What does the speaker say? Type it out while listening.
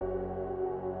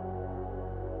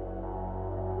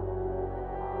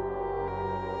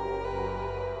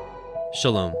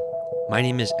Shalom. My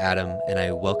name is Adam, and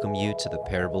I welcome you to the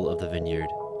parable of the vineyard.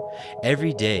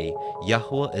 Every day,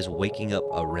 Yahweh is waking up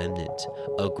a remnant,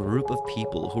 a group of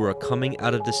people who are coming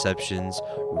out of deceptions,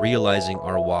 realizing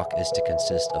our walk is to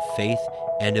consist of faith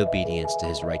and obedience to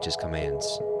His righteous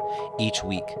commands. Each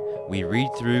week, we read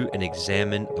through and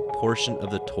examine a portion of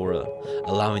the Torah,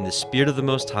 allowing the Spirit of the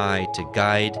Most High to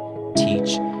guide,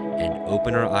 teach, and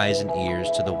open our eyes and ears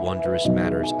to the wondrous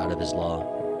matters out of His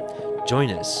law.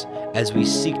 Join us as we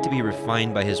seek to be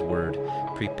refined by His Word,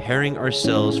 preparing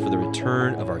ourselves for the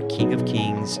return of our King of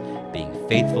Kings, being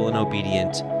faithful and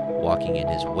obedient, walking in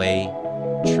His way,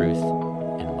 truth,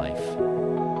 and life.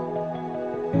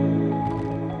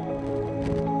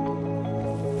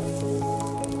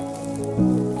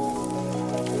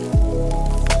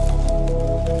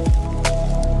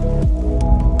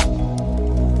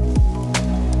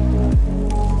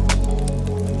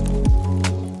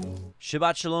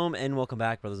 Shabbat Shalom and welcome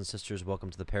back, brothers and sisters.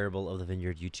 Welcome to the Parable of the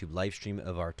Vineyard YouTube live stream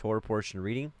of our Torah portion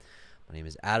reading. My name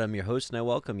is Adam, your host, and I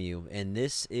welcome you. And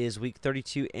this is week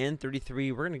 32 and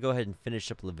 33. We're going to go ahead and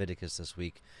finish up Leviticus this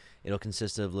week. It'll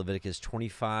consist of Leviticus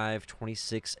 25,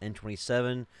 26, and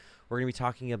 27. We're going to be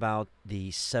talking about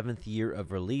the 7th year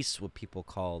of release, what people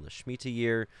call the Shemitah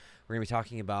year. We're going to be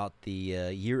talking about the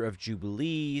year of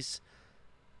Jubilee,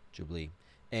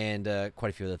 and quite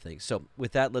a few other things. So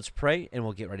with that, let's pray, and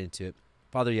we'll get right into it.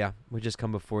 Father, we just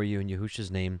come before you in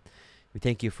Yahushua's name. We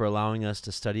thank you for allowing us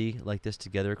to study like this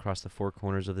together across the four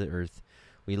corners of the earth.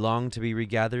 We long to be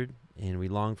regathered, and we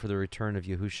long for the return of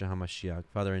Yahushua HaMashiach.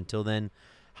 Father, until then,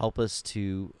 help us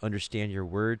to understand your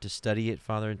word, to study it,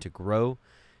 Father, and to grow,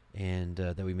 and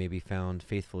that we may be found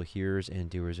faithful hearers and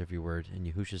doers of your word. In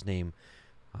Yahushua's name,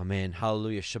 amen.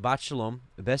 Hallelujah. Shabbat Shalom,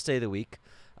 the best day of the week.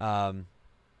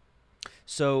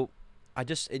 So,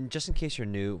 just in case you're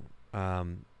new,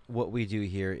 what we do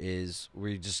here is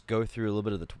we just go through a little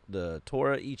bit of the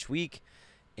Torah each week,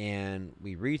 and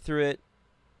we read through it,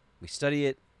 we study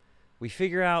it, we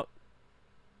figure out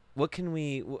what can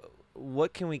we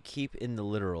keep in the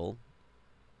literal,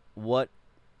 what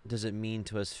does it mean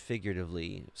to us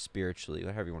figuratively, spiritually,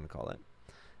 whatever you want to call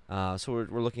it. So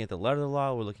we're looking at the letter of the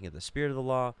law, we're looking at the spirit of the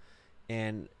law.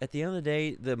 And at the end of the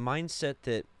day, the mindset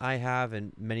that I have,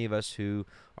 and many of us who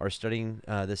are studying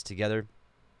this together,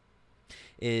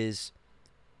 is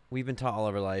we've been taught all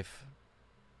of our life,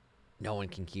 no one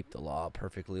can keep the law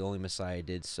perfectly, only Messiah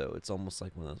did, so it's almost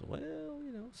like one of those,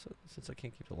 so since I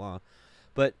can't keep the law.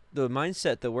 But the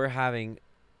mindset that we're having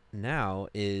now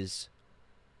is,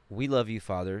 we love you,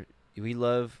 Father. We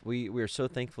are so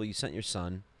thankful you sent your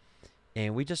Son,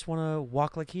 and we just want to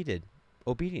walk like He did,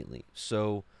 obediently.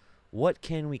 So what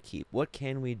can we keep? What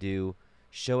can we do?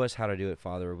 Show us how to do it,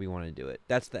 Father. We want to do it.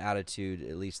 That's the attitude,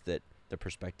 at least the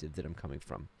perspective that I'm coming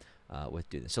from with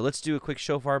doing this. So let's do a quick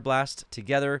shofar blast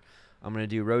together. I'm going to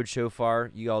do road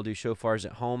shofar. You all do shofars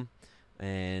at home,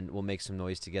 and we'll make some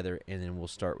noise together, and then we'll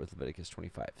start with Leviticus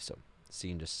 25. So see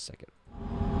you in just a second.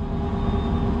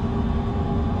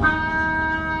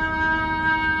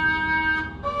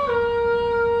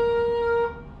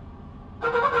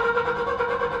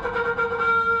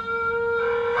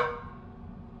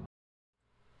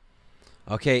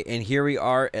 Okay, and here we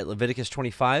are at Leviticus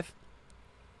 25,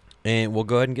 and we'll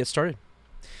go ahead and get started.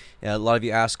 A lot of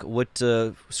you ask what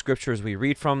scriptures we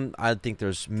read from. I think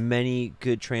there's many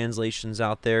good translations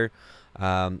out there.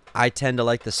 I tend to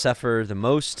like the Sefer the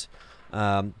most.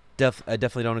 I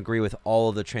definitely don't agree with all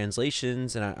of the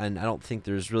translations, and I don't think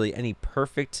there's really any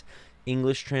perfect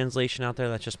English translation out there.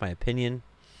 That's just my opinion.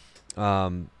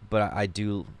 But I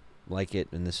do like it,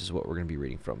 and this is what we're going to be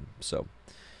reading from. So,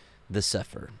 the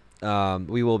Sefer.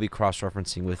 We will be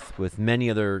cross-referencing with many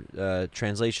other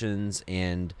translations,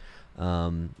 and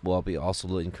we'll be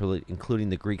also including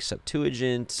the Greek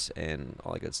Septuagint and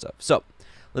all that good stuff. So,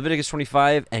 Leviticus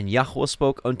 25, and Yahweh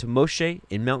spoke unto Moshe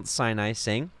in Mount Sinai,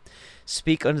 saying,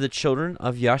 Speak unto the children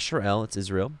of Yasharel, it's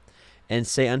Israel, and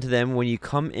say unto them, When you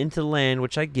come into the land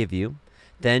which I give you,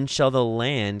 then shall the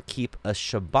land keep a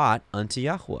Shabbat unto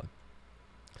Yahweh.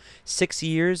 6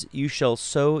 years you shall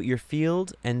sow your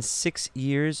field, and 6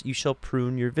 years you shall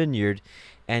prune your vineyard,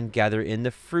 and gather in the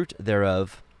fruit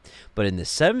thereof. But in the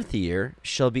 7th year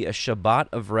shall be a Shabbat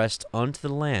of rest unto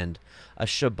the land, a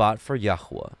Shabbat for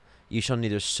Yahweh. You shall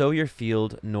neither sow your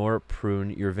field nor prune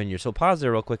your vineyard. So pause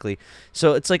there real quickly.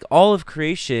 So it's like all of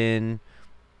creation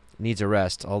needs a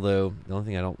rest, although the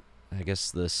only thing I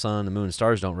guess the sun, the moon, and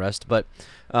stars don't rest, but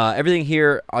everything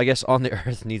here, I guess, on the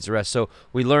earth needs a rest. So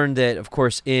we learned that, of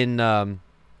course, on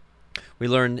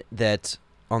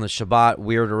the Shabbat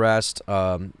we are to rest.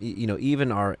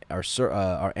 Even our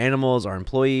animals, our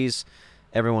employees,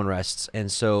 everyone rests.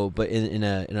 And so, but in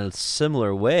a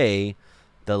similar way,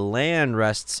 the land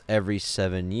rests every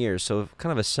 7 years. So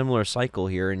kind of a similar cycle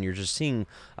here, and you're just seeing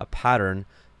a pattern.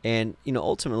 And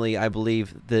ultimately, I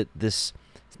believe that the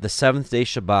seventh day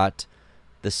Shabbat,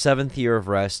 the seventh year of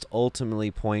rest,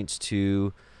 ultimately points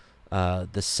to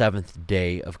the seventh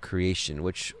day of creation,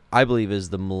 which I believe is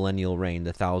the millennial reign, the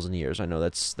 1,000 years. I know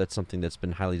that's something that's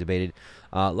been highly debated.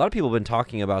 A lot of people have been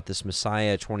talking about this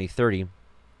Messiah 2030,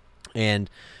 and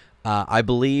I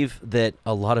believe that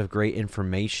a lot of great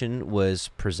information was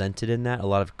presented in that, a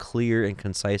lot of clear and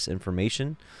concise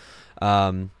information.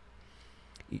 The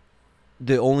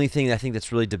only thing I think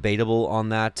that's really debatable on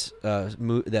that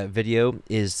that video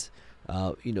is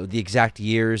the exact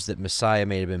years that Messiah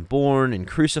may have been born and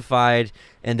crucified,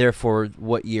 and therefore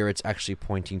what year it's actually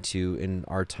pointing to in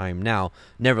our time now.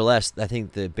 Nevertheless, I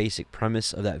think the basic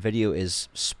premise of that video is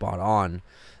spot on,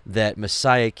 that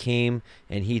Messiah came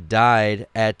and he died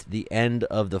at the end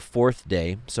of the fourth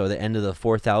day, so the end of the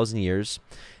 4,000 years.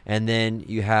 And then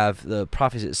you have the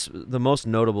prophecies. The most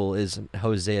notable is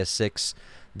Hosea 6,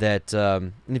 that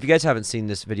and if you guys haven't seen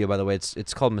this video, by the way,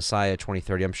 it's called Messiah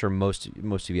 2030. I'm sure most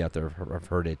of you out there have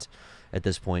heard it at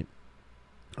this point.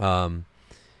 But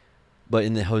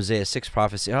in the Hosea 6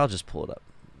 prophecy, I'll just pull it up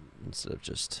instead of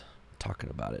just talking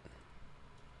about it.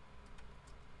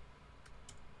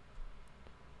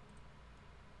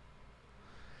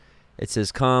 It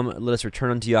says, "Come, let us return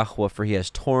unto Yahweh, for he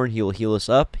has torn, he will heal us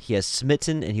up. He has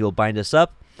smitten, and he will bind us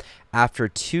up. After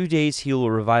 2 days he will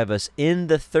revive us. In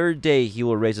the third day he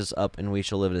will raise us up, and we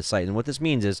shall live in his sight." And what this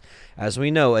means is, as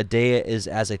we know, a day is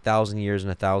as 1,000 years,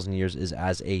 and 1,000 years is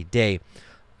as a day.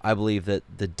 I believe that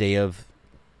the day of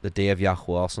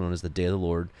Yahweh, also known as the day of the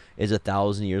Lord, is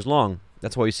 1,000 years long.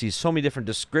 That's why you see so many different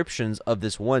descriptions of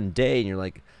this one day, and you're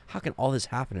like, how can all this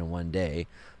happen in one day?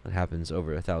 It happens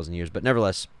over 1,000 years. But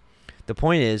nevertheless, the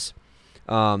point is,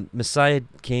 Messiah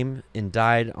came and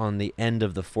died on the end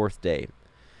of the fourth day.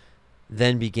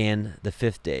 Then began the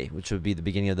fifth day, which would be the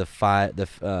beginning of the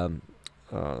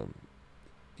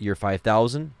year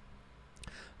 5,000.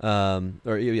 I'm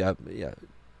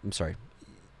sorry.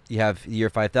 You have the year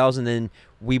 5,000. Then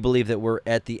we believe that we're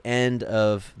at the end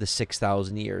of the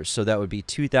 6,000 years. So that would be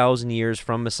 2,000 years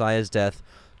from Messiah's death,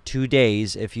 2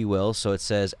 days, if you will. So it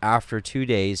says, after 2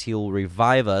 days, he will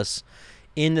revive us.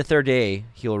 In the third day,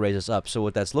 he will raise us up. So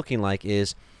what that's looking like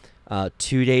is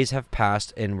 2 days have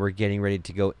passed, and we're getting ready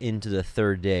to go into the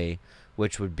third day,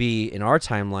 which would be, in our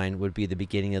timeline, would be the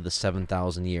beginning of the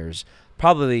 7,000 years.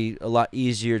 Probably a lot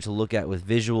easier to look at with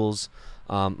visuals.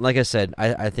 Like I said,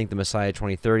 I think the Messiah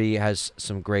 2030 has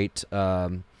some great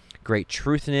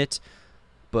truth in it,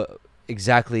 but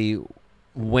exactly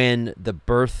when the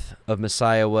birth of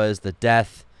Messiah was, the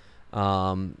death,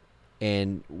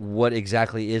 and what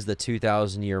exactly is the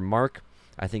 2,000-year mark,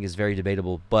 I think is very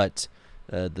debatable, but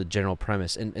the general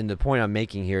premise. And the point I'm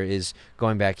making here is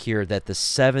going back here that the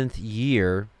seventh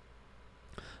year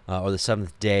or the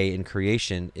seventh day in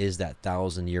creation is that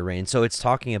 1,000-year reign. So it's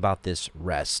talking about this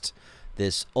rest,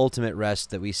 this ultimate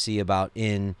rest that we see about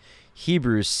in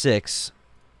Hebrews 6.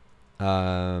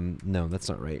 No, that's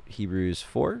not right. Hebrews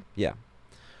 4? Yeah.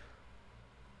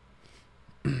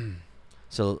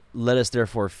 So let us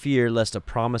therefore fear, lest a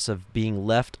promise of being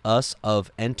left us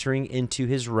of entering into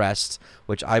his rest,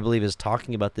 which I believe is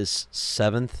talking about this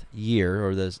seventh year,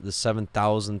 or the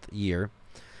 7,000th year,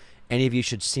 any of you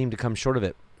should seem to come short of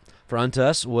it. For unto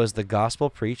us was the gospel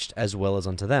preached as well as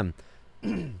unto them.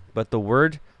 But the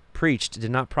word preached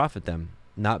did not profit them,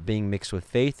 not being mixed with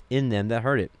faith in them that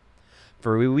heard it.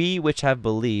 For we which have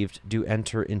believed do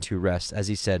enter into rest, as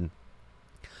he said,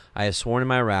 I have sworn in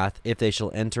my wrath, if they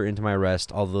shall enter into my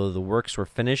rest, although the works were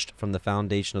finished from the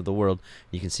foundation of the world.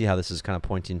 You can see how this is kind of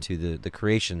pointing to the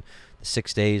creation, the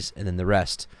 6 days, and then the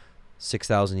rest,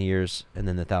 6,000 years, and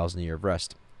then the 1,000 year of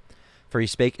rest. For he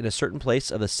spake in a certain place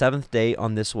of the seventh day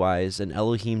on this wise, and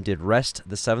Elohim did rest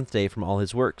the seventh day from all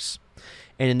his works.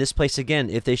 And in this place again,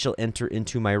 if they shall enter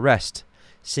into my rest,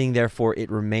 seeing therefore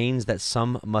it remains that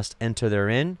some must enter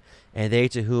therein, and they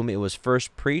to whom it was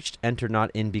first preached enter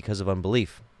not in because of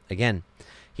unbelief. Again,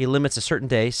 he limits a certain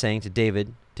day, saying to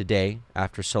David, today,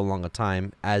 after so long a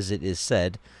time, as it is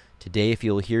said, today if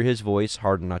you will hear his voice,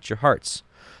 harden not your hearts.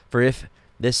 For if,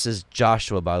 this is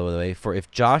Joshua, by the way, for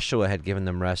if Joshua had given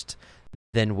them rest,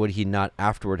 then would he not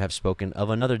afterward have spoken of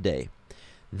another day?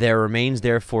 There remains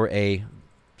therefore a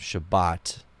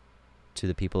Shabbat to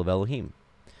the people of Elohim.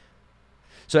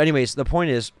 So anyways, the point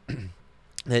is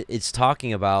that it's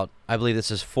talking about, I believe this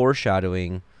is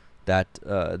foreshadowing that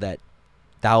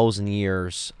 1,000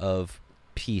 years of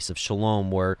peace, of shalom,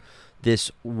 where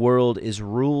this world is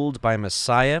ruled by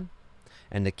Messiah,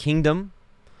 and the kingdom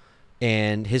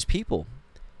and his people.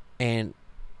 And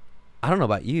I don't know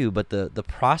about you, but the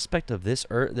prospect of this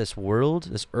earth,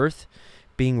 this earth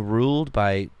being ruled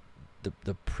by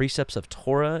the precepts of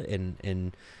Torah,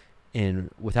 and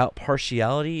without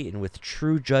partiality and with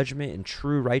true judgment and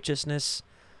true righteousness,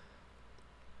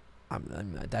 I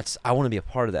want to be a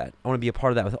part of that. I want to be a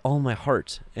part of that with all my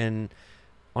heart. And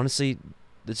honestly,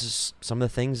 this is some of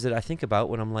the things that I think about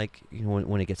when I'm like,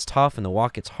 when it gets tough and the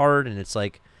walk gets hard, and it's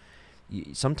like,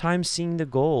 sometimes seeing the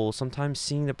goal, sometimes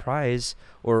seeing the prize,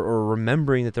 or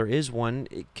remembering that there is one,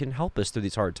 it can help us through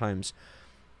these hard times.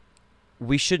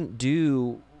 We shouldn't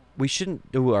do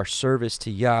our service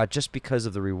to Yah just because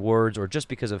of the rewards or just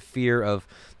because of fear of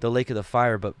the lake of the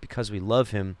fire, but because we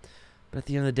love him. But at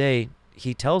the end of the day,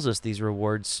 he tells us these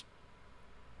rewards.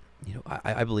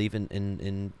 I believe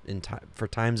in for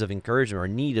times of encouragement or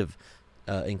need of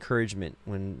encouragement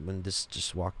when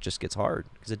this walk just gets hard,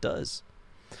 because it does.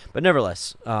 But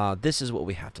nevertheless, this is what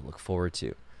we have to look forward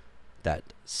to. That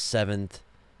seventh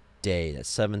day, that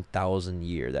 7,000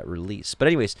 year, that release. But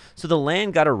anyways, so the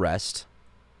land got a rest.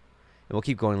 And we'll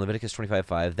keep going. Leviticus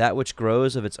 25:5. That which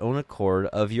grows of its own accord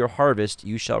of your harvest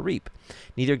you shall reap.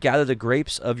 Neither gather the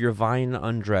grapes of your vine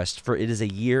undressed, for it is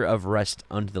a year of rest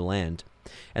unto the land.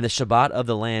 And the Shabbat of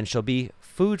the land shall be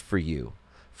food for you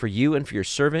and for your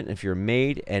servant, and for your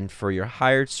maid, and for your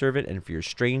hired servant, and for your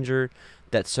stranger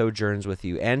that sojourns with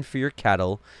you, and for your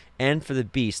cattle, and for the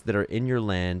beasts that are in your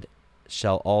land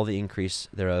shall all the increase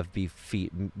thereof be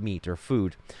meat or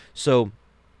food. So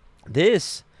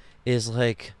this is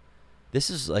like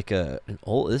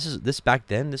back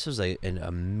then, this was an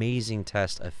amazing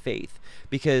test of faith,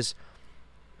 because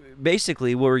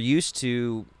basically we're used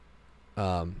to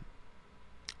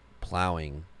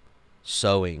plowing,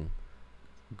 sowing,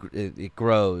 it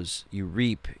grows, you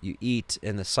reap, you eat,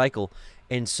 and the cycle.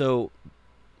 And so,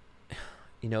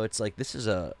 it's like, this is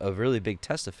a really big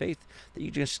test of faith, that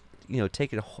you just,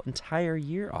 take an entire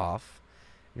year off.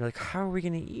 You're like, how are we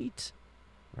going to eat?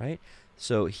 Right?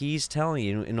 So he's telling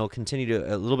you, and it'll continue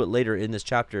to a little bit later in this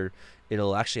chapter.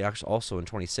 It'll actually also in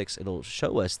 26, it'll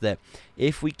show us that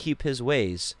if we keep his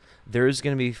ways, there's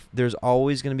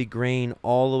always going to be grain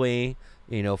all the way,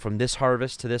 from this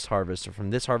harvest to this harvest, or from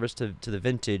this harvest to the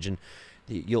vintage. And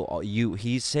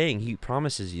he's saying, he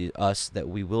promises us that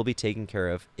we will be taken care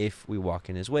of if we walk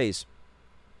in his ways.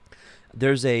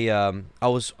 There's a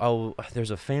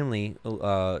there's a family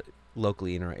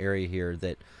locally in our area here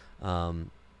that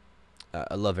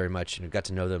I love very much, and I've got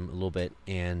to know them a little bit,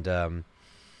 and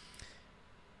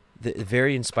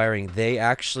very inspiring. They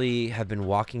actually have been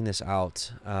walking this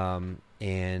out,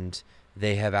 and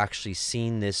they have actually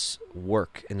seen this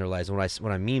work in their lives. And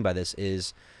what I mean by this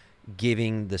is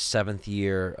giving the seventh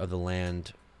year of the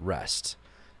land rest,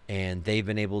 and they've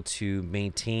been able to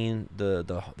maintain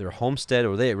their homestead,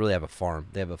 or they really have a farm.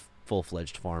 They have a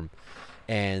full-fledged farm.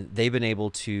 And they've been able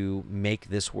to make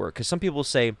this work. Because some people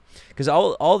say, because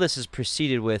all this is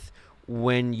preceded with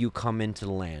when you come into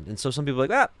the land. And so some people are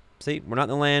like, see, we're not in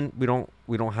the land. We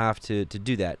don't have to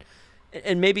do that.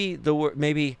 And maybe the word,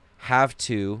 maybe have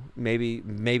to,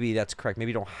 maybe that's correct. Maybe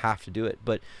you don't have to do it.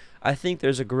 But I think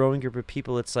there's a growing group of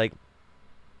people. It's like,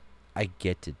 I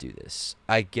get to do this.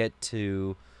 I get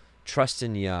to trust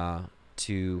in Yah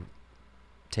to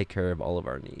take care of all of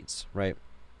our needs, right?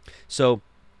 So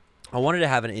I wanted to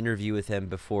have an interview with him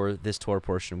before this Torah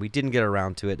portion. We didn't get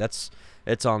around to it.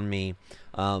 It's on me.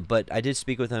 But I did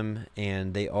speak with him,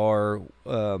 and they are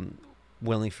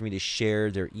willing for me to share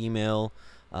their email.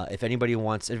 If anybody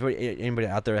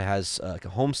out there has like a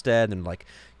homestead, and like,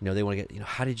 they want to get,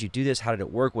 how did you do this? How did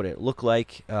it work? What did it look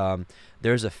like?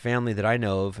 There's a family that I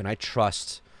know of and I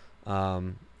trust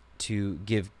to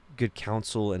give good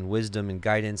counsel and wisdom and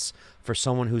guidance for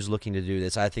someone who's looking to do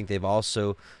this. I think they've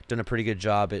also done a pretty good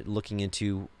job at looking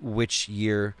into which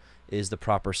year is the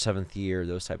proper seventh year,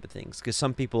 those type of things. Because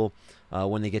some people,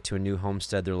 when they get to a new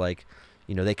homestead, they're like,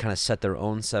 they kind of set their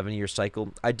own 7-year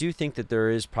cycle. I do think that there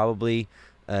is probably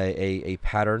a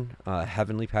pattern, a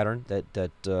heavenly pattern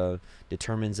that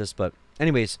determines this. But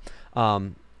anyways,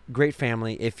 great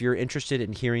family. If you're interested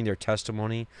in hearing their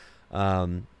testimony,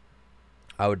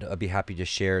 I'd be happy to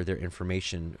share their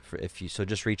information. So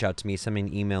just reach out to me, send me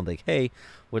an email like, hey,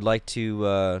 I'd like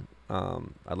to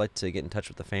get in touch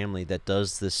with the family that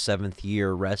does this 7th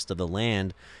year rest of the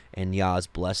land, and Yah's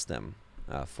blessed them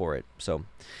for it. So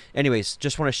anyways,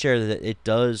 just want to share that it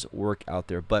does work out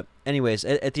there. But anyways,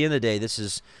 at the end of the day,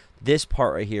 this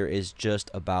part right here is just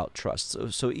about trust.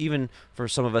 So even for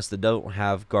some of us that don't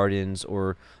have gardens,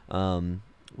 or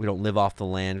we don't live off the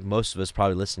land, most of us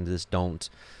probably listening to this don't.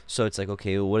 So it's like,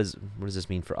 okay, well, what does this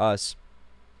mean for us?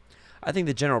 I think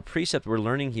the general precept we're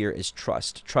learning here is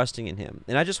trusting in him.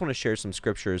 And I just want to share some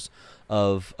scriptures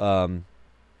of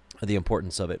the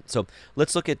importance of it. So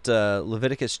let's look at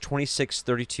Leviticus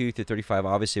 26:32 through 35.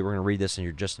 Obviously, we're going to read this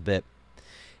in just a bit.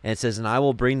 And it says, "And I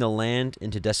will bring the land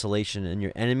into desolation, and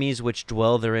your enemies which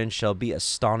dwell therein shall be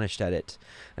astonished at it.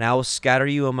 And I will scatter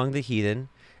you among the heathen,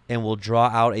 and will draw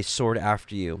out a sword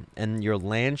after you. And your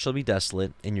land shall be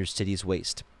desolate, and your cities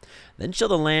waste. Then shall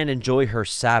the land enjoy her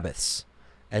Sabbaths,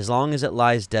 as long as it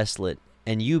lies desolate,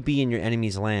 and you be in your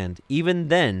enemy's land. Even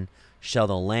then shall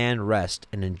the land rest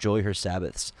and enjoy her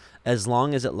Sabbaths. As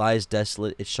long as it lies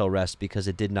desolate, it shall rest, because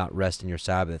it did not rest in your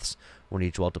Sabbaths when he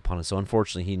dwelt upon it." So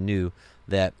unfortunately, he knew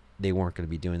that they weren't going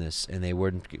to be doing this, and they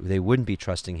wouldn't be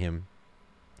trusting him.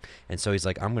 And so he's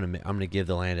like, I'm going to give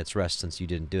the land its rest since you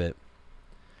didn't do it.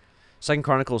 2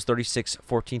 Chronicles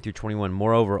 36:14 through 21.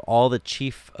 "Moreover, all the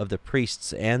chief of the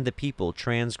priests and the people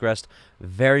transgressed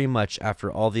very much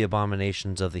after all the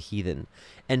abominations of the heathen,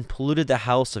 and polluted the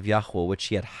house of Yahweh, which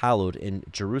he had hallowed in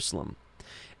Jerusalem.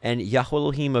 And Yahweh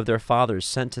Elohim of their fathers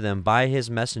sent to them by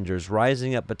his messengers,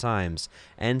 rising up betimes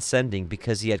and sending,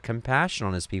 because he had compassion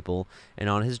on his people and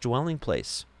on his dwelling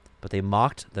place. But they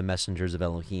mocked the messengers of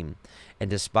Elohim, and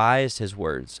despised his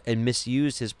words, and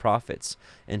misused his prophets,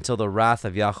 until the wrath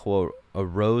of Yahweh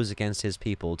arose against his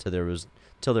people, till there was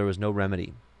no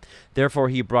remedy. Therefore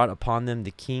he brought upon them the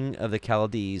king of the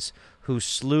Chaldees, who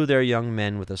slew their young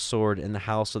men with a sword in the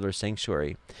house of their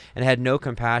sanctuary, and had no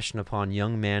compassion upon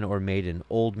young man or maiden,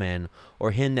 old man,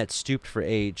 or him that stooped for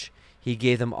age. He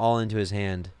gave them all into his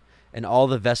hand. And all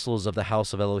the vessels of the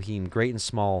house of Elohim, great and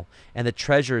small, and the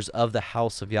treasures of the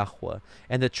house of Yahweh,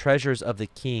 and the treasures of the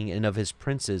king and of his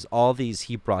princes, all these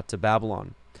he brought to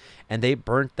Babylon. And they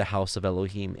burnt the house of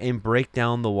Elohim, and brake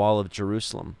down the wall of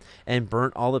Jerusalem, and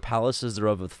burnt all the palaces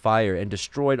thereof with fire, and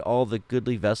destroyed all the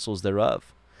goodly vessels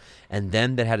thereof. And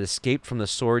them that had escaped from the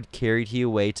sword carried he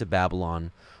away to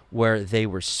Babylon, where they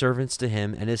were servants to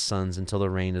him and his sons until the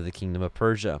reign of the kingdom of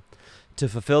Persia, to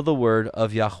fulfill the word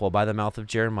of Yahweh by the mouth of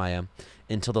Jeremiah,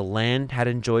 until the land had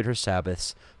enjoyed her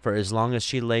Sabbaths. For as long as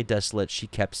she lay desolate, she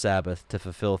kept Sabbath, to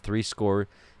fulfill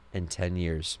 70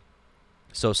 years."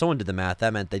 So if someone did the math,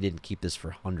 that meant they didn't keep this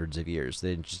for hundreds of years.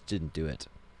 They just didn't do it.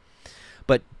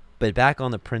 But back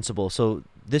on the principle, so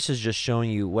this is just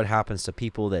showing you what happens to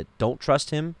people that don't trust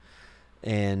him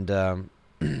and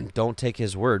don't take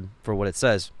his word for what it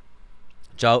says.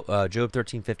 Job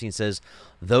 13:15 says,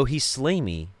 "Though he slay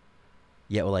me,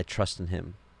 yet will I trust in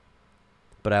him.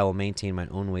 But I will maintain my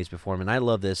own ways before him." And I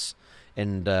love this.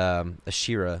 And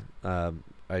Ashira,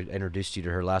 I introduced you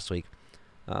to her last week,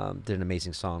 did an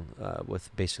amazing song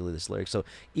with basically this lyric. So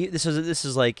this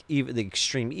is like even the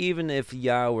extreme. Even if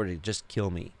Yah were to just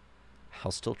kill me,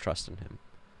 I'll still trust in him.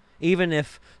 Even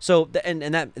if so,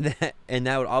 and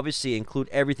that would obviously include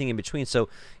everything in between. So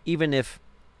even if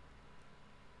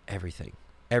everything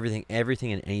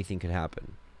and anything could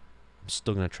happen, I'm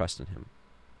still going to trust in him.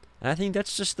 And I think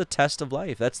that's just the test of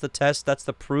life. That's the test. That's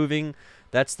the proving.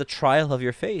 That's the trial of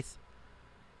your faith.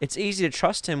 It's easy to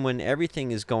trust him when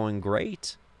everything is going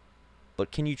great,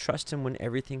 but can you trust him when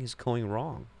everything is going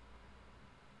wrong?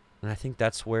 And I think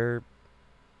that's where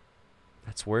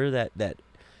that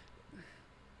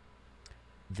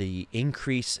the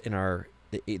increase in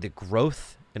the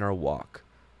growth in our walk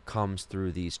comes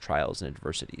through these trials and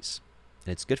adversities.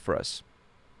 And it's good for us.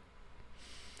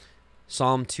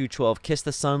 Psalm 2:12, "Kiss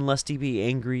the Son, lest he be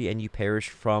angry, and you perish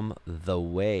from the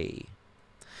way.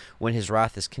 When his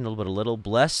wrath is kindled but a little,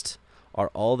 blessed are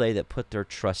all they that put their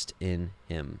trust in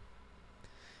him."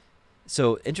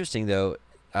 So interesting, though.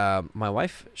 My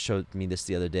wife showed me this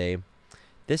the other day.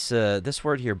 This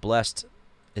word here, blessed,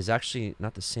 is actually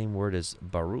not the same word as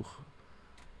Baruch.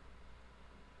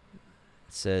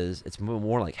 It says it's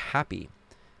more like happy.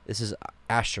 This is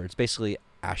Asher. It's basically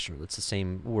Asher. It's the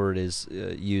same word as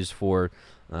used for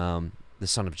the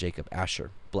son of Jacob, Asher,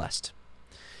 blessed.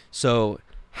 So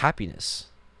happiness.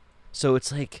 So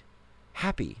it's like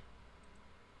happy.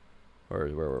 Or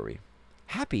where were we?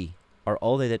 Happy are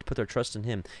all they that put their trust in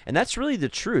him. And that's really the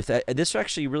truth. This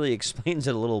actually really explains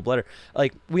it a little better.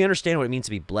 Like, we understand what it means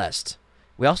to be blessed.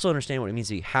 We also understand what it means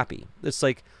to be happy. It's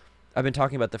like, I've been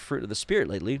talking about the fruit of the Spirit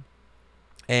lately.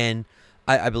 And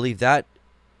I believe that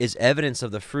is evidence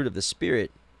of the fruit of the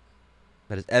Spirit.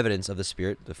 That is evidence of the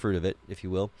Spirit, the fruit of it, if you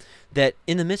will. That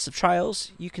in the midst of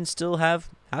trials, you can still have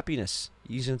happiness.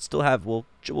 You can still have, we'll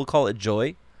call it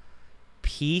joy,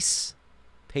 peace,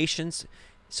 patience.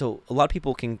 So a lot of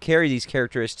people can carry these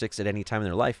characteristics at any time in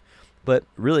their life. But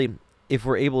really, if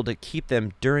we're able to keep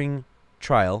them during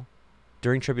trial,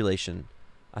 during tribulation,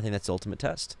 I think that's the ultimate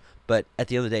test. But at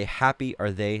the end of the day, happy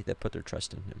are they that put their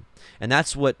trust in him. And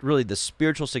that's what really the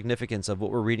spiritual significance of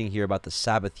what we're reading here about the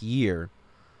Sabbath year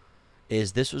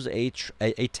is. This was a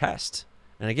test.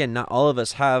 And again, not all of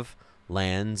us have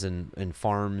lands and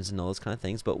farms and all those kind of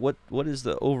things. But what is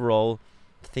the overall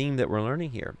theme that we're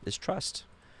learning here is trust.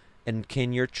 And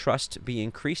can your trust be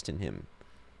increased in him?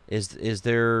 Is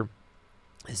there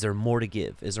more to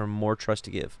give? Is there more trust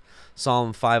to give?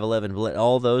 Psalm 5:11, let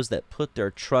all those that put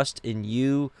their trust in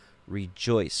you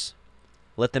rejoice.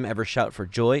 Let them ever shout for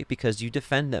joy because you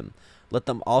defend them. Let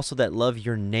them also that love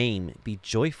your name be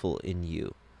joyful in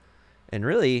you. And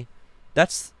really,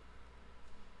 that's,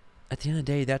 at the end of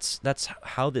the day, that's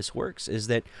how this works, is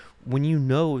that when you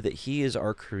know that he is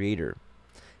our creator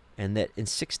and that in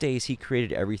 6 days he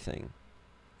created everything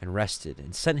and rested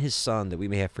and sent his son that we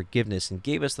may have forgiveness and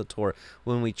gave us the Torah,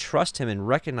 when we trust him and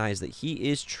recognize that he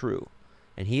is true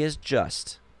and he is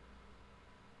just,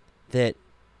 that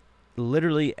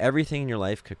literally everything in your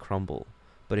life could crumble.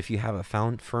 But if you have a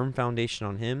firm foundation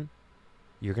on him,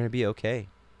 you're going to be okay.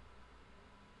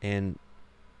 And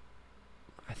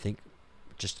I think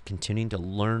just continuing to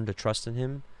learn to trust in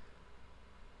him,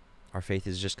 our faith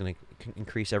is just going to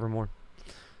increase ever more.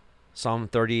 Psalm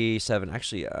 37,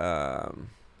 actually,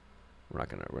 we're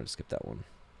going to skip that one.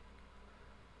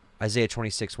 Isaiah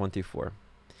 26, 1-4.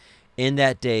 In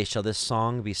that day shall this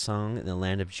song be sung in the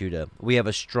land of Judah. We have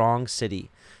a strong city.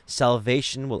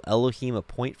 Salvation will Elohim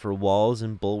appoint for walls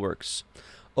and bulwarks.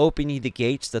 Open ye the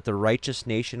gates, that the righteous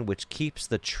nation which keeps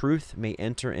the truth may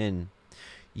enter in.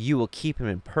 You will keep him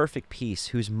in perfect peace,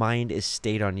 whose mind is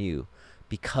stayed on you,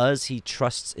 because he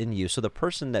trusts in you. So the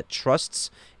person that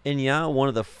trusts in Yah, one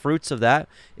of the fruits of that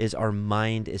is our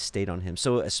mind is stayed on him.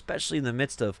 So especially in the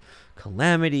midst of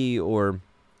calamity or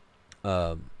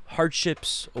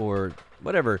hardships or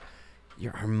whatever,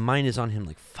 our mind is on him.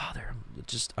 Like, Father,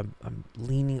 I'm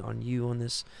leaning on you on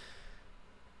this.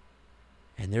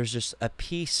 And there's just a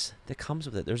peace that comes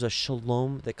with it. There's a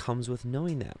shalom that comes with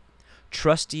knowing that.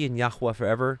 Trust ye in Yahweh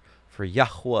forever, for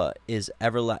Yahweh is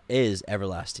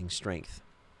everlasting strength.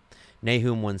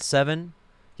 Nahum 1:7,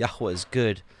 Yahweh is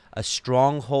good, a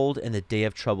stronghold in the day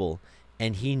of trouble,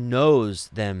 and he knows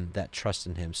them that trust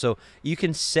in him. So you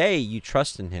can say you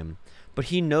trust in him, but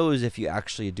he knows if you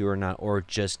actually do or not, or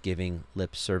just giving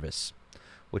lip service,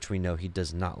 which we know he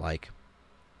does not like.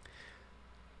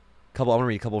 I want to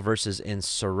read a couple verses in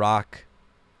Sirach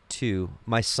 2.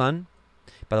 My son,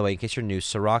 by the way, in case you're new,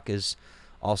 Sirach is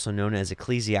also known as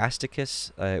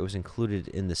Ecclesiasticus. It was included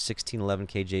in the 1611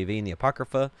 KJV in the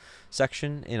Apocrypha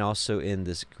section, and also in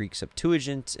this Greek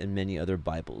Septuagint and many other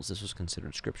Bibles. This was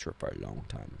considered scripture for a long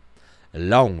time. A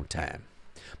long time.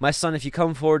 My son, if you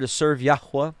come forward to serve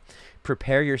Yahweh,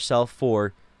 prepare yourself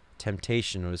for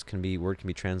temptation, or word can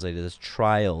be translated as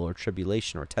trial or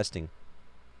tribulation or testing.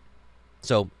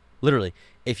 So, literally,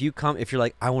 if you're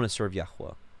like, I want to serve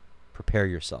Yahweh, prepare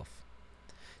yourself.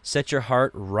 Set your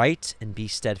heart right and be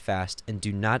steadfast, and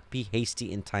do not be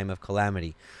hasty in time of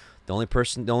calamity. The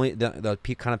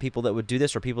kind of people that would do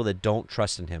this are people that don't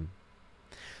trust in him.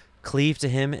 Cleave to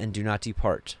him and do not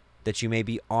depart, that you may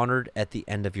be honored at the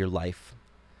end of your life.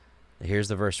 Here's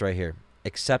the verse right here.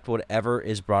 Accept whatever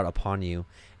is brought upon you,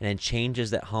 and in changes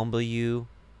that humble you,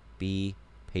 be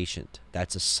patient.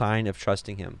 That's a sign of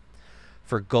trusting him.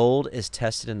 For gold is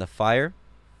tested in the fire,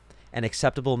 and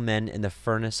acceptable men in the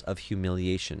furnace of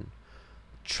humiliation.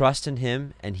 Trust in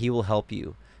him, and he will help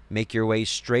you. Make your ways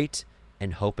straight,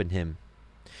 and hope in him.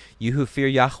 You who fear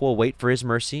Yahweh, wait for his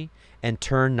mercy, and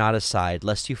turn not aside,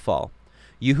 lest you fall.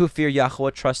 You who fear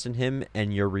Yahweh, trust in him,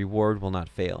 and your reward will not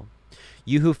fail.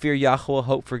 You who fear Yahweh,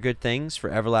 hope for good things, for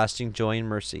everlasting joy and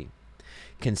mercy.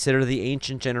 Consider the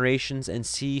ancient generations, and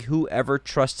see who ever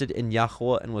trusted in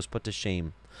Yahweh and was put to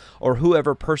shame, or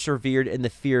whoever persevered in the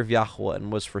fear of Yahweh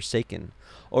and was forsaken,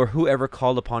 or whoever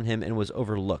called upon him and was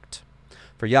overlooked.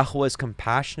 For Yahweh is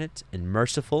compassionate and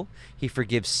merciful. He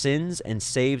forgives sins and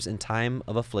saves in time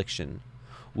of affliction.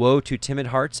 Woe to timid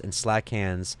hearts and slack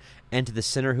hands, and to the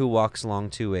sinner who walks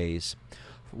along two ways.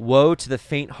 Woe to the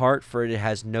faint heart, for it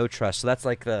has no trust. So that's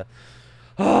like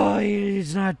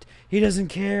he doesn't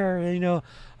care,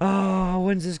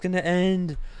 when's this going to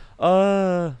end?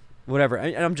 Whatever.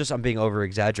 I'm being over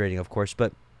exaggerating, of course,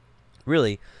 but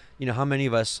really, how many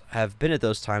of us have been at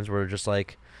those times where we're just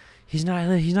like, he's not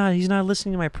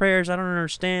listening to my prayers. I don't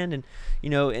understand.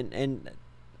 And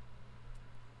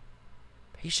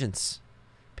patience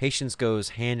goes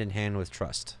hand in hand with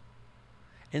trust.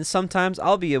 And sometimes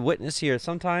I'll be a witness here.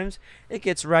 Sometimes it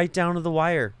gets right down to the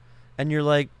wire and you're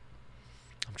like,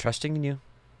 I'm trusting in you.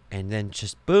 And then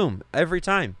just boom, every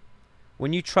time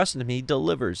when you trust in him, he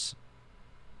delivers.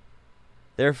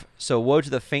 So woe to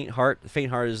the faint heart. The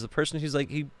faint heart is the person who's like,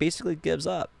 he basically gives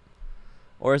up,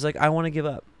 or is like, I want to give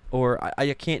up, or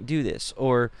I can't do this,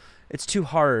 or it's too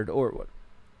hard, or what.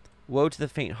 Woe to the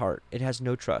faint heart. It has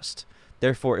no trust.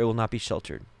 Therefore, it will not be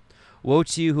sheltered. Woe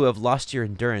to you who have lost your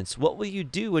endurance. What will you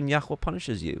do when Yahweh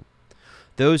punishes you?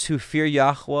 Those who fear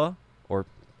Yahweh, or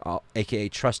aka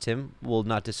trust him, will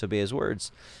not disobey his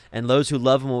words. And those who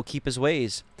love him will keep his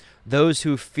ways. Those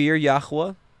who fear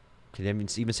Yahweh, can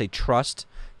even say trust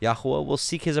Yahweh, will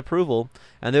seek his approval.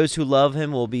 And those who love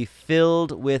him will be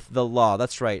filled with the law.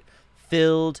 That's right.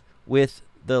 Filled with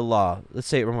the law. Let's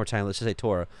say it one more time. Let's just say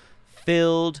Torah.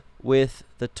 Filled with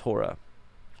the Torah.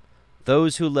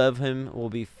 Those who love him will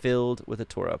be filled with the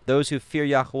Torah. Those who fear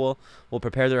Yahweh will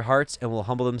prepare their hearts and will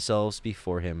humble themselves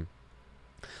before him.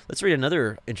 Let's read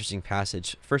another interesting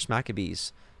passage. 1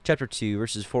 Maccabees chapter 2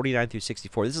 verses 49 through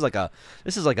 64. This is like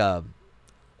a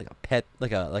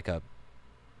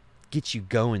get you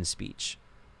going speech.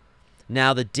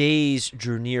 Now the days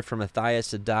drew near for Matthias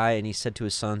to die, and he said to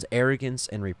his sons, arrogance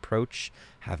and reproach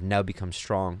have now become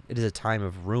strong. It is a time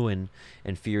of ruin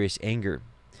and furious anger.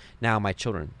 Now, my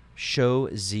children, show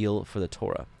zeal for the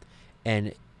Torah,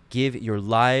 and give your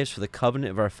lives for the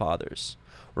covenant of our fathers.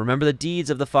 Remember the deeds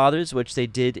of the fathers which they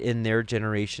did in their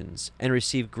generations, and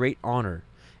receive great honor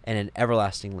and an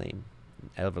everlasting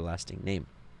name.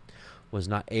 Was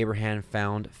not Abraham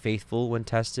found faithful when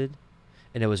tested,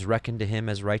 and it was reckoned to him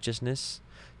as righteousness?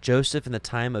 Joseph, in the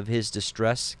time of his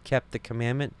distress, kept the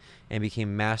commandment and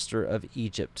became master of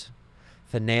Egypt.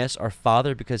 Phinehas, our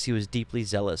father, because he was deeply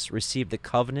zealous, received the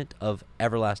covenant of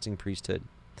everlasting priesthood.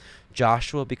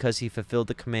 Joshua, because he fulfilled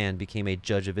the command, became a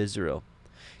judge of Israel.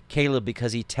 Caleb,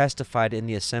 because he testified in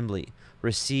the assembly,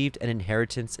 received an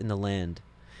inheritance in the land.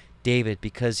 David,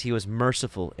 because he was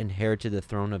merciful, inherited the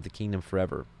throne of the kingdom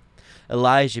forever.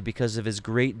 Elijah, because of his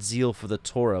great zeal for the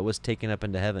Torah, was taken up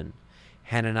into heaven.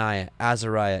 Hananiah,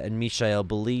 Azariah, and Mishael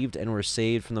believed and were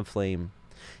saved from the flame.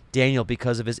 Daniel,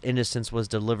 because of his innocence, was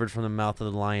delivered from the mouth of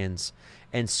the lions,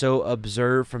 and so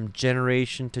observed from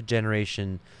generation to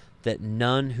generation that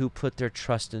none who put their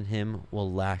trust in him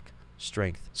will lack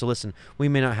strength. So listen, we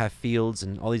may not have fields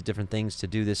and all these different things to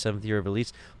do this seventh year of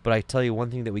release, but I tell you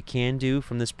one thing that we can do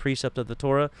from this precept of the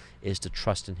Torah is to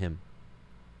trust in him.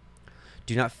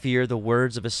 Do not fear the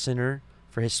words of a sinner,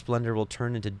 for his splendor will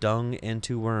turn into dung and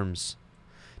to worms.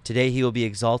 Today he will be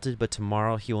exalted, but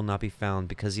tomorrow he will not be found,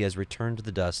 because he has returned to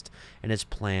the dust, and his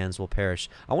plans will perish.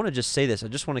 I want to just say this. I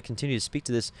just want to continue to speak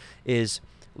to this. Is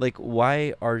like,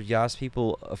 why are Yah's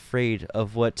people afraid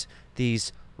of what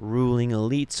these ruling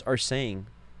elites are saying,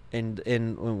 and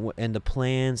the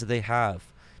plans that they have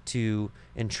to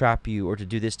entrap you or to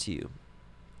do this to you?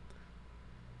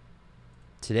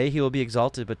 Today he will be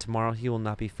exalted, but tomorrow he will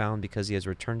not be found, because he has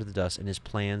returned to the dust, and his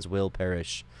plans will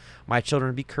perish. My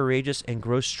children, be courageous and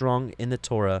grow strong in the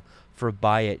Torah, for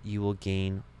by it you will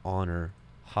gain honor.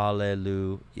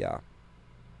 Hallelujah.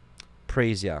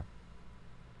 Praise Yah.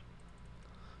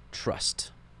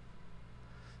 Trust.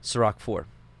 Sirach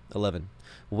 4:11.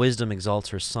 Wisdom exalts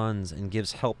her sons and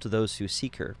gives help to those who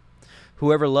seek her.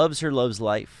 Whoever loves her loves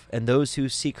life, and those who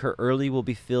seek her early will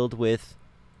be filled with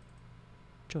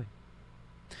joy.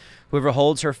 Whoever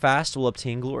holds her fast will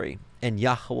obtain glory, and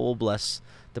Yahweh will bless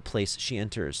the place she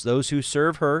enters. Those who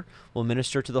serve her will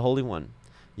minister to the Holy One.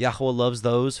 Yahweh loves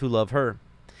those who love her.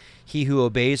 He who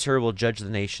obeys her will judge the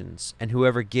nations, and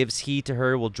whoever gives heed to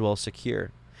her will dwell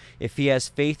secure. If he has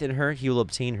faith in her, he will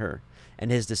obtain her, and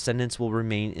his descendants will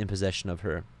remain in possession of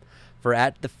her. For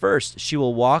at the first she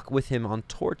will walk with him on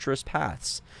tortuous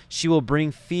paths. She will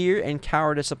bring fear and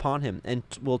cowardice upon him, and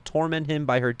will torment him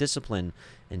by her discipline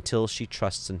until she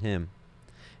trusts in him.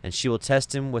 And she will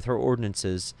test him with her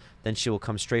ordinances. Then she will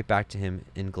come straight back to him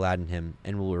and gladden him,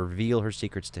 and will reveal her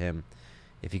secrets to him.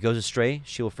 If he goes astray,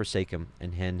 she will forsake him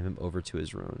and hand him over to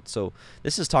his ruin. So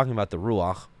this is talking about the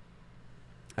Ruach.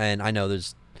 And I know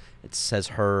it says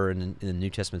her, and in the New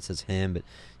Testament it says him, but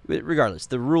regardless,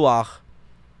 the Ruach,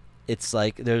 it's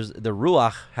like the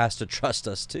Ruach has to trust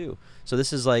us too. So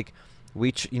this is like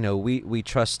we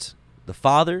trust the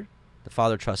Father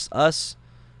trusts us.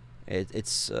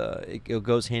 It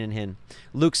goes hand in hand.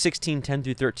 Luke 16:10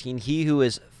 through 13. He who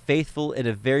is faithful in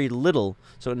a very little,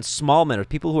 so in small matters,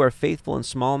 people who are faithful in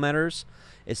small matters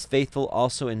is faithful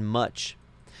also in much.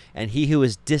 And he who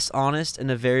is dishonest in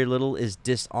a very little is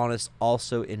dishonest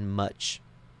also in much.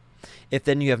 If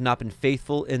then you have not been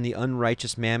faithful in the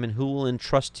unrighteous mammon, who will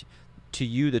entrust to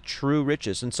you the true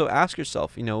riches? And so ask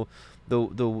yourself,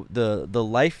 the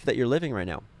life that you're living right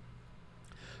now,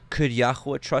 could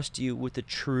Yahweh trust you with the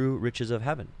true riches of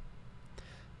heaven?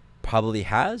 Probably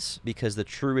has, because the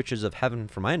true riches of heaven,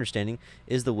 from my understanding,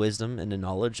 is the wisdom and the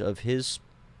knowledge of his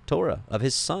Torah, of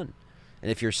his son.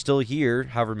 And if you're still here,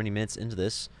 however many minutes into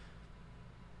this,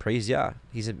 praise Yah.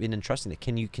 He's been entrusting it.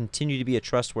 Can you continue to be a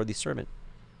trustworthy servant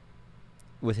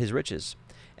with his riches?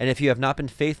 And if you have not been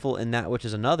faithful in that which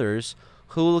is another's,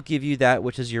 who will give you that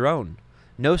which is your own?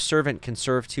 No servant can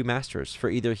serve two masters,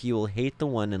 for either he will hate the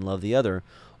one and love the other,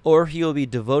 or he will be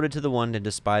devoted to the one and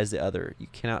despise the other. You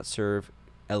cannot serve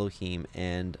Elohim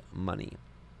and money.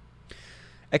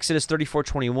 Exodus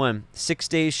 34:21. 6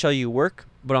 days shall you work,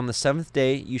 but on the seventh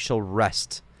day you shall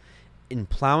rest. In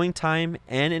plowing time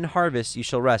and in harvest you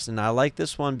shall rest. And I like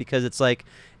this one because it's like,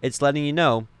 it's letting you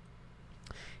know,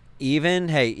 even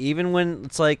when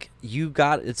it's like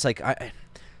the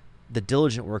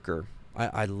diligent worker.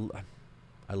 I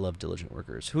love diligent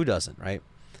workers. Who doesn't, right?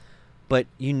 But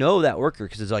you know that worker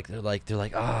because it's like they're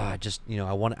like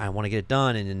I want to get it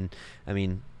done, and I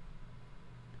mean,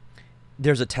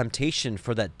 there's a temptation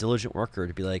for that diligent worker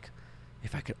to be like,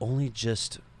 if I could only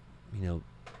just, do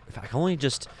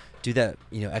that,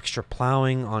 extra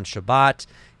plowing on Shabbat,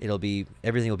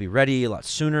 everything will be ready a lot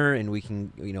sooner, and we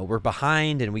can, we're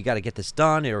behind and we got to get this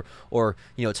done, or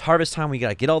it's harvest time, we got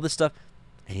to get all this stuff,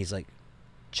 and he's like,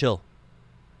 chill,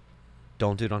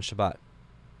 don't do it on Shabbat,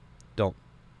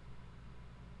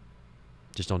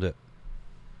 just don't do it.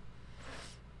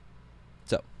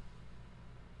 So,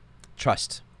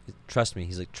 trust me.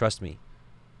 He's like, trust me.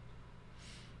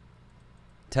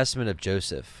 Testament of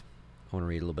Joseph. I want to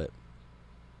read a little bit.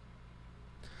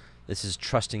 This is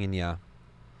trusting in Yah.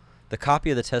 The copy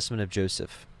of the Testament of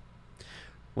Joseph.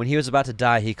 When he was about to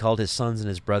die, he called his sons and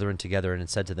his brethren together and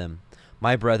said to them,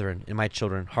 my brethren and my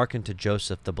children, hearken to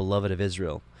Joseph, the beloved of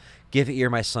Israel. Give ear,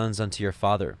 my sons, unto your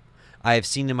father. I have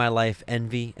seen in my life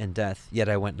envy and death, yet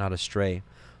I went not astray,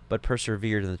 but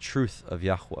persevered in the truth of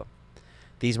Yahweh.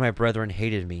 These my brethren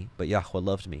hated me, but Yahweh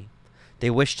loved me. They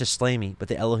wished to slay me, but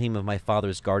the Elohim of my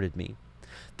fathers guarded me.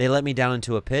 They let me down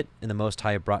into a pit, and the Most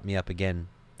High brought me up again.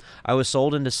 I was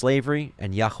sold into slavery,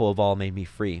 and Yahweh of all made me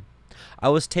free. I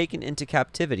was taken into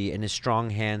captivity, and his strong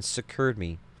hands secured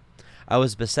me. I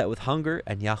was beset with hunger,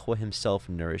 and Yahweh himself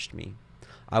nourished me.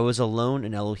 I was alone,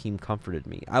 and Elohim comforted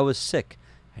me. I was sick,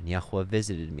 and Yahweh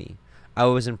visited me. I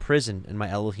was in prison, and my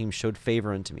Elohim showed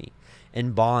favor unto me.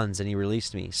 In bonds, and he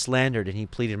released me. Slandered, and he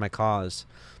pleaded my cause.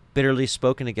 Bitterly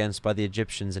spoken against by the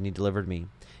Egyptians, and he delivered me.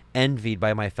 Envied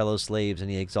by my fellow slaves,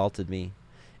 and he exalted me.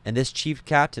 And this chief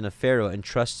captain of Pharaoh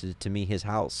entrusted to me his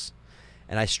house.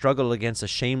 And I struggled against a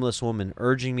shameless woman,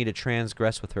 urging me to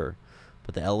transgress with her.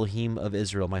 But the Elohim of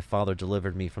Israel, my father,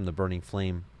 delivered me from the burning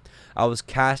flame. I was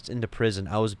cast into prison.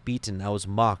 I was beaten. I was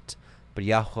mocked. But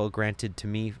Yahweh granted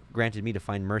me to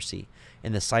find mercy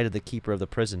in the sight of the keeper of the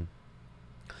prison.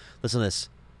 Listen to this.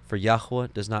 For Yahweh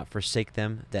does not forsake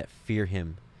them that fear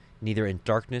him, neither in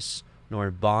darkness, nor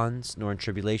in bonds, nor in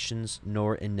tribulations,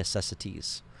 nor in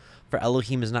necessities. For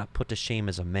Elohim is not put to shame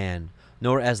as a man,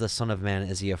 nor as the son of man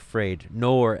is he afraid,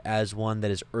 nor as one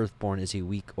that is earthborn is he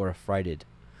weak or affrighted.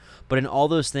 But in all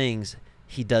those things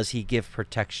he give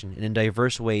protection, and in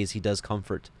diverse ways he does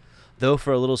comfort. Though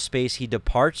for a little space he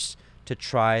departs to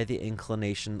try the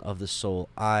inclination of the soul.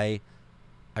 I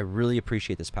really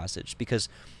appreciate this passage, because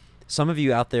some of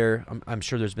you out there, I'm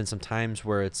sure there's been some times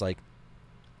where it's like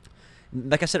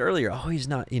I said earlier, oh, he's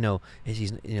not,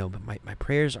 my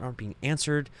prayers aren't being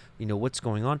answered. What's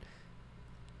going on?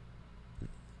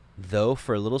 Though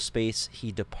for a little space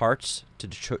he departs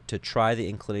to try the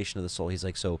inclination of the soul. He's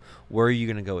like, so where are you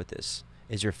going to go with this?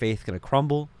 Is your faith going to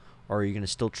crumble, or are you going to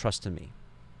still trust in me?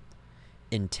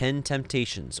 In 10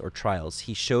 temptations or trials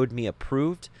he showed me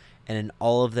approved, and in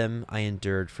all of them I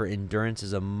endured. For endurance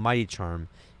is a mighty charm,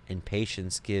 and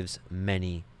patience gives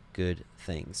many good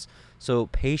things. So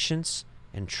patience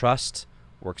and trust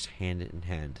works hand in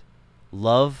hand.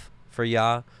 Love for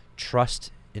Yah,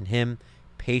 trust in him,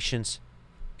 patience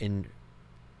in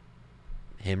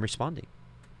him responding.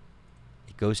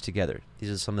 It goes together. These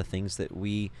are some of the things that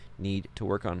we need to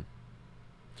work on.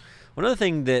 One other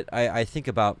thing that I think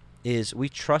about is we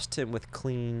trust him with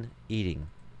clean eating.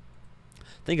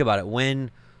 Think about it. When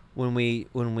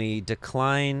we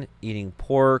decline eating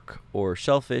pork or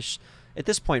shellfish, at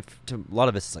this point, to a lot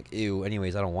of us, it's like, ew,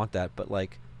 anyways, I don't want that. But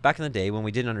like back in the day when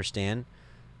we didn't understand,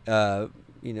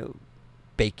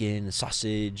 bacon,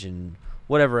 sausage, and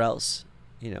whatever else,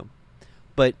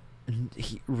 but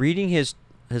reading his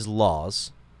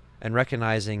laws and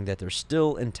recognizing that they're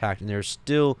still intact, and there's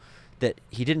still that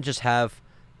he didn't just have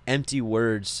empty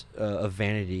words of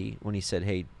vanity when he said,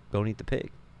 hey, don't eat the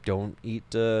pig. Don't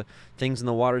eat things in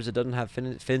the waters that doesn't have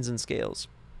fins and scales.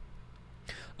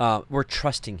 we're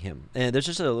trusting him. And there's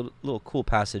just a little cool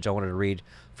passage I wanted to read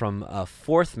from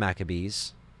 4th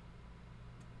Maccabees,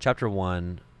 chapter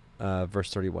 1,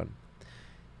 verse 31.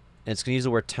 And it's going to use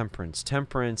the word temperance.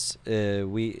 Temperance,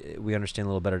 we understand a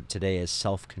little better today as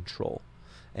self-control.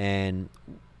 And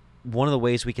one of the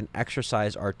ways we can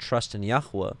exercise our trust in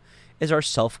Yahweh is our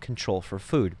self-control for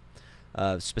food,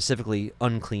 specifically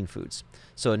unclean foods.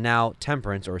 So now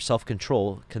temperance or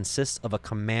self-control consists of a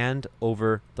command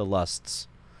over the lusts.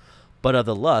 But of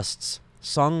the lusts,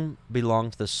 some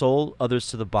belong to the soul, others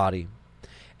to the body.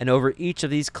 And over each of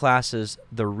these classes,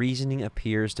 the reasoning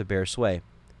appears to bear sway.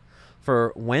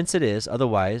 For whence it is,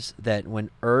 otherwise, that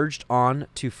when urged on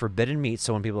to forbidden meat,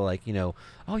 so when people are like,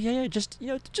 oh yeah, just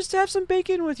have some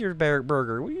bacon with your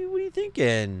burger. What are you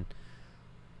thinking?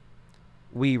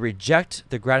 We reject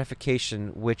the gratification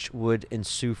which would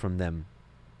ensue from them.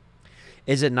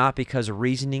 Is it not because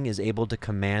reasoning is able to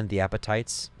command the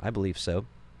appetites? I believe so.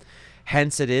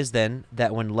 Hence it is then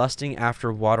that when lusting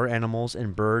after water animals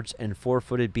and birds and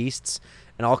four-footed beasts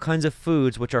and all kinds of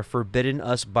foods which are forbidden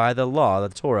us by the law,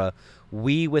 the Torah,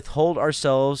 we withhold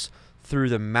ourselves through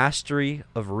the mastery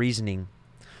of reasoning.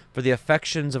 For the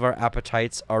affections of our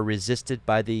appetites are resisted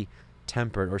by the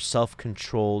tempered or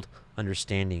self-controlled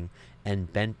understanding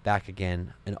and bent back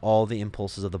again, and all the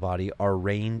impulses of the body are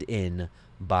reined in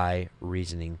by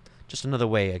reasoning. Just another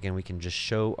way, again, we can just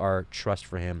show our trust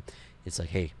for him. It's like,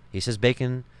 hey, he says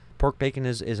pork bacon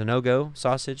is a no-go,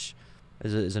 sausage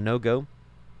is a no-go,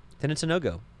 then it's a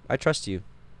no-go. I trust you.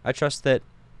 I trust that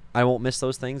I won't miss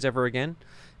those things ever again.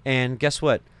 And guess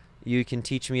what? You can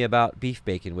teach me about beef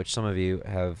bacon, which some of you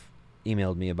have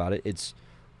emailed me about it. It's,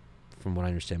 from what I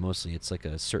understand, mostly it's like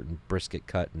a certain brisket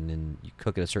cut, and then you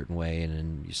cook it a certain way, and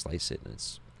then you slice it, and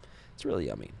it's really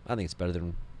yummy. I think it's better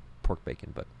than pork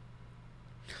bacon, but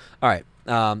all right.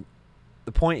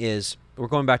 The point is, we're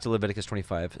going back to Leviticus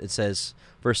 25. It says,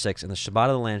 verse 6, and the Shabbat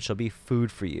of the land shall be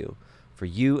food for you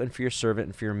and for your servant,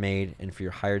 and for your maid, and for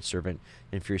your hired servant,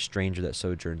 and for your stranger that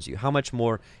sojourns you. How much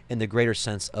more in the greater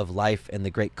sense of life and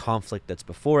the great conflict that's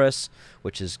before us,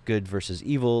 which is good versus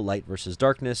evil, light versus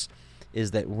darkness, is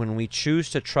that when we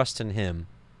choose to trust in him,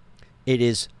 it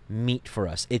is meat for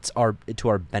us. It's to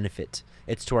our benefit.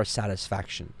 It's to our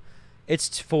satisfaction.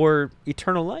 It's for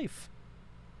eternal life.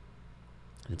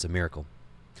 It's a miracle.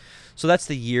 So that's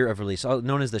the year of release,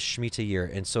 known as the Shemitah year.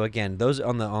 And so again, those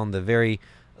on the very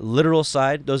literal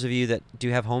side, those of you that do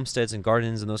have homesteads and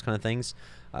gardens and those kind of things,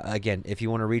 again, if you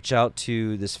want to reach out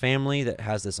to this family that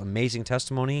has this amazing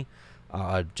testimony,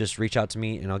 just reach out to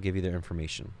me and I'll give you their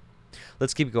information.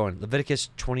 Let's keep going. Leviticus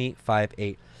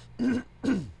 25:8.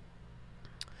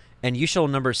 And you shall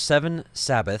number 7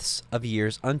 Sabbaths of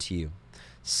years unto you,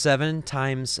 7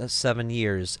 times 7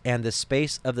 years, and the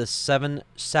space of the 7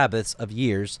 Sabbaths of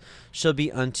years shall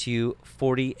be unto you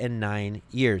 49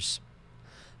 years.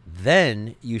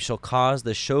 Then you shall cause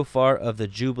the shofar of the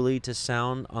Jubilee to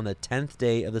sound on the 10th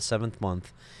day of the 7th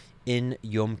month in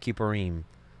Yom Kippurim,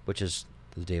 which is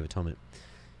the Day of Atonement.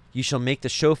 You shall make the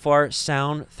shofar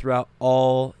sound throughout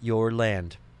all your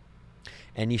land.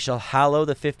 And ye shall hallow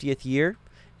the 50th year,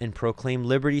 and proclaim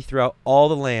liberty throughout all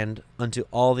the land unto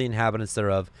all the inhabitants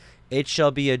thereof. It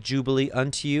shall be a jubilee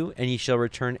unto you, and ye shall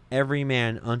return every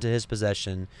man unto his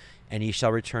possession, and ye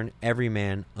shall return every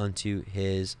man unto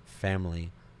his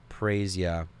family. Praise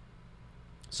Yah.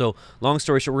 So, long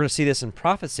story short, we're going to see this in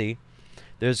prophecy.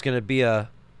 There's going to be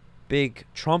a big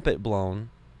trumpet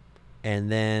blown,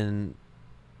 and then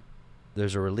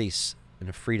there's a release and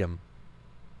a freedom.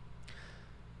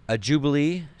 A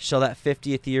jubilee shall that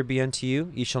 50th year be unto you.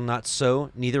 Ye shall not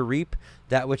sow, neither reap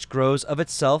that which grows of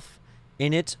itself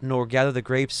in it, nor gather the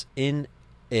grapes in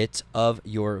it of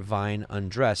your vine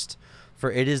undressed.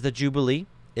 For it is the jubilee,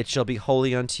 it shall be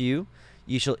holy unto you.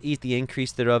 Ye shall eat the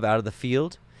increase thereof out of the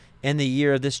field. And the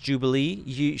year of this jubilee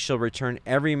ye shall return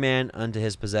every man unto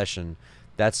his possession.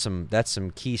 That's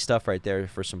some key stuff right there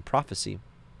for some prophecy.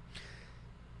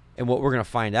 And what we're going to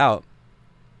find out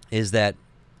is that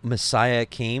Messiah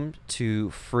came to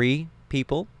free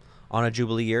people on a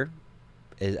Jubilee year,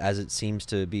 as it seems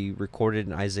to be recorded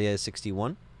in Isaiah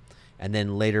 61, and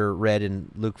then later read in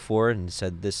Luke 4 and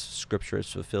said this scripture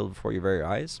is fulfilled before your very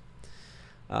eyes.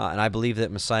 And I believe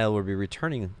that Messiah will be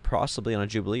returning possibly on a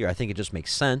Jubilee year. I think it just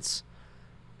makes sense.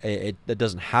 It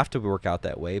doesn't have to work out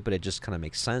that way, but it just kind of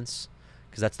makes sense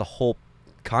because that's the whole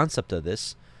concept of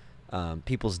this.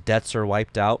 People's debts are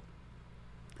wiped out.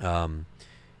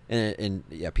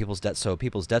 People's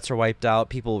debts are wiped out.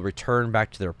 People return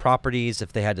back to their properties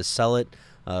if they had to sell it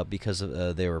because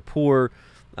they were poor.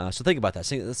 So think about that.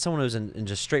 Someone who's in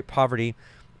just straight poverty,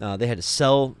 they had to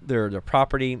sell their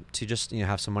property to just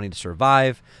have some money to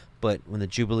survive. But when the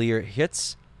Jubilee year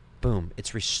hits, boom,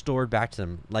 it's restored back to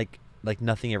them like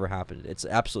nothing ever happened. It's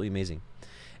absolutely amazing.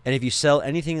 And if you sell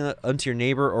anything unto your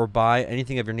neighbor or buy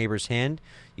anything of your neighbor's hand,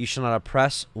 you shall not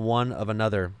oppress one of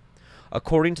another.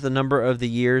 According to the number of the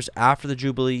years after the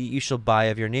Jubilee, you shall buy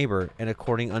of your neighbor, and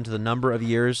according unto the number of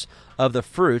years of the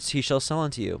fruits he shall sell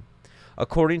unto you.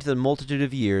 According to the multitude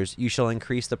of years, you shall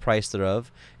increase the price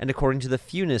thereof, and according to the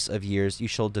fewness of years, you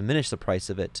shall diminish the price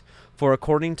of it. For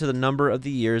according to the number of the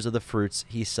years of the fruits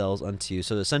he sells unto you.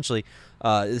 So essentially,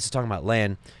 this is talking about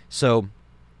land. So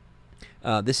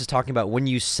this is talking about when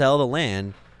you sell the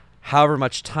land, however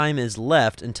much time is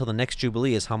left until the next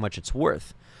Jubilee is how much it's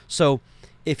worth. So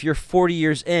if you're 40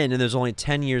 years in and there's only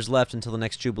 10 years left until the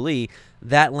next Jubilee,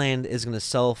 that land is going to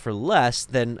sell for less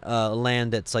than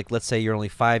land that's like, let's say you're only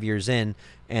 5 years in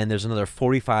and there's another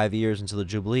 45 years until the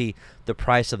Jubilee. The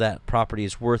price of that property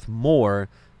is worth more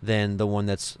than the one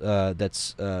that's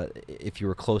if you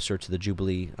were closer to the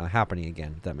Jubilee happening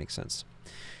again, if that makes sense.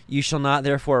 You shall not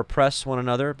therefore oppress one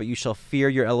another, but you shall fear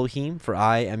your Elohim, for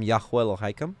I am Yahweh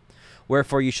Elohim.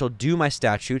 Wherefore you shall do my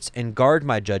statutes, and guard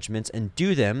my judgments, and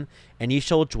do them, and ye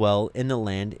shall dwell in the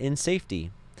land in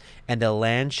safety. And the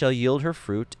land shall yield her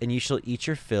fruit, and ye shall eat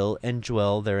your fill, and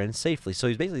dwell therein safely. So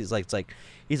he's like,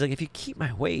 if you keep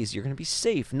my ways, you're going to be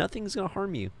safe. Nothing's going to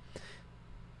harm you.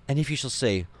 And if you shall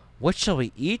say, what shall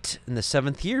we eat in the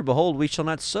 7th year? Behold, we shall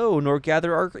not sow, nor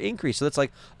gather our increase. So that's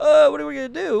like, what are we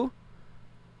going to do?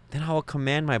 Then I will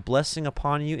command my blessing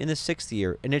upon you in the 6th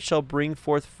year, and it shall bring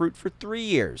forth fruit for 3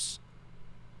 years.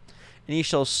 And ye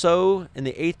shall sow in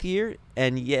the 8th year,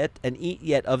 and eat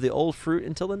yet of the old fruit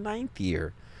until the 9th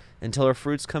year. Until her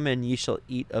fruits come in, ye shall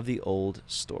eat of the old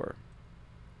store.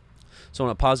 So I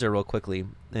want to pause there real quickly,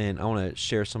 and I want to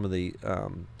share some of the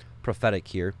prophetic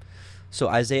here. So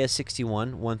Isaiah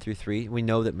 61, 1 through 3, we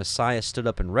know that Messiah stood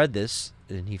up and read this,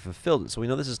 and he fulfilled it. So we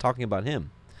know this is talking about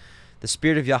him. The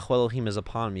Spirit of Yahweh Elohim is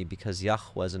upon me, because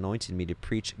Yahweh has anointed me to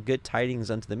preach good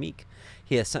tidings unto the meek.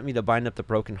 He has sent me to bind up the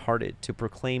brokenhearted, to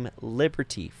proclaim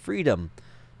liberty, freedom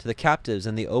to the captives,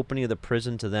 and the opening of the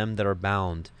prison to them that are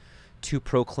bound, to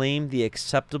proclaim the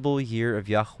acceptable year of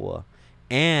Yahweh,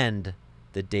 and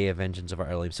the day of vengeance of our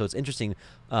Elohim. So it's interesting,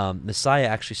 Messiah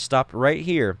actually stopped right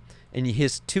here, and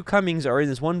his 2 comings are in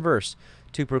this one verse,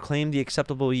 to proclaim the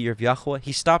acceptable year of Yahweh.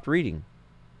 He stopped reading.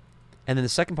 And then the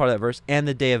second part of that verse, and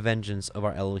the day of vengeance of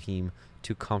our Elohim,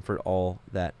 to comfort all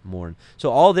that mourn. So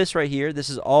all this right here, this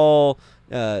is all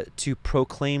to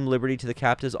proclaim liberty to the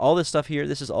captives. All this stuff here,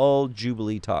 this is all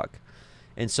Jubilee talk.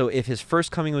 And so if his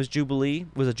first coming was a Jubilee,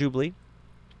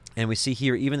 and we see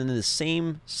here, even in the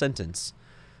same sentence,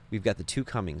 we've got the 2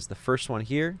 comings. The first one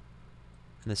here,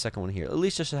 and the second one here. At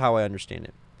least just how I understand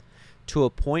it. To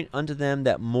appoint unto them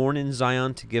that mourn in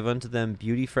Zion, to give unto them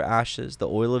beauty for ashes, the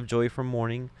oil of joy for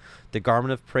mourning, the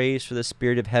garment of praise for the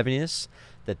spirit of heaviness,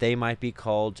 that they might be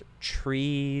called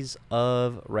trees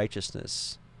of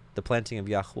righteousness, the planting of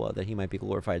Yahweh, that he might be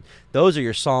glorified. Those are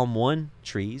your Psalm 1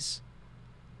 trees,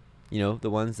 the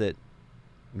ones that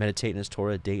meditate in his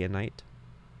Torah day and night.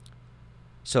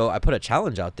 So I put a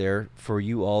challenge out there for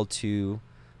you all to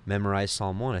memorize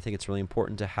Psalm 1. I think it's really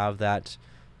important to have that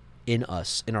in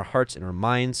us, in our hearts, in our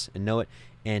minds, and know it,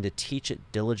 and to teach it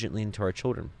diligently into our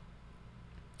children.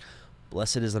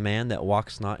 Blessed is the man that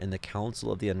walks not in the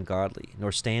counsel of the ungodly,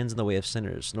 nor stands in the way of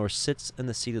sinners, nor sits in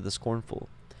the seat of the scornful.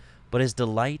 But his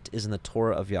delight is in the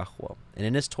Torah of Yahweh, and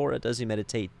in his Torah does he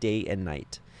meditate day and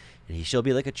night. And he shall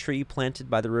be like a tree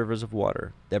planted by the rivers of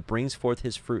water, that brings forth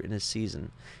his fruit in his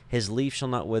season. His leaf shall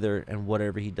not wither, and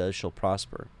whatever he does shall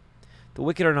prosper. The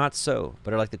wicked are not so,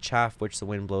 but are like the chaff which the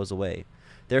wind blows away.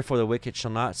 Therefore the wicked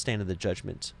shall not stand in the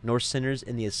judgment, nor sinners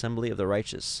in the assembly of the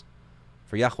righteous.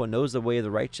 For Yahweh knows the way of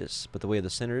the righteous, but the way of the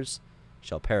sinners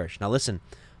shall perish. Now listen,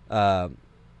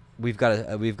 we've got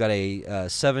 2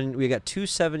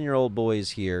 7-year-old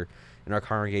boys here in our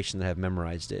congregation that have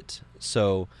memorized it.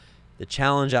 So the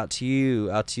challenge out to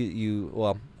you.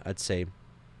 Well, I'd say,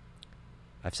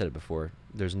 I've said it before,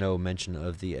 there's no mention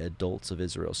of the adults of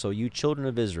Israel. So you children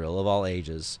of Israel of all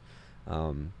ages,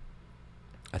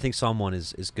 I think Psalm 1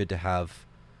 is good to have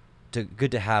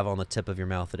on the tip of your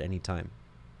mouth at any time.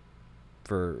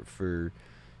 For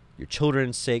your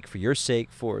children's sake, for your sake,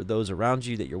 for those around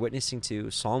you that you're witnessing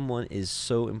to, Psalm 1 is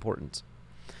so important.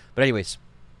 But anyways,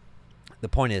 the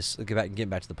point is, getting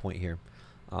back to the point here.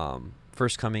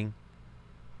 First coming,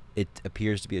 it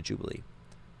appears to be a Jubilee.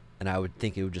 And I would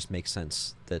think it would just make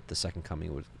sense that the second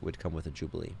coming would come with a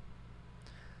Jubilee.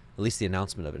 At least the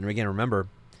announcement of it. And again, remember,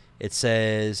 it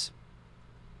says...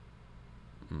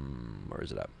 where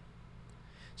is it at?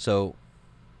 So,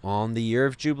 on the year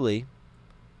of Jubilee,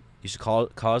 you should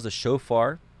cause the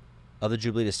shofar of the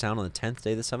Jubilee to sound on the 10th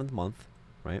day of the 7th month,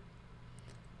 right?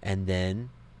 And then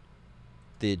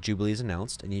the Jubilee is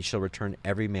announced, and ye shall return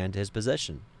every man to his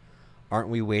possession. Aren't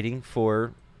we waiting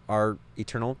for our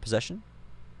eternal possession?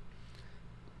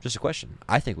 Just a question.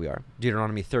 I think we are.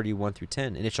 Deuteronomy 31 through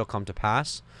 10. And it shall come to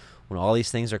pass, when all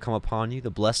these things are come upon you, the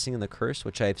blessing and the curse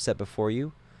which I have set before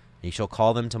you, and ye shall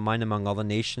call them to mind among all the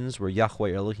nations where Yahweh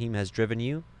your Elohim has driven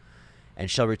you,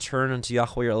 and shall return unto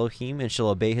Yahweh your Elohim, and shall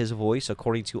obey his voice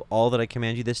according to all that I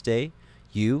command you this day,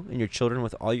 you and your children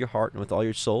with all your heart and with all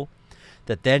your soul,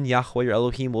 that then Yahweh your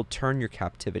Elohim will turn your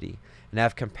captivity, and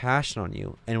have compassion on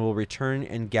you, and will return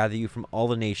and gather you from all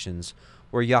the nations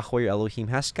where Yahweh your Elohim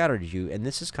has scattered you. And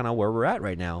this is kind of where we're at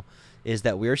right now, is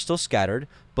that we are still scattered,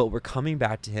 but we're coming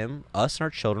back to him, us and our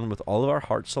children, with all of our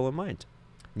heart, soul, and mind.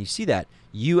 And you see that.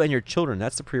 You and your children,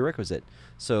 that's the prerequisite.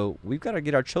 So we've got to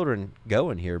get our children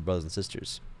going here, brothers and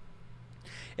sisters.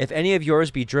 If any of yours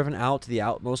be driven out to the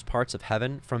outmost parts of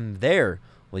heaven, from there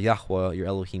will Yahweh your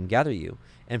Elohim gather you,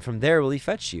 and from there will he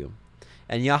fetch you.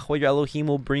 And Yahweh your Elohim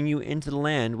will bring you into the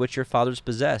land which your fathers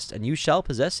possessed, and you shall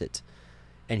possess it.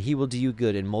 And he will do you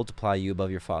good and multiply you above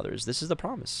your fathers. This is the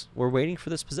promise. We're waiting for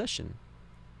this possession.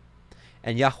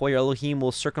 And Yahweh your Elohim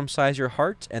will circumcise your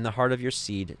heart and the heart of your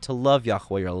seed to love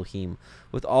Yahweh your Elohim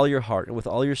with all your heart and with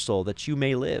all your soul, that you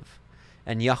may live.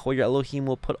 And Yahweh your Elohim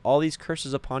will put all these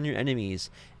curses upon your enemies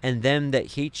and them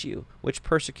that hate you, which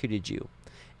persecuted you.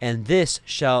 And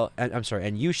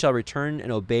you shall return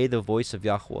and obey the voice of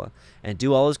Yahweh, and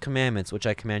do all his commandments which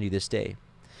I command you this day.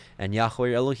 And Yahweh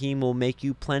your Elohim will make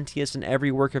you plenteous in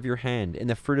every work of your hand, in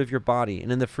the fruit of your body,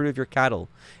 and in the fruit of your cattle,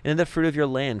 and in the fruit of your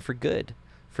land for good.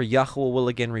 For Yahweh will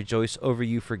again rejoice over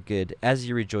you for good, as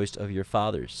he rejoiced over your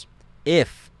fathers,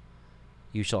 if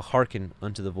you shall hearken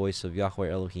unto the voice of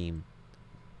Yahweh Elohim.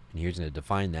 And here's going to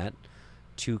define that: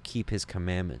 to keep his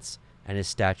commandments and his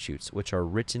statutes, which are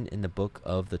written in the book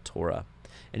of the Torah.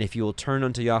 And if you will turn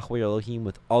unto Yahweh Elohim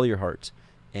with all your heart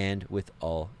and with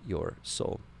all your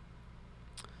soul.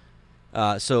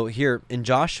 So here in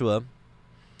Joshua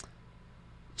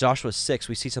 6,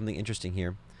 we see something interesting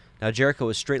here. Now Jericho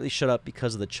was straitly shut up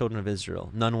because of the children of Israel.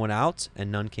 None went out,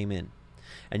 and none came in.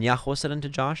 And Yahweh said unto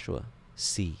Joshua,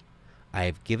 See, I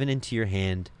have given into your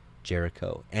hand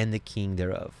Jericho, and the king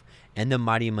thereof, and the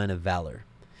mighty men of valor.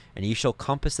 And ye shall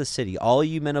compass the city, all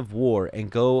you men of war, and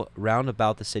go round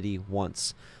about the city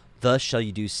once. Thus shall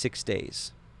you do 6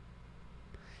 days.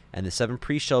 And the 7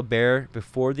 priests shall bear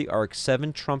before the ark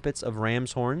 7 trumpets of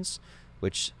ram's horns,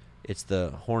 which it's the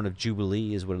horn of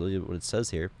Jubilee is what it says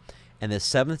here. And the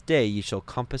 7th day ye shall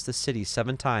compass the city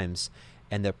 7 times,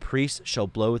 and the priests shall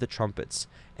blow with the trumpets.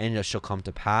 And it shall come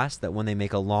to pass that when they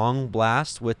make a long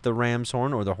blast with the ram's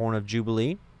horn, or the horn of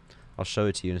Jubilee, I'll show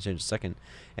it to you in a second.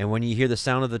 And when you hear the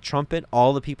sound of the trumpet,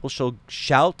 all the people shall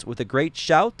shout with a great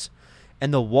shout,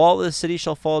 and the wall of the city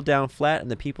shall fall down flat,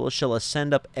 and the people shall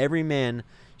ascend up every man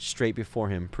straight before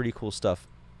him. Pretty cool stuff.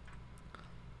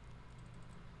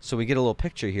 So we get a little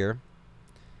picture here.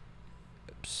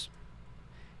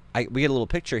 We get a little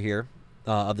picture here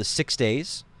of the 6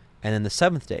 days, and then the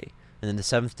 7th day. And then the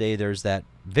 7th day, there's that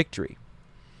victory.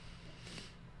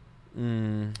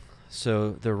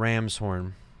 So the ram's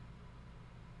horn.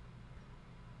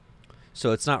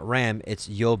 So it's not ram, it's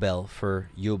Yobel for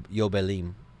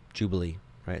Yobelim, Jubilee,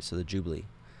 right? So the Jubilee.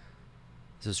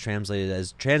 This is translated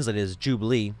as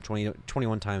Jubilee,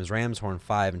 21 times, ram's horn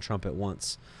 5, and trumpet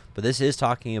once. But this is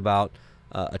talking about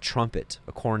a trumpet,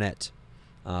 a cornet.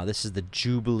 This is the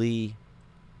Jubilee.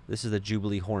 This is the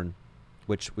Jubilee horn,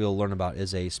 which we'll learn about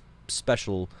is a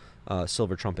special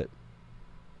silver trumpet.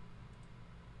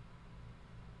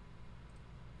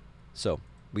 So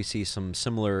we see some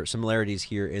similarities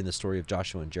here in the story of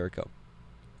Joshua and Jericho.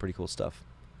 Pretty cool stuff.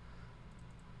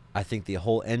 I think the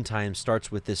whole end time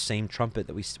starts with this same trumpet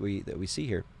that we see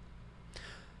here.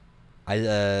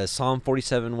 Psalm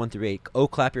 47, 1-8. Oh,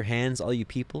 clap your hands, all you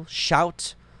people.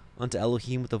 Shout unto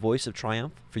Elohim with a voice of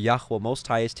triumph. For Yahweh Most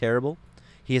High is terrible.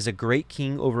 He is a great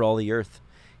king over all the earth.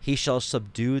 He shall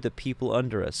subdue the people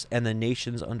under us, and the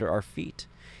nations under our feet.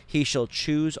 He shall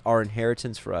choose our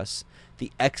inheritance for us,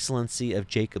 the excellency of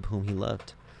Jacob whom he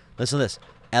loved. Listen to this.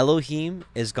 Elohim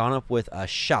is gone up with a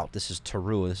shout. This is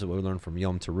Teruah. This is what we learned from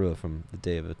Yom Teruah, from the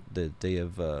day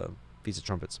of Feast of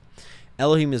Trumpets.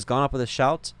 Elohim is gone up with a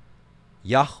shout.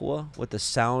 Yahweh with the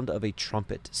sound of a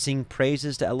trumpet. Sing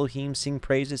praises to Elohim. Sing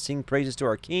praises to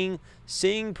our King.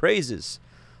 Sing praises.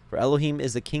 For Elohim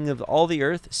is the King of all the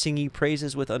earth. Sing ye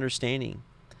praises with understanding.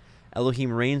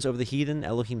 Elohim reigns over the heathen.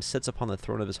 Elohim sits upon the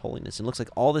throne of his holiness. And it looks like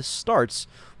all this starts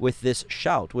with this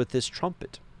shout, with this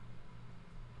trumpet.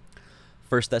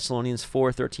 1 Thessalonians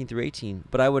 4:13-18.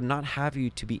 But I would not have you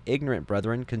to be ignorant,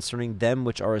 brethren, concerning them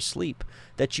which are asleep,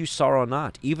 that you sorrow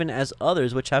not, even as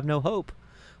others which have no hope.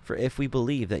 For if we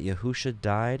believe that Yahusha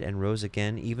died and rose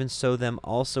again, even so them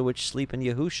also which sleep in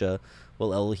Yahusha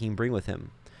will Elohim bring with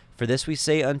him. For this we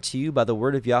say unto you by the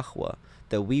word of Yahweh,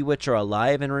 that we which are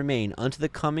alive and remain unto the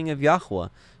coming of Yahweh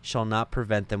shall not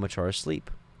prevent them which are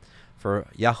asleep. For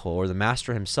Yahweh, or the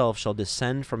Master himself, shall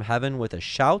descend from heaven with a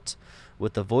shout,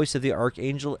 with the voice of the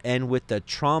archangel, and with the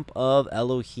trump of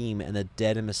Elohim, and the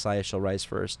dead in Messiah shall rise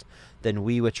first. Then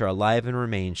we which are alive and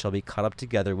remain shall be caught up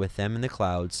together with them in the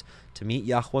clouds, to meet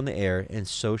Yahweh in the air, and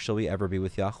so shall we ever be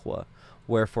with Yahweh.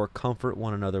 Wherefore comfort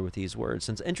one another with these words.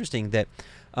 And it's interesting that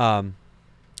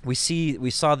we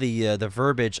saw the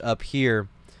verbiage up here,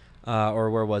 or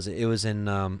where was it? It was in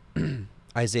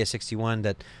Isaiah 61,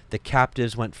 that the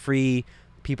captives went free,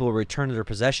 people will return to their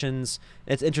possessions.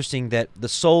 It's interesting that the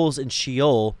souls in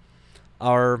Sheol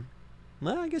are,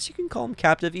 well, I guess you can call them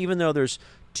captive, even though there's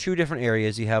two different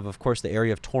areas. You have, of course, the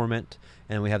area of torment,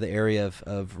 and we have the area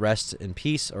of rest and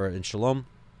peace, or in shalom.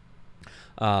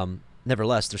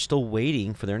 Nevertheless, they're still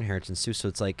waiting for their inheritance too. So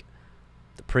it's like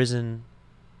the prison,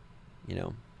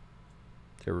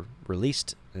 they're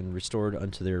released and restored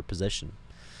unto their possession.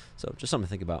 So just something to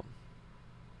think about.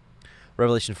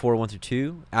 Revelation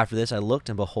 4:1-2. After this I looked,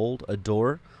 and behold, a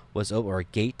door was or a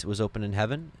gate was opened in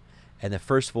heaven, and the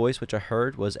first voice which I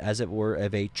heard was as it were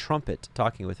of a trumpet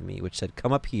talking with me, which said,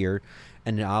 Come up here,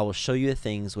 and I will show you the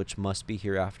things which must be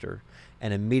hereafter.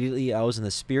 And immediately I was in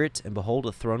the Spirit, and behold,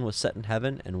 a throne was set in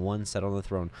heaven, and one sat on the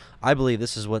throne. I believe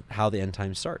this is how the end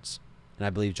time starts. And I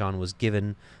believe John was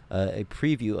given a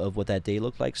preview of what that day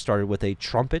looked like. Started with a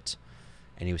trumpet,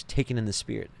 and he was taken in the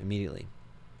Spirit immediately.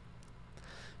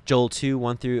 Joel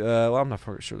 2:1 well, I'm not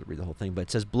sure to read the whole thing, but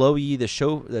it says, Blow ye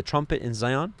the trumpet in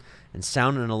Zion, and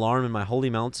sound an alarm in my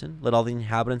holy mountain. Let all the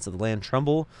inhabitants of the land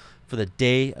tremble, for the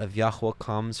day of Yahweh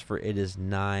comes, for it is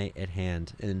nigh at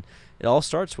hand. And it all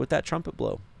starts with that trumpet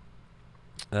blow.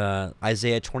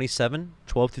 Isaiah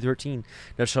 27:12-13.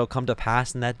 Now it shall come to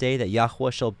pass in that day that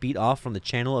Yahweh shall beat off from the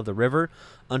channel of the river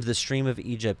unto the stream of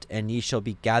Egypt, and ye shall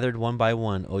be gathered one by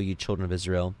one, O ye children of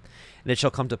Israel. And it shall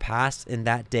come to pass in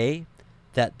that day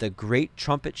that the great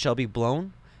trumpet shall be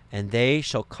blown, and they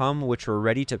shall come which were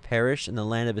ready to perish in the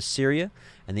land of Assyria,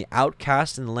 and the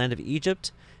outcast in the land of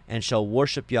Egypt, and shall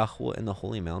worship Yahweh in the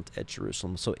holy mount at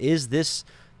Jerusalem. So is this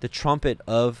the trumpet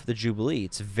of the Jubilee?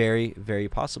 It's very, very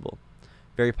possible.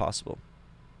 Very possible.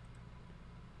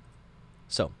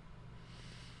 So,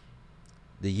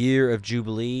 the year of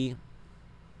Jubilee,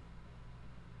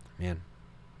 man,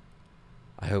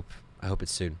 I hope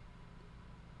it's soon.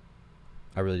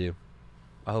 I really do.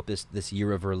 I hope this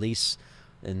year of release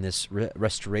and this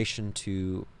restoration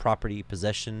to property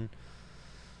possession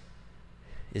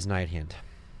is nigh at hand.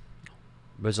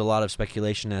 There's a lot of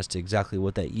speculation as to exactly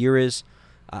what that year is.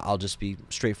 I'll just be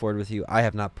straightforward with you. I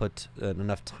have not put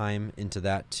enough time into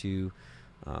that to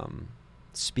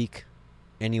speak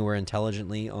anywhere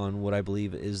intelligently on what I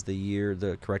believe is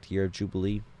the correct year of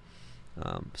Jubilee.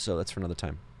 So that's for another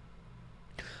time.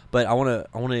 But I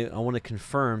want to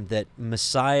confirm that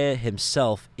Messiah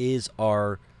himself is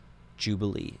our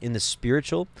Jubilee. In the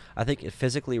spiritual, I think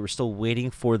physically we're still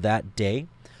waiting for that day,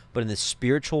 but in the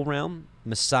spiritual realm,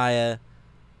 Messiah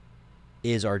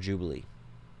is our Jubilee.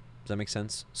 Does that make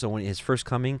sense? So when his first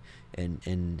coming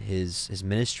and his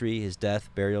ministry, his death,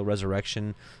 burial,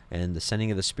 resurrection, and the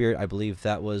sending of the Spirit, I believe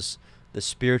that was the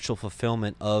spiritual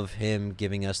fulfillment of him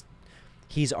giving us,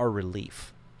 he's our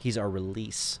relief. He's our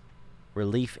release.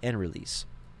 Relief and release.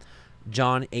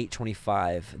 John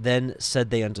 8:25. Then said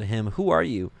they unto him, Who are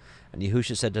you? And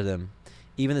Yahushua said to them,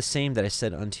 Even the same that I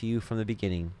said unto you from the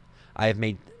beginning. I have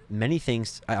many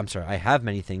things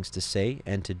to say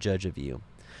and to judge of you.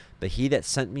 But he that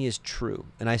sent me is true,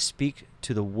 and I speak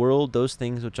to the world those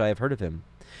things which I have heard of him.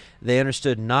 They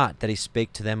understood not that he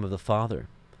spake to them of the Father.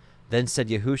 Then said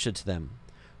Yahushua to them,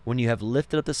 When you have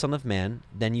lifted up the Son of Man,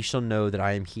 then you shall know that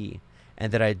I am he,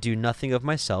 and that I do nothing of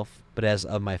myself, but as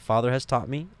of my Father has taught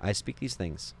me, I speak these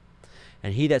things.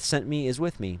 And he that sent me is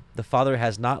with me. The Father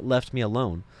has not left me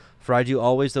alone, for I do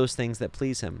always those things that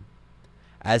please him.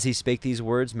 As he spake these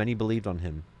words, many believed on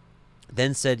him.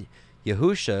 Then said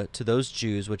Yahushua to those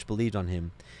Jews which believed on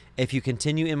him, If you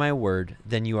continue in my word,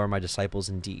 then you are my disciples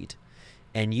indeed.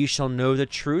 And you shall know the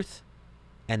truth,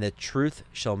 and the truth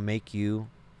shall make you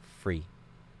free.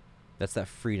 That's that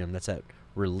freedom, that's that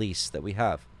release that we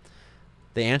have.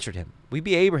 They answered him, We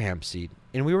be Abraham's seed,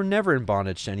 and we were never in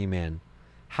bondage to any man.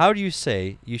 How do you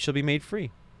say you shall be made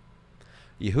free?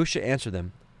 Yahushua answered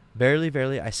them, Verily,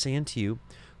 verily, I say unto you,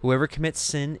 whoever commits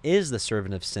sin is the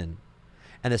servant of sin.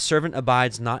 And the servant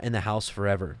abides not in the house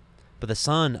forever, but the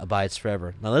Son abides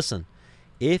forever. Now listen,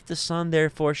 if the Son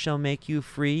therefore shall make you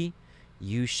free,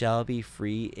 you shall be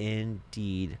free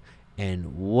indeed.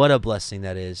 And what a blessing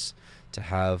that is, to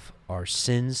have our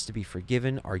sins to be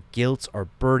forgiven, our guilt, our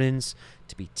burdens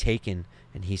to be taken,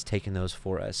 and he's taken those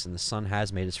for us, and the Son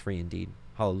has made us free indeed.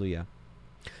 Hallelujah.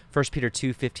 1 Peter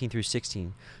 2:15 through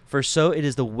 16. For so it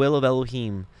is the will of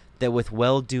Elohim, that with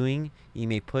well-doing ye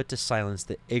may put to silence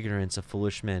the ignorance of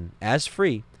foolish men, as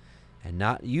free, and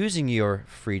not using your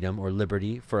freedom or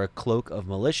liberty for a cloak of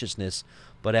maliciousness,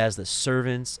 but as the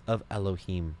servants of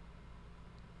Elohim.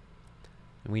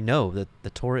 And we know that the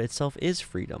Torah itself is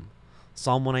freedom.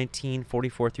 Psalm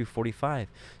 119:44 through 45.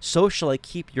 So shall I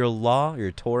keep your law,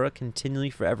 your Torah,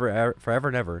 continually forever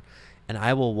and ever, and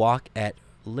I will walk at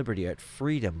liberty, at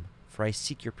freedom, for I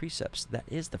seek your precepts. That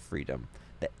is the freedom.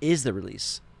 That is the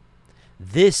release.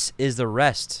 This is the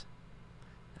rest.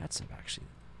 That's a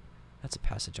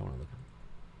passage I want to look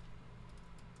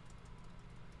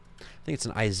at. I think it's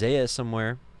in Isaiah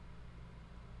somewhere.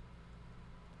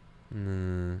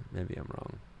 Maybe I'm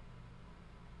wrong.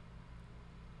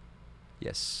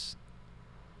 Yes.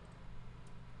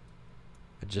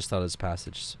 I just thought of this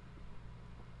passage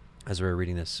as we were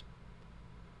reading this.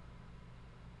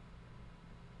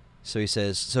 So he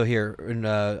says, so here in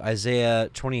Isaiah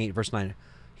 28, verse 9,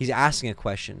 he's asking a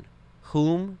question.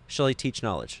 Whom shall he teach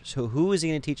knowledge? So who is he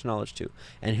going to teach knowledge to?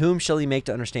 And whom shall he make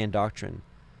to understand doctrine?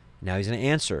 Now he's going to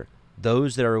answer,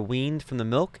 those that are weaned from the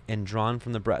milk and drawn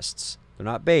from the breasts. They're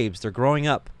not babes. They're growing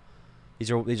up.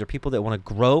 These are people that want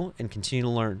to grow and continue to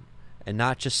learn, and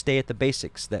not just stay at the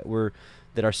basics. That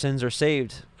our sins are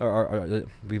saved, or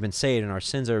we've been saved, and our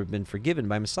sins have been forgiven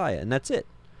by Messiah, and that's it.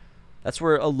 That's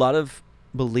where a lot of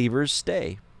believers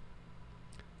stay.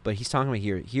 But he's talking about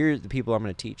here are the people I'm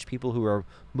going to teach, people who are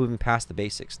moving past the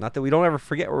basics. Not that we don't ever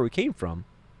forget where we came from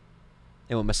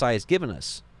and what Messiah has given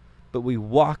us, but we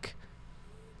walk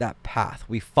that path.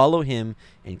 We follow him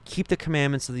and keep the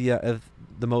commandments of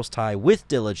the Most High with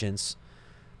diligence,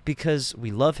 because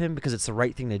we love him, because it's the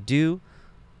right thing to do.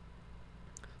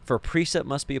 For precept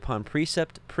must be upon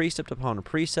precept, precept upon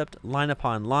precept, line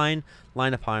upon line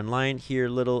upon line, here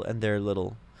little and there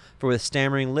little. For with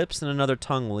stammering lips and another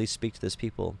tongue will he speak to this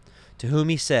people, to whom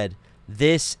he said,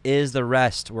 this is the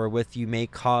rest wherewith you may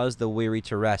cause the weary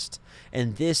to rest,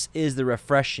 and this is the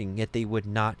refreshing, yet they would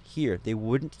not hear. They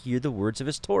wouldn't hear the words of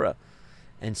his Torah.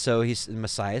 And so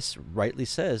Messiah rightly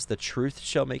says, the truth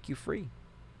shall make you free.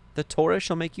 The Torah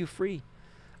shall make you free.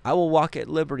 I will walk at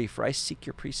liberty, for I seek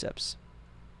your precepts.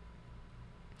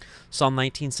 Psalm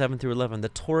 19:7 through 11. The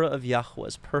Torah of Yahweh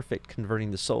is perfect,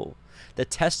 converting the soul. The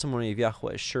testimony of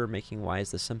Yahweh is sure, making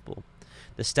wise the simple.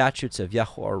 The statutes of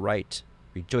Yahweh are right,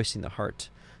 rejoicing the heart.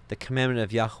 The commandment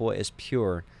of Yahweh is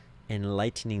pure,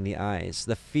 enlightening the eyes.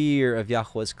 The fear of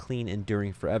Yahweh is clean,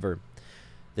 enduring forever.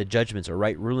 The judgments or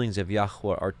right rulings of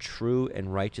Yahweh are true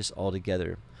and righteous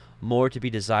altogether. More to be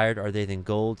desired are they than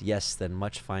gold, yes, than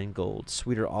much fine gold.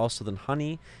 Sweeter also than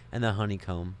honey and the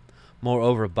honeycomb.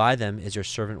 Moreover, by them is your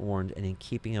servant warned, and in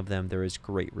keeping of them there is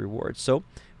great reward. So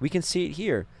we can see it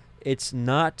here. It's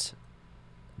not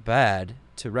bad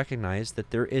to recognize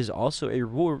that there is also a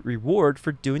reward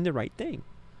for doing the right thing.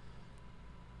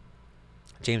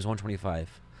 James 1:25.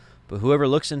 But whoever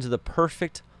looks into the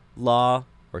perfect law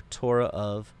or Torah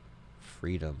of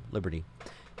freedom, liberty,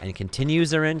 and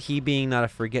continues therein, he being not a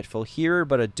forgetful hearer,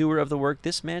 but a doer of the work,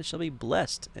 this man shall be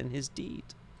blessed in his deed.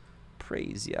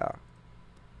 Praise Yah.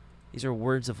 These are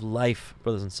words of life,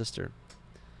 brothers and sisters.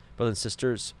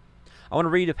 I want to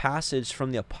read a passage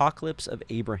from the Apocalypse of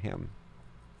Abraham.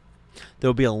 There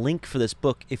will be a link for this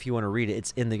book if you want to read it.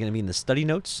 It's going to be in the study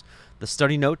notes. The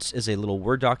study notes is a little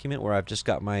Word document where I've just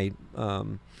got my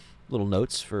little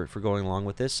notes for going along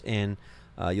with this, and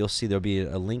you'll see there'll be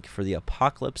a link for the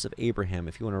Apocalypse of Abraham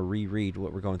if you want to reread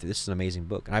what we're going through. This is an amazing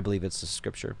book, and I believe it's the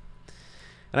scripture.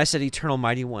 And I said, Eternal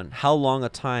Mighty One, how long a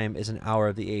time is an hour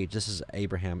of the age? This is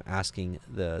Abraham asking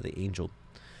the angel.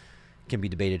 It can be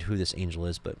debated who this angel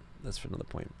is, but that's for another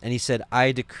point. And he said,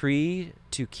 I decree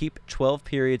to keep 12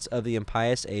 periods of the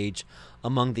impious age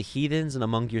among the heathens and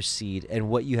among your seed, and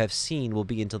what you have seen will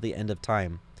be until the end of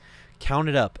time. Count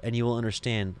it up, and you will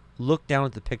understand. Look down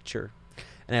at the picture.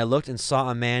 And I looked and saw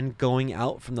a man going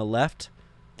out from the left,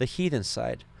 the heathen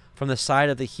side. From the side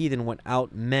of the heathen went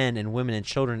out men and women and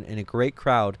children in a great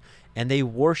crowd, and they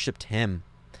worshipped him.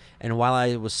 And while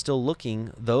I was still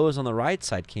looking, those on the right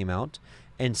side came out,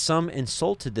 and some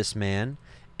insulted this man,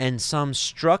 and some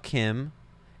struck him,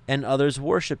 and others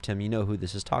worshipped him. You know who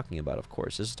this is talking about, of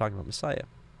course. This is talking about Messiah.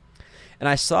 And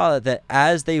I saw that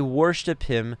as they worshipped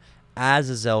him,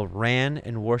 Azazel ran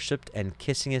and worshipped, and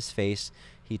kissing his face,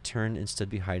 he turned and stood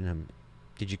behind him.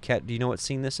 Do you know what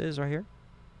scene this is right here?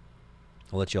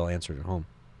 I'll let you all answer it at home.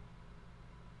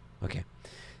 Okay.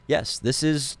 Yes, this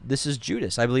is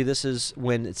Judas. I believe this is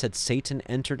when it said Satan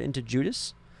entered into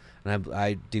Judas. And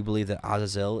I do believe that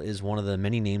Azazel is one of the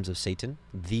many names of Satan,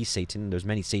 the Satan. There's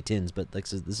many Satans, but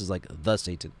this is like the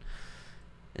Satan.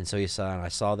 And so I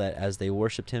saw that as they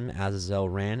worshipped him, Azazel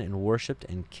ran and worshipped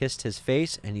and kissed his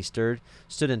face, and he stood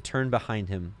and turned behind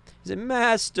him. He said,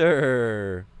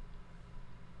 Master!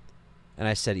 And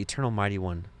I said, Eternal Mighty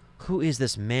One, who is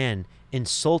this man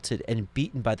insulted and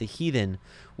beaten by the heathen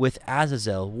with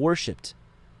Azazel worshipped?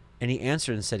 And he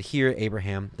answered and said, Hear,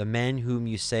 Abraham, the man whom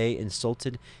you say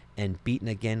insulted and beaten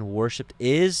again worshipped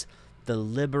is the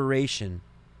liberation.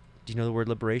 Do you know the word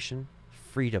liberation?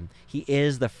 Freedom. He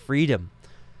is the freedom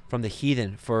from the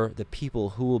heathen for the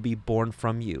people who will be born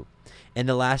from you. In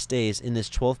the last days, in this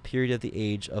 12th period of the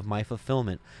age of my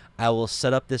fulfillment, I will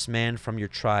set up this man from your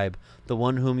tribe, the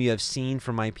one whom you have seen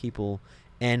from my people,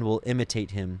 and will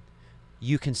imitate him.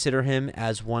 You consider him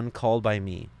as one called by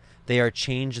me. They are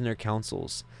changed in their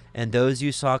counsels. And those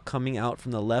you saw coming out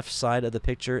from the left side of the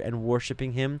picture and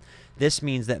worshiping him, this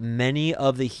means that many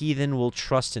of the heathen will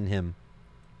trust in him.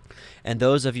 And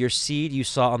those of your seed you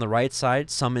saw on the right side,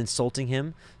 some insulting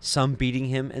him, some beating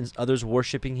him, and others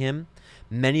worshiping him.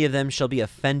 Many of them shall be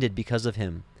offended because of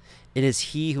him. It is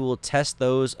he who will test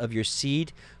those of your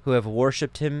seed who have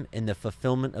worshipped him in the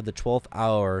fulfillment of the 12th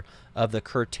hour of the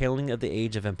curtailing of the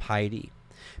age of impiety.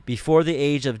 Before the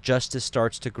age of justice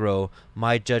starts to grow,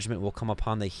 my judgment will come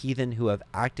upon the heathen who have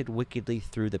acted wickedly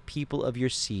through the people of your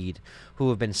seed, who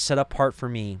have been set apart for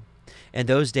me. In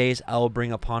those days I will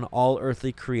bring upon all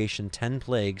earthly creation 10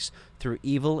 plagues through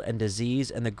evil and disease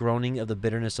and the groaning of the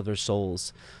bitterness of their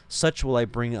souls. Such will I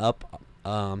bring upon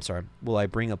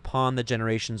the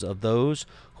generations of those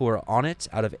who are on it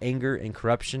out of anger and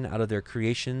corruption out of their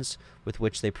creations with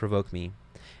which they provoke me.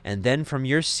 And then from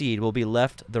your seed will be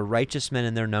left the righteous men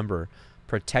in their number,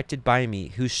 protected by me,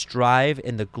 who strive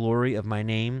in the glory of my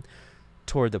name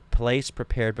toward the place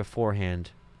prepared beforehand.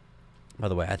 By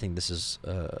the way, I think this is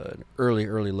an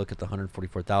early look at the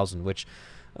 144,000, which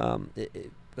I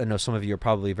know some of you are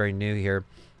probably very new here.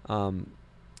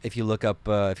 If you look up,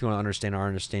 if you want to understand our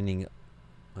understanding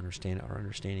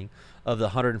of the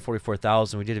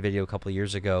 144,000, we did a video a couple of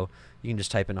years ago. You can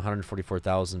just type in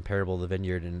 144,000 parable of the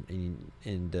vineyard,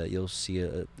 and you'll see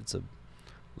it's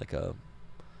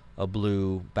a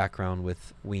blue background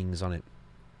with wings on it.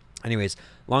 Anyways,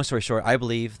 long story short, I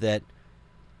believe that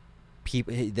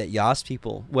Yah's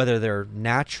people, whether they're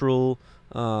natural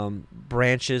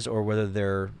branches or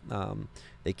whether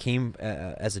they came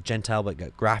as a Gentile but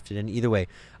got grafted in, either way,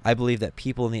 I believe that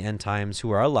people in the end times who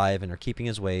are alive and are keeping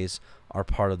his ways are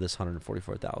part of this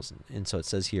 144,000. And so it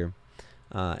says here,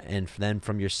 and then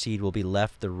from your seed will be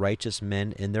left the righteous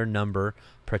men in their number,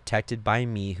 protected by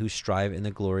me, who strive in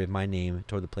the glory of my name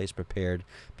toward the place prepared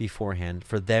beforehand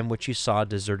for them which you saw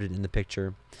deserted in the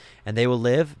picture. And they will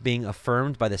live, being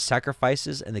affirmed by the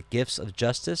sacrifices and the gifts of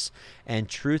justice and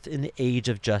truth in the age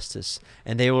of justice.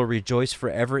 And they will rejoice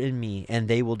forever in me, and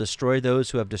they will destroy those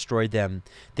who have destroyed them.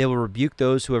 They will rebuke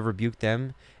those who have rebuked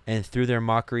them, and through their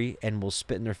mockery, and will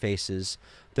spit in their faces.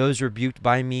 Those rebuked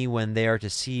by me, when they are to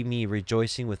see me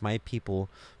rejoicing with my people,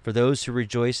 for those who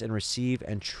rejoice and receive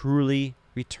and truly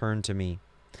return to me.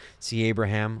 See,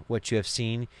 Abraham, what you have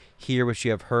seen, hear what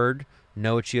you have heard,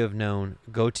 know what you have known,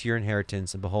 go to your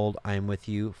inheritance, and behold, I am with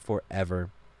you forever.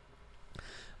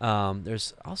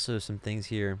 There's also some things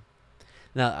here.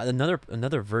 Now,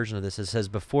 another version of this, it says,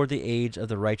 before the age of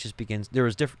the righteous begins. There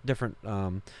was different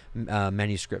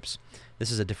manuscripts.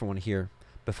 This is a different one here.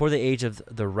 Before the age of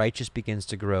the righteous begins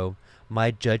to grow, my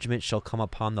judgment shall come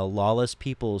upon the lawless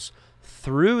peoples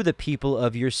through the people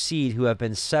of your seed who have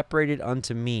been separated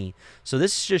unto me. So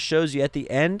this just shows you at the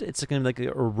end, it's going to be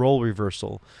like a role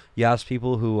reversal. You have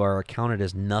people who are accounted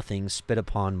as nothing, spit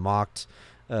upon, mocked,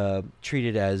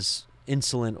 treated as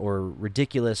insolent or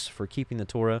ridiculous for keeping the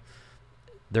Torah.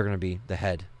 They're going to be the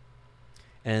head.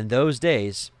 And in those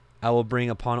days, I will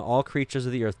bring upon all creatures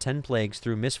of the earth 10 plagues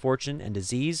through misfortune and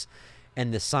disease,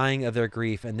 and the sighing of their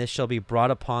grief, and this shall be brought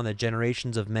upon the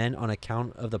generations of men on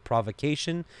account of the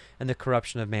provocation and the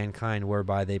corruption of mankind,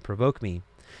 whereby they provoke me.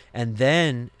 And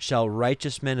then shall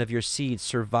righteous men of your seed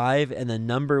survive in the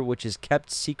number which is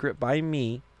kept secret by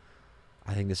me.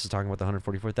 I think this is talking about the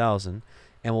 144,000,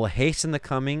 and will hasten the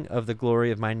coming of the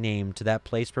glory of my name to that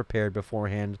place prepared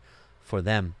beforehand for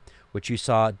them, which you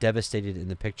saw devastated in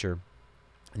the picture.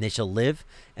 And they shall live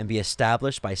and be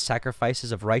established by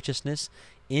sacrifices of righteousness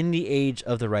in the age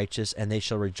of the righteous, and they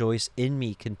shall rejoice in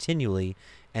me continually,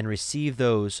 and receive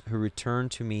those who return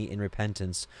to me in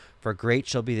repentance. For great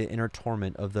shall be the inner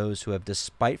torment of those who have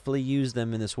despitefully used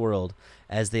them in this world,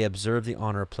 as they observe the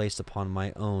honor placed upon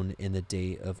my own in the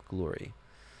day of glory.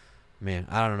 Man,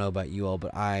 I don't know about you all,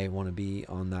 but I want to be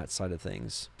on that side of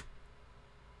things.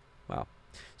 Wow.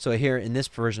 So here in this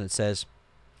version it says,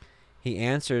 he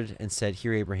answered and said,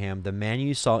 Hear, Abraham, the man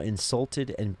you saw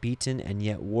insulted and beaten and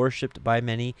yet worshipped by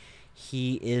many,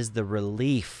 he is the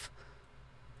relief.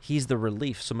 He's the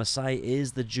relief. So Messiah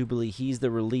is the Jubilee. He's the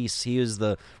release. He is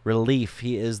the relief.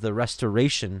 He is the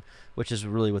restoration, which is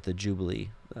really what the Jubilee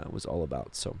was all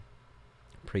about. So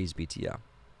praise be to Yah.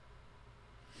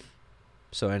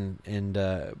 So, and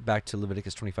back to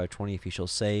Leviticus 25:20, if he shall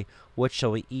say, What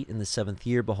shall we eat in the 7th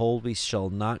year? Behold, we shall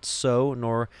not sow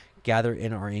nor gather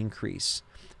in our increase.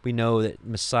 We know that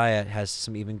Messiah has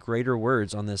some even greater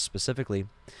words on this specifically.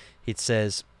 It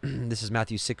says, this is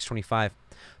Matthew 6:25,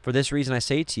 For this reason I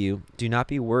say to you, do not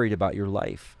be worried about your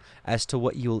life, as to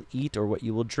what you will eat or what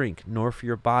you will drink, nor for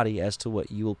your body as to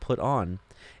what you will put on.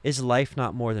 Is life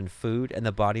not more than food, and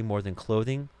the body more than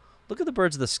clothing? Look at the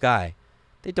birds of the sky.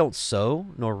 They don't sow,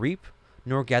 nor reap,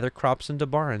 nor gather crops into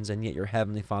barns, and yet your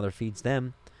heavenly Father feeds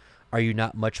them. Are you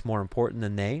not much more important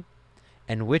than they?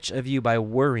 And which of you by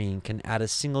worrying can add a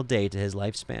single day to his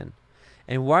lifespan?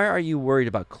 And why are you worried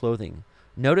about clothing?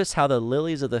 Notice how the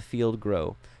lilies of the field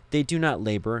grow. They do not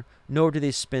labor, nor do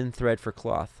they spin thread for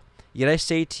cloth. Yet I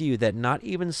say to you that not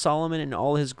even Solomon in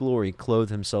all his glory clothed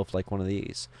himself like one of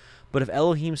these. But if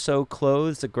Elohim so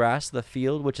clothes the grass of the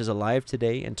field, which is alive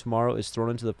today and tomorrow is thrown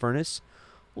into the furnace,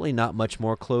 will he not much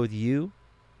more clothe you?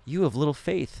 You of little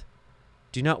faith.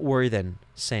 Do not worry then,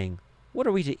 saying, What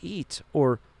are we to eat?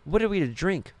 Or what are we to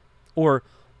drink? Or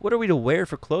what are we to wear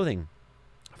for clothing?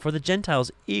 For the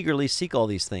Gentiles eagerly seek all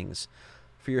these things.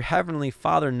 For your heavenly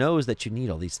Father knows that you need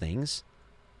all these things.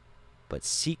 But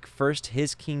seek first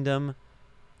his kingdom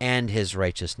and his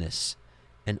righteousness,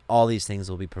 and all these things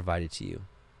will be provided to you.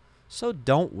 So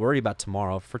don't worry about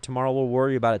tomorrow, for tomorrow will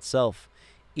worry about itself.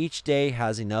 Each day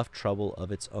has enough trouble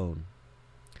of its own.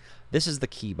 This is the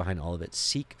key behind all of it.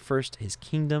 Seek first his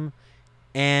kingdom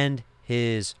and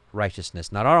his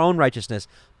righteousness. Not our own righteousness,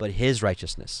 but his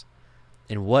righteousness.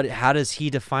 And how does he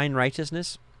define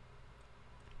righteousness?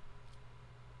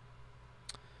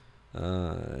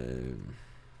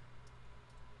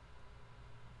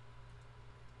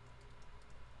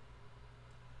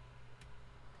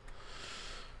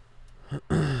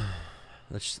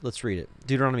 Let's read it.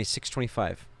 Deuteronomy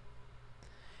 6:25.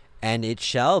 And it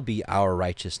shall be our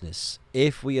righteousness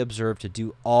if we observe to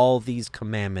do all these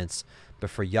commandments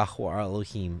before Yahweh our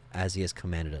Elohim as he has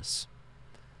commanded us.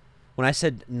 When I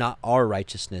said not our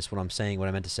righteousness, what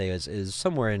I meant to say is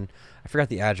somewhere in, I forgot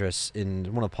the address,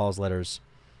 in one of Paul's letters,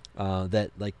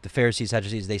 that like the Pharisees,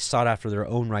 Sadducees, they sought after their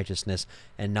own righteousness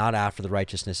and not after the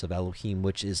righteousness of Elohim,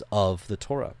 which is of the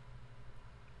Torah.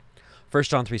 1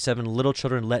 John 3:7, Little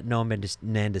children, let no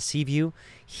man deceive you.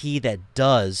 He that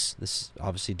does, this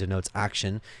obviously denotes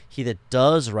action, he that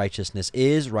does righteousness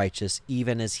is righteous,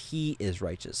 even as he is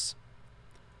righteous.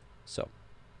 So,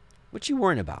 what you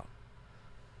worrying about?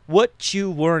 What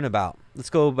you worrying about? Let's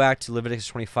go back to Leviticus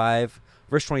 25,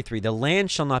 verse 23. The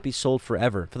land shall not be sold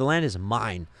forever, for the land is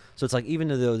mine. So it's like, even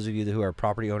to those of you who are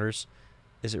property owners,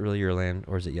 is it really your land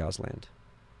or is it Yah's land?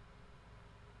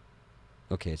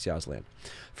 Okay, it's Yah's land.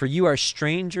 For you are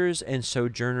strangers and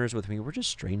sojourners with me. We're just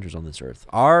strangers on this earth.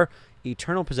 Our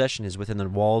eternal possession is within the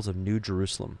walls of New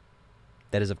Jerusalem.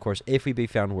 That is, of course, if we be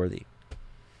found worthy.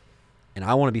 And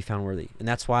I want to be found worthy. And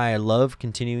that's why I love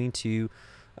continuing to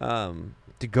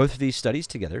go through these studies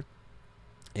together.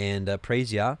 And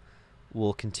praise Yah,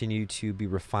 will continue to be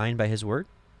refined by his word.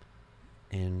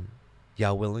 And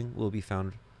Yah willing, will be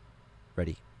found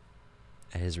ready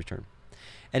at his return.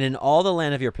 And in all the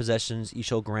land of your possessions ye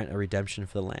shall grant a redemption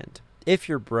for the land. If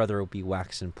your brother be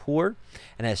waxen poor,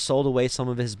 and has sold away some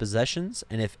of his possessions,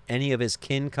 and if any of his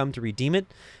kin come to redeem it,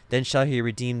 then shall he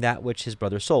redeem that which his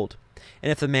brother sold.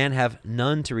 And if the man have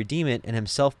none to redeem it, and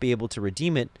himself be able to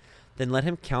redeem it, then let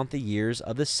him count the years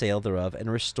of the sale thereof,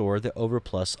 and restore the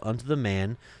overplus unto the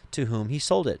man to whom he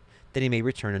sold it, that he may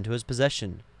return unto his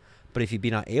possession. But if he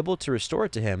be not able to restore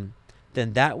it to him,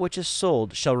 then that which is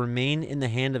sold shall remain in the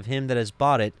hand of him that has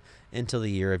bought it until the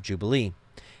year of Jubilee.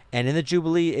 And in the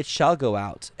Jubilee it shall go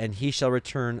out, and he shall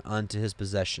return unto his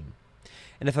possession.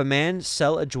 And if a man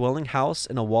sell a dwelling house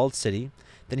in a walled city,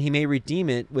 then he may redeem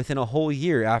it within a whole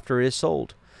year after it is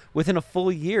sold. Within a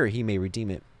full year he may redeem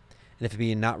it. And if it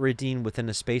be not redeemed within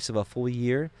the space of a full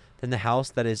year, then the house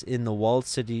that is in the walled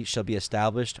city shall be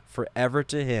established forever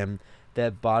to him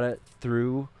that bought it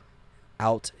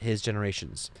throughout his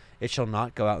generations. It shall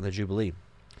not go out in the Jubilee.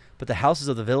 But the houses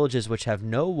of the villages which have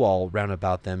no wall round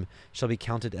about them shall be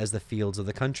counted as the fields of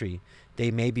the country.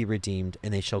 They may be redeemed,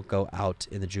 and they shall go out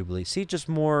in the Jubilee. See, just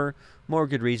more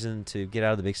good reason to get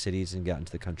out of the big cities and get out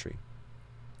into the country.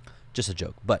 Just a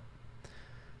joke. But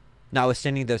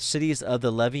notwithstanding the cities of the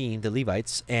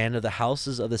Levites, and of the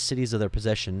houses of the cities of their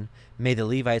possession, may the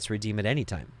Levites redeem at any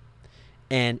time.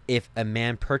 And if a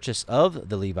man purchase of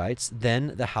the Levites,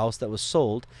 then the house that was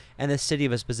sold and the city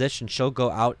of his possession shall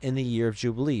go out in the year of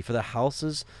Jubilee. For the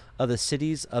houses of the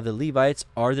cities of the Levites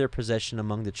are their possession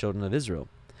among the children of Israel.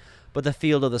 But the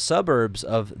field of the suburbs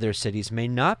of their cities may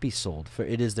not be sold, for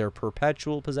it is their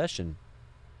perpetual possession.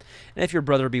 And if your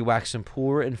brother be waxen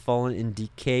poor and fallen in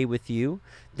decay with you,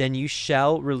 then you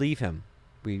shall relieve him.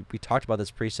 We talked about this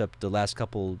precept the last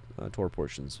couple Torah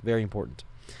portions. Very important.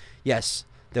 Yes,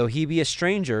 though he be a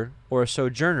stranger or a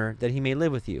sojourner, that he may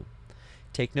live with you.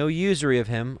 Take no usury of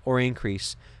him or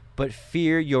increase, but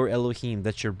fear your Elohim,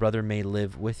 that your brother may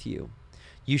live with you.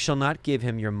 You shall not give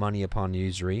him your money upon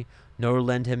usury, nor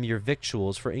lend him your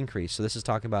victuals for increase. So this is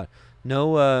talking about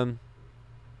no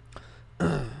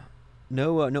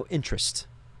interest.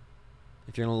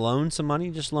 If you're going to loan some money,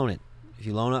 just loan it. If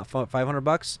you loan out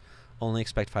 $500, only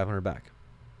expect $500 back.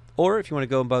 Or if you want to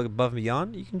go above and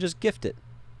beyond, you can just gift it.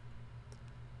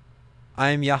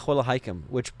 I am Yahweh Elohim,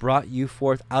 which brought you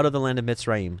forth out of the land of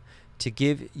Mitzrayim, to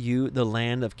give you the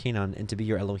land of Canaan, and to be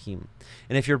your Elohim.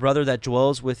 And if your brother that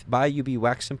dwells by you be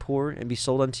waxen poor, and be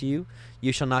sold unto you,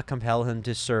 you shall not compel him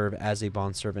to serve as a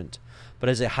bondservant. But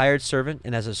as a hired servant,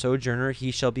 and as a sojourner, he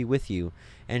shall be with you,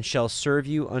 and shall serve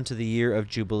you unto the year of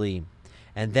Jubilee.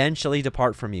 And then shall he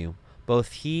depart from you,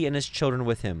 both he and his children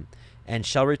with him, and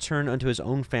shall return unto his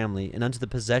own family, and unto the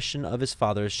possession of his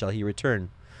fathers shall he return.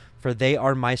 For they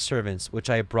are my servants, which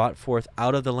I brought forth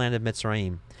out of the land of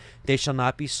Mitzrayim. They shall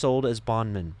not be sold as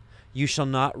bondmen. You shall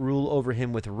not rule over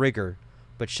him with rigor,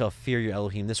 but shall fear your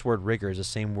Elohim. This word rigor is the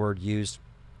same word used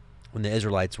when the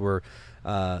Israelites were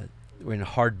in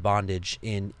hard bondage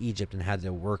in Egypt and had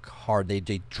to work hard.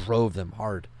 They drove them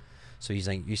hard. So he's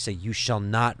like, you say, you shall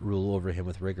not rule over him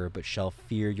with rigor, but shall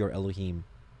fear your Elohim.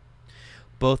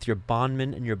 Both your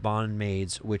bondmen and your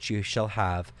bondmaids, which you shall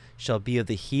have, shall be of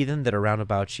the heathen that are round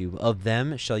about you. Of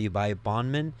them shall you buy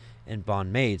bondmen and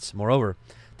bondmaids. Moreover,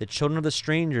 the children of the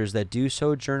strangers that do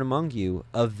sojourn among you,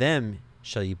 of them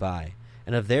shall you buy,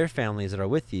 and of their families that are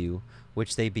with you,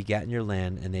 which they begat in your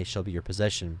land, and they shall be your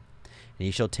possession. And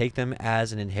ye shall take them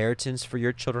as an inheritance for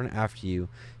your children after you,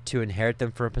 to inherit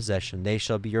them for a possession. They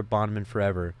shall be your bondmen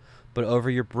forever. But over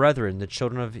your brethren, the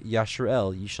children of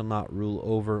Yasharel, ye shall not rule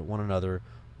over one another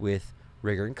with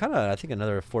rigor. And kind of, I think,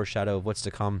 another foreshadow of what's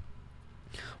to come.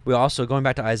 We also, going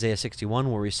back to Isaiah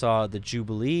 61, where we saw the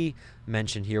Jubilee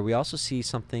mentioned here, we also see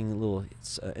something a little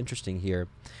interesting here.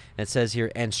 And it says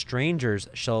here, and strangers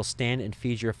shall stand and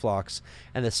feed your flocks,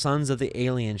 and the sons of the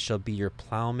aliens shall be your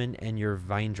plowmen and your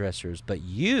vine dressers. But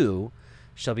you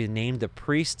shall be named the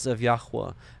priests of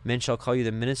Yahweh. Men shall call you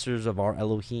the ministers of our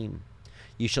Elohim.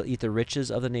 You shall eat the riches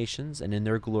of the nations, and in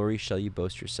their glory shall you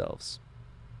boast yourselves.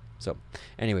 So,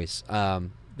 anyways,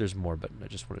 there's more, but I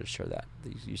just wanted to share that.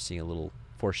 You're seeing a little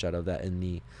foreshadow of that in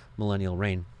the millennial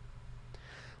reign.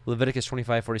 Leviticus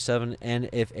 25:47, and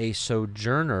if a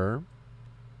sojourner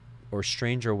or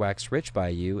stranger wax rich by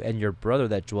you, and your brother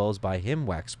that dwells by him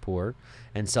wax poor,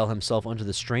 and sell himself unto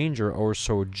the stranger or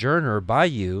sojourner by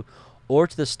you, or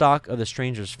to the stock of the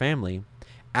stranger's family,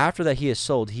 after that he is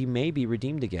sold, he may be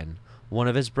redeemed again. One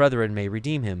of his brethren may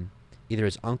redeem him. Either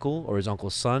his uncle or his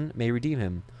uncle's son may redeem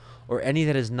him, or any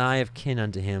that is nigh of kin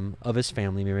unto him of his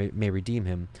family may redeem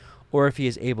him, or if he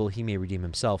is able, he may redeem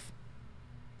himself.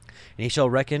 And he shall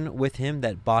reckon with him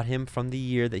that bought him from the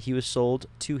year that he was sold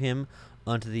to him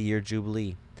unto the year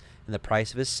Jubilee. And the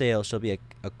price of his sale shall be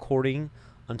according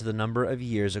unto the number of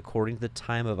years, according to the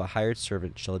time of a hired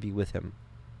servant shall it be with him.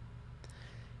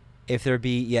 If there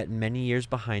be yet many years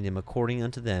behind him, according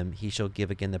unto them, he shall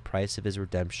give again the price of his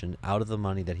redemption out of the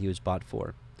money that he was bought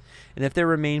for. And if there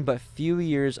remain but few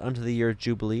years unto the year of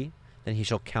Jubilee, then he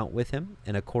shall count with him,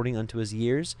 and according unto his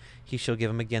years, he shall give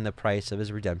him again the price of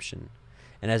his redemption.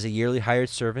 And as a yearly hired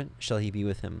servant shall he be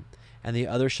with him, and the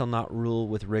other shall not rule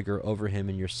with rigor over him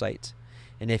in your sight.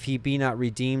 And if he be not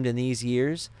redeemed in these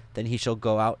years, then he shall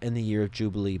go out in the year of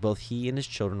Jubilee, both he and his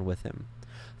children with him.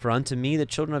 For unto me the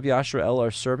children of Yasharel are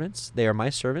servants. They are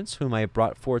my servants, whom I have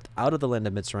brought forth out of the land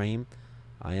of Mitzrayim.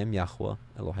 I am Yahweh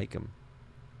Elohim.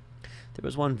 There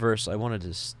was one verse I wanted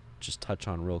to just touch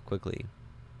on real quickly.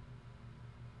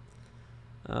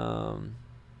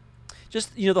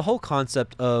 Just, the whole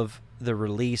concept of the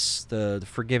release, the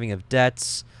forgiving of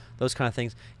debts, those kind of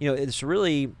things. It's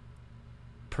really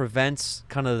prevents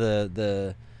kind of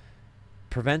the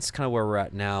prevents kind of where we're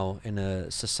at now in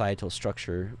a societal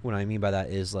structure. What I mean by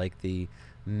that is like the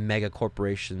mega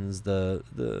corporations,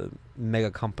 the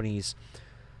mega companies,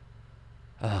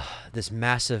 this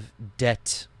massive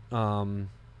debt,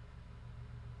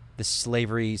 this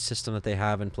slavery system that they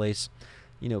have in place.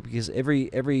 Because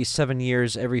every 7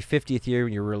 years, every 50th year,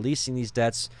 when you're releasing these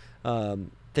debts,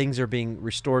 things are being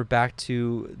restored back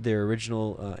to their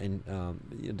original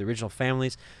the original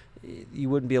families. You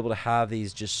wouldn't be able to have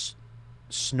these just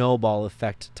snowball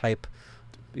effect type.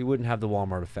 You wouldn't have the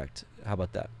Walmart effect. How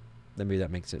about that? Then maybe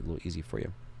that makes it a little easy for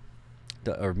you,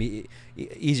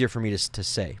 easier for me to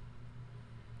say.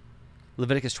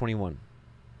 Leviticus 21.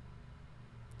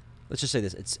 Let's just say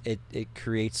this: it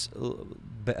creates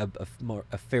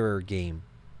a fairer game.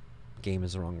 Game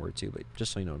is the wrong word too, but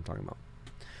just so you know what I'm talking about.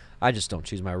 I just don't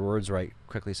choose my words right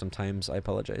quickly sometimes. I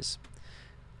apologize.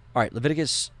 All right,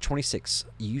 Leviticus 26.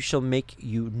 You shall make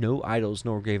you no idols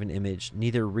nor graven image,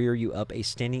 neither rear you up a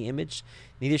standing image,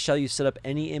 neither shall you set up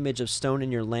any image of stone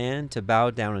in your land to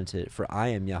bow down unto it, for I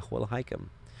am Yahweh Elohim.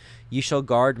 You shall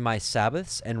guard my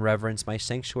Sabbaths and reverence my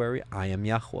sanctuary. I am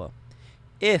Yahweh.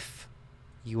 If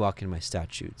you walk in my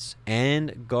statutes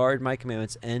and guard my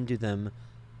commandments and do them,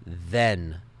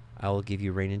 then I will give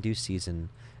you rain in due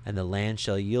season, and the land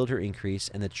shall yield her increase,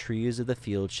 and the trees of the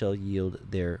field shall yield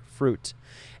their fruit.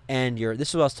 And this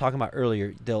is what I was talking about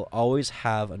earlier. They'll always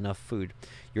have enough food.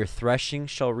 Your threshing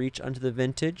shall reach unto the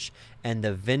vintage, and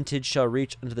the vintage shall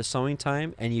reach unto the sowing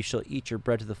time, and you shall eat your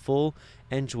bread to the full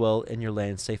and dwell in your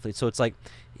land safely. So it's like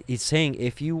he's saying,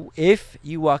 if you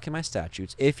walk in my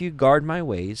statutes, if you guard my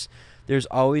ways, there's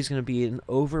always going to be an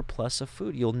overplus of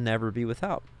food. You'll never be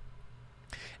without.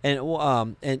 And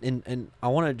I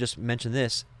want to just mention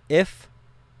this: if,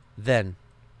 then.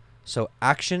 So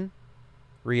action,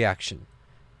 reaction.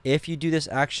 If you do this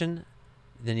action,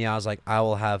 then Yahweh's like, I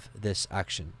will have this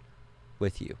action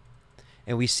with you.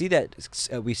 And we see that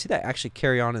actually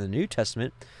carry on in the New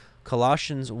Testament.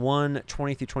 Colossians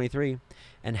 1:20-23,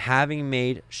 and having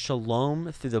made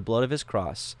shalom through the blood of his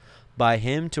cross, by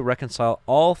him to reconcile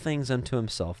all things unto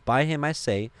himself. By him I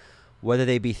say, whether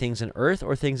they be things in earth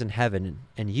or things in heaven,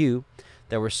 and you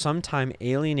that were sometime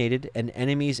alienated and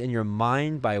enemies in your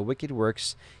mind by wicked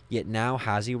works, yet now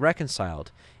has he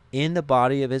reconciled in the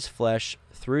body of his flesh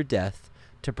through death,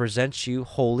 to present you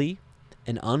holy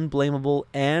and unblameable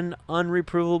and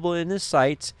unreprovable in his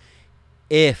sight,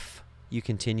 if you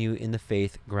continue in the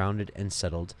faith, grounded and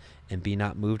settled, and be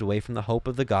not moved away from the hope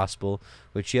of the gospel,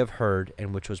 which you have heard,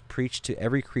 and which was preached to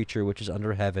every creature which is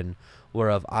under heaven,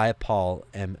 whereof I, Paul,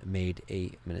 am made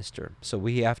a minister. So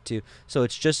we have to,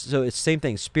 it's the same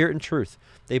thing, spirit and truth.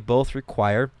 They both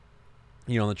require,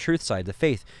 on the truth side, the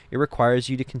faith, it requires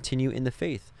you to continue in the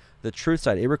faith. The truth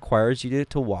side, it requires you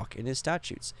to walk in his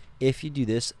statutes. If you do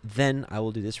this, then I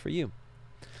will do this for you.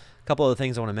 A couple other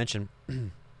things I want to mention.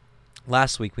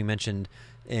 Last week we mentioned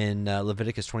in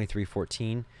Leviticus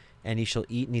 23:14, and ye shall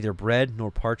eat neither bread,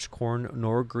 nor parched corn,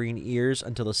 nor green ears,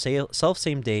 until the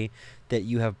selfsame day that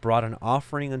you have brought an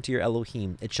offering unto your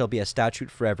Elohim. It shall be a statute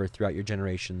forever throughout your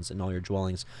generations and all your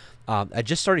dwellings. I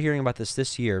just started hearing about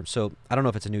this year, so I don't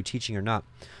know if it's a new teaching or not.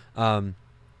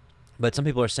 But some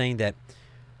people are saying that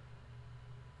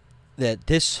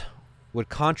this would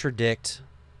contradict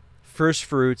first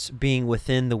fruits being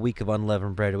within the week of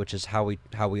unleavened bread, which is how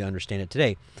we understand it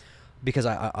today. Because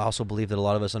I also believe that a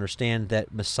lot of us understand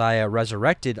that Messiah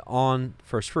resurrected on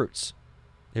first fruits.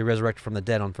 He resurrected from the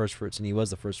dead on first fruits, and he was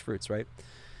the first fruits, right?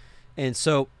 And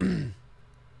so,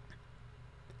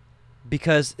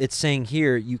 because it's saying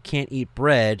here you can't eat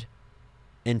bread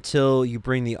until you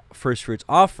bring the first fruits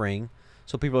offering,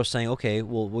 so people are saying, okay,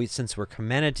 well, since we're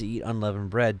commanded to eat unleavened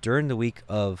bread during the week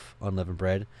of unleavened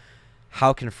bread,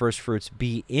 how can first fruits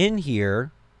be in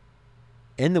here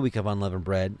in the week of unleavened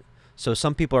bread? So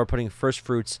some people are putting first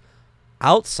fruits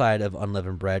outside of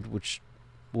unleavened bread, which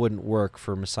wouldn't work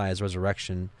for Messiah's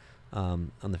resurrection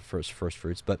on the first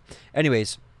fruits. But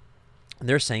anyways,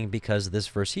 they're saying because of this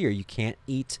verse here, you can't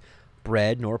eat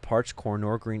bread, nor parched corn,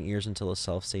 nor green ears until the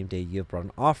self-same day you have brought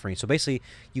an offering. So basically,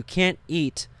 you can't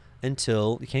eat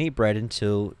bread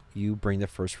until you bring the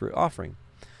first fruit offering.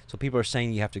 So people are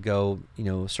saying you have to go,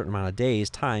 a certain amount of days,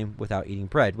 time, without eating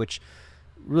bread, which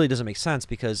really doesn't make sense,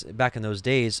 because back in those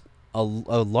days, a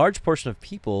large portion of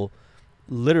people,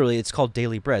 literally, it's called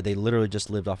daily bread. They literally just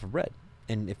lived off of bread.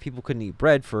 And if people couldn't eat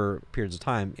bread for periods of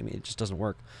time, it just doesn't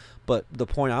work. But the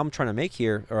point I'm trying to make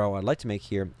here, or what I'd like to make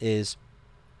here, is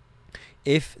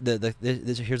if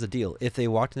here's the deal. If they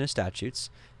walked in the statutes,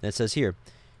 and it says here,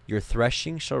 your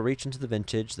threshing shall reach into the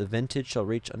vintage shall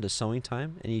reach unto sowing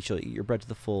time, and ye shall eat your bread to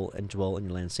the full and dwell in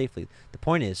your land safely. The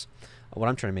point is, what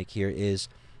I'm trying to make here is,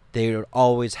 they would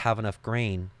always have enough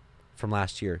grain from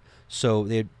last year. So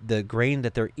the grain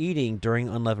that they're eating during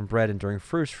unleavened bread and during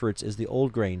first fruits is the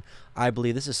old grain. I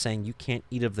believe this is saying you can't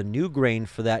eat of the new grain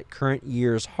for that current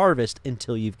year's harvest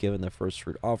until you've given the first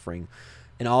fruit offering.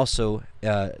 And also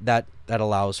that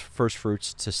allows first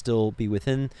fruits to still be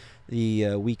within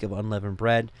the week of unleavened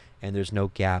bread, and there's no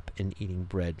gap in eating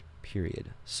bread, period.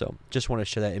 So just want to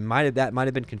share that. That might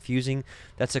have been confusing.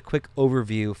 That's a quick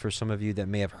overview for some of you that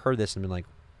may have heard this and been like,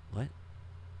 what?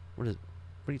 What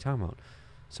are you talking about?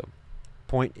 So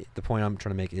the point I'm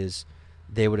trying to make is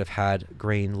they would have had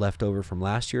grain left over from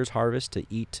last year's harvest to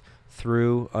eat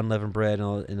through unleavened bread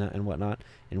and whatnot,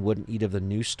 and wouldn't eat of the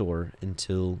new store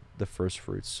until the first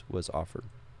fruits was offered.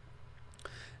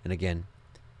 And again,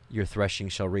 your threshing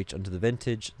shall reach unto the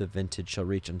vintage shall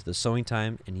reach unto the sowing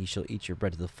time, and ye shall eat your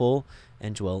bread to the full,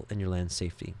 and dwell in your land's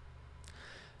safety.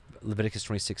 Leviticus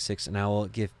 26:6, and I will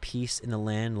give peace in the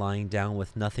land, lying down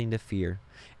with nothing to fear,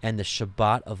 and the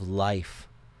Shabbat of life.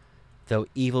 Though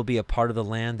evil be a part of the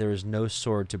land, there is no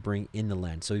sword to bring in the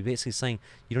land. So he's basically saying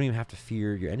you don't even have to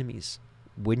fear your enemies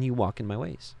when you walk in my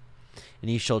ways. And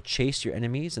ye shall chase your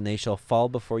enemies, and they shall fall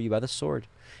before you by the sword.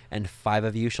 And 5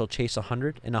 of you shall chase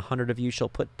 100, and 100 of you shall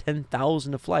put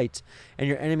 10,000 to flight, and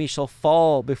your enemies shall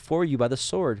fall before you by the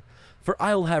sword. For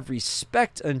I will have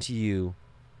respect unto you,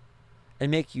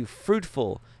 and make you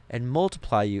fruitful, and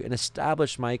multiply you, and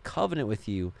establish my covenant with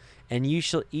you. And you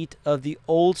shall eat of the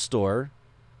old store,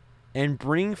 and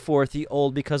bring forth the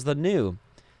old because of the new.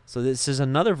 So this is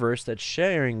another verse that's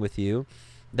sharing with you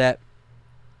that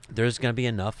there's going to be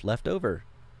enough left over.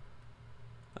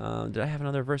 Did I have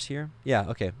another verse here? Yeah,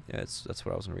 okay. Yeah, that's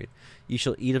what I was going to read. You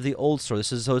shall eat of the old store.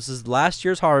 This is last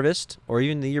year's harvest, or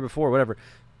even the year before, whatever.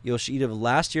 You'll eat of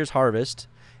last year's harvest,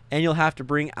 and you'll have to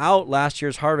bring out last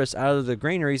year's harvest out of the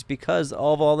granaries because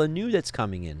of all the new that's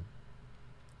coming in.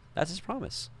 That's his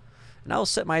promise. And I will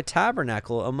set my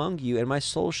tabernacle among you, and my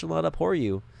soul shall not abhor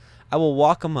you. I will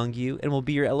walk among you, and will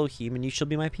be your Elohim, and you shall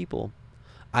be my people.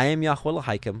 I am Yahweh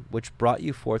Elohim, which brought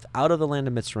you forth out of the land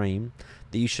of Mitzrayim,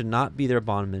 that you should not be their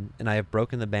bondmen, and I have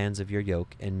broken the bands of your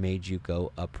yoke, and made you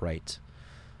go upright.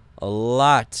 A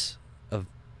lot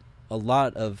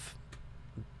of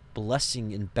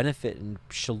blessing and benefit and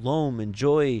shalom and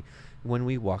joy when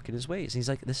we walk in his ways. And he's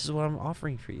like, this is what I'm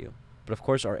offering for you. But of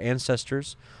course, our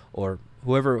ancestors, or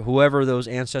whoever those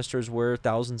ancestors were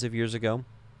thousands of years ago,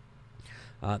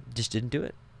 just didn't do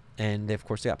it. And they, of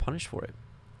course, they got punished for it.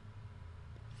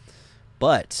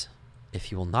 But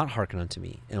if you will not hearken unto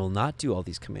me, and will not do all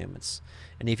these commandments,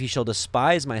 and if you shall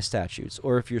despise my statutes,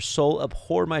 or if your soul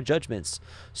abhor my judgments,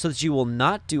 so that you will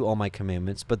not do all my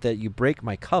commandments, but that you break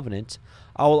my covenant,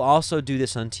 I will also do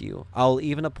this unto you. I will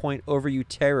even appoint over you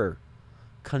terror,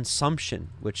 consumption,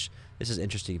 which, this is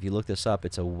interesting. If you look this up,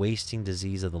 it's a wasting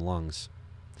disease of the lungs.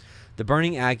 The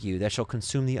burning ague that shall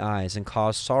consume the eyes, and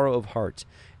cause sorrow of heart,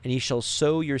 and ye shall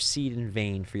sow your seed in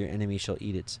vain, for your enemy shall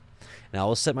eat it. And I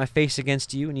will set my face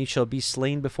against you, and you shall be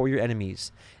slain before your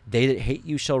enemies. They that hate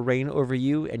you shall reign over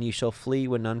you, and you shall flee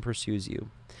when none pursues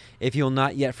you. If you will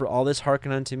not yet for all this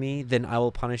hearken unto me, then I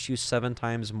will punish you 7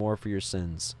 times more for your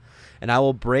sins. And I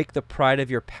will break the pride of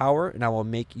your power, and I will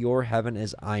make your heaven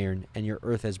as iron, and your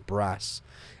earth as brass.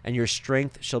 And your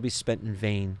strength shall be spent in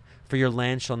vain, for your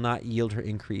land shall not yield her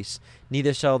increase,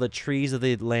 neither shall the trees of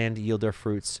the land yield their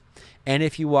fruits. And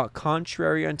if you walk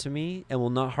contrary unto me, and will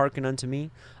not hearken unto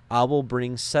me, I will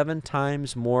bring 7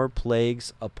 times more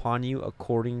plagues upon you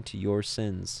according to your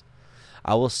sins.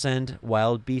 I will send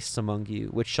wild beasts among you,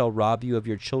 which shall rob you of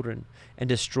your children, and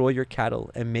destroy your cattle,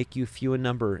 and make you few in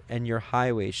number, and your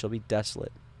highways shall be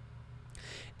desolate.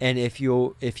 And if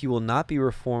you will not be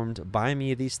reformed by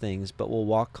me of these things, but will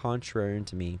walk contrary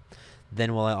unto me,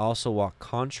 then will I also walk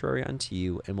contrary unto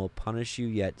you, and will punish you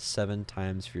yet 7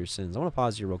 times for your sins. I want to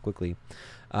pause here real quickly.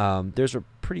 There's a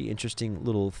pretty interesting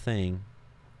little thing,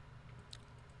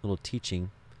 little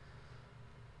teaching.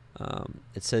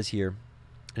 It says here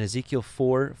in Ezekiel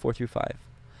 4:4-5,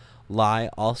 lie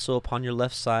also upon your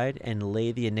left side, and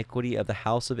lay the iniquity of the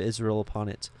house of Israel upon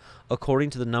it.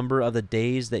 According to the number of the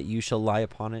days that you shall lie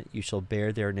upon it, you shall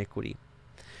bear their iniquity.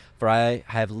 For I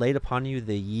have laid upon you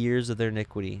the years of their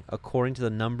iniquity, according to the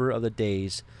number of the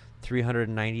days,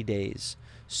 390 days.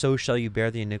 So shall you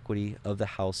bear the iniquity of the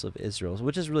house of Israel.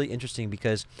 Which is really interesting,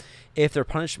 because if their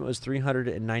punishment was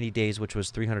 390 days, which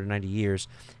was 390 years,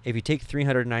 if you take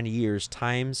 390 years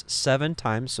times 7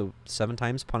 times, so 7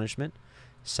 times punishment,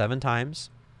 7 times,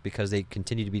 because they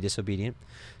continue to be disobedient.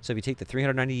 So if you take the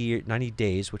 390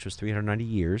 days, which was 390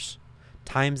 years,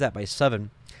 times that by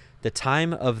 7, the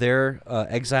time of their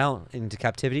exile into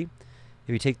captivity,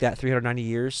 if you take that 390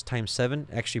 years times 7,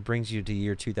 actually brings you to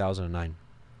year 2009.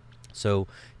 So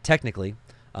technically,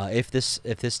 if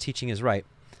this teaching is right,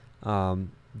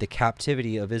 the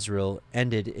captivity of Israel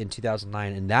ended in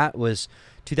 2009, and that was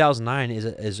 2009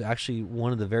 is actually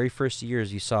one of the very first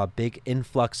years you saw a big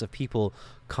influx of people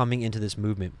coming into this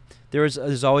movement.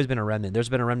 There's always been a remnant. There's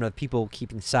been a remnant of people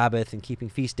keeping Sabbath and keeping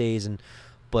feast days,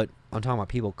 but I'm talking about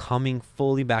people coming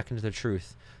fully back into the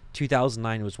truth.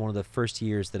 2009 was one of the first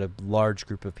years that a large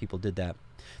group of people did that.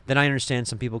 Then I understand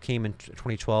some people came in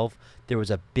 2012. There was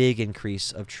a big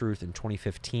increase of truth in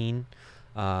 2015,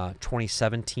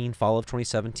 2017, fall of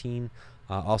 2017,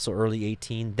 also early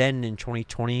 18. Then in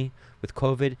 2020 with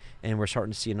COVID, and we're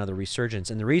starting to see another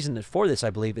resurgence. And the reason for this, I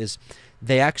believe, is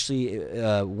they actually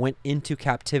went into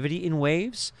captivity in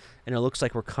waves, and it looks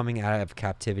like we're coming out of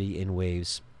captivity in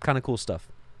waves. Kind of cool stuff.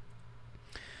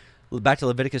 Back to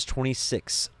Leviticus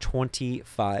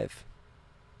 26:25.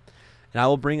 And I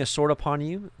will bring a sword upon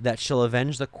you that shall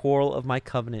avenge the quarrel of my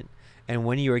covenant. And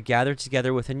when you are gathered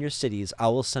together within your cities, I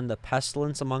will send a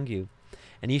pestilence among you,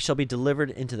 and ye shall be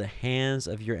delivered into the hands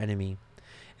of your enemy.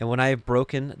 And when I have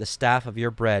broken the staff of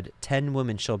your bread, 10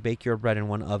 women shall bake your bread in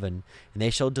one oven, and they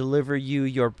shall deliver you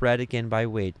your bread again by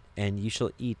weight, and ye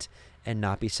shall eat and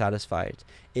not be satisfied.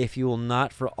 If you will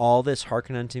not for all this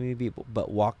hearken unto me,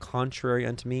 but walk contrary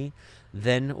unto me,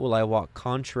 then will I walk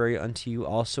contrary unto you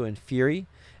also in fury,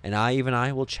 and I, even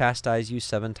I, will chastise you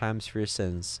 7 times for your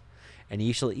sins. And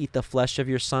ye shall eat the flesh of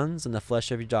your sons, and the flesh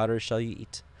of your daughters shall you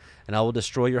eat. And I will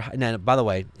destroy your... Now, by the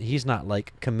way, he's not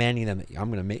like commanding them,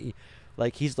 I'm going to make you...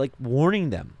 Like, he's like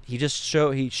warning them. He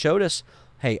showed us,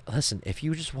 hey, listen, if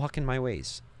you just walk in my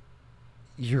ways,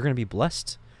 you're going to be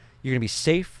blessed. You're going to be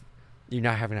safe. You're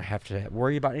not have to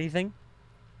worry about anything.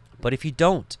 But if you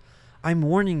don't, I'm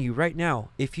warning you right now,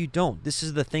 if you don't, this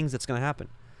is the things that's going to happen.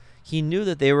 He knew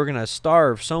that they were going to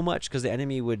starve so much because the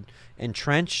enemy would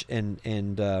entrench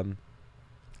and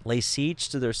lay siege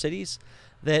to their cities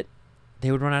that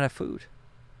they would run out of food.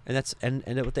 And that's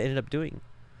what they ended up doing.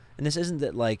 And this isn't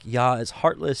that like Yah is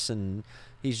heartless and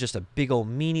he's just a big old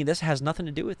meanie. This has nothing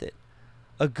to do with it.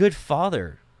 A good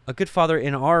father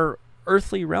in our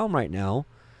earthly realm right now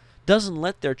doesn't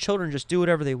let their children just do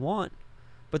whatever they want.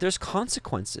 But there's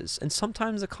consequences, and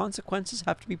sometimes the consequences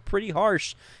have to be pretty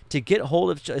harsh to get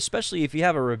hold of, especially if you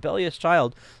have a rebellious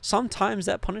child. Sometimes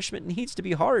that punishment needs to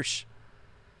be harsh.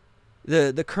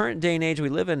 The current day and age we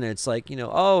live in, it's like,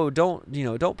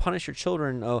 don't punish your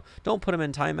children. Oh, don't put them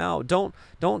in timeout.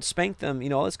 Don't spank them.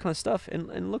 All this kind of stuff.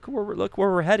 And look where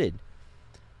we're headed.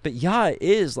 But Yah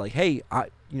is like, hey,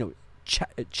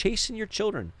 chasing your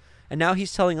children. And now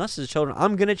he's telling us as children,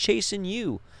 I'm going to chasten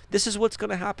you. This is what's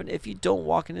going to happen if you don't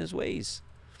walk in his ways.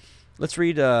 Let's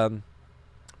read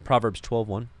Proverbs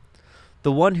 12:1.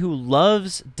 The one who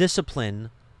loves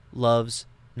discipline loves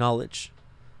knowledge,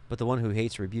 but the one who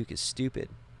hates rebuke is stupid.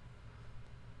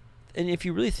 And if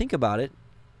you really think about it,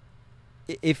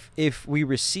 if we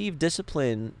receive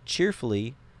discipline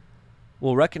cheerfully,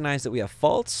 we'll recognize that we have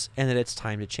faults and that it's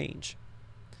time to change.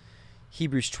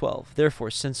 Hebrews 12.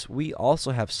 Therefore, since we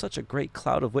also have such a great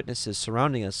cloud of witnesses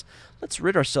surrounding us, let's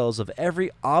rid ourselves of every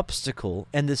obstacle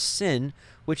and the sin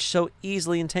which so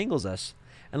easily entangles us.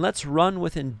 And let's run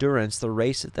with endurance the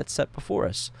race that's set before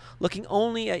us, looking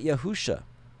only at Yahusha,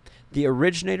 the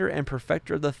originator and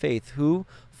perfecter of the faith, who,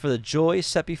 for the joy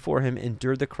set before him,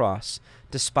 endured the cross,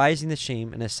 despising the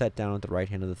shame, and is set down at the right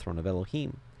hand of the throne of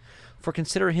Elohim. For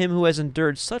consider him who has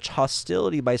endured such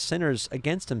hostility by sinners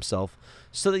against himself,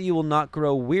 so that you will not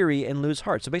grow weary and lose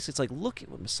heart. So basically it's like, look at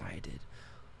what Messiah did.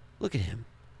 Look at him.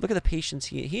 Look at the patience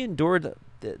he endured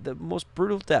the most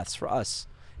brutal deaths for us,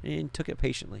 and he took it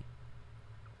patiently.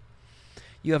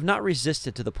 You have not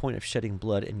resisted to the point of shedding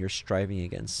blood in your striving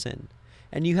against sin,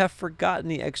 and you have forgotten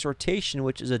the exhortation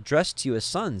which is addressed to you as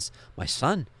sons. My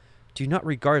son, do not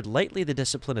regard lightly the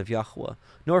discipline of Yahweh,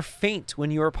 nor faint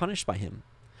when you are punished by him.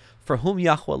 For whom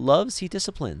Yahweh loves, he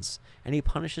disciplines, and he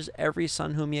punishes every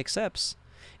son whom he accepts.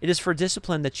 It is for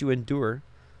discipline that you endure,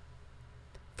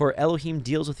 for Elohim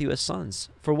deals with you as sons.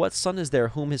 For what son is there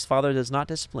whom his father does not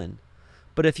discipline?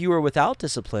 But if you are without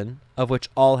discipline, of which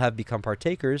all have become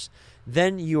partakers,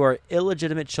 then you are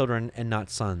illegitimate children and not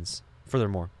sons.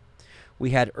 Furthermore, we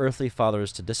had earthly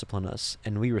fathers to discipline us,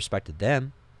 and we respected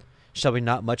them. Shall we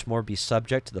not much more be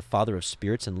subject to the Father of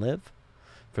spirits and live?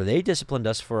 For they disciplined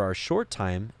us for our short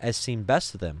time, as seemed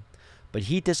best to them. But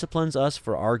he disciplines us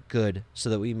for our good, so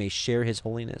that we may share his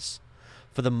holiness.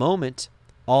 For the moment,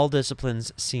 all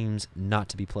disciplines seems not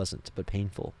to be pleasant, but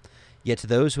painful. Yet to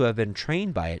those who have been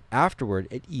trained by it, afterward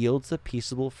it yields the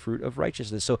peaceable fruit of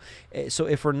righteousness. So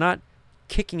if we're not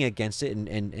kicking against it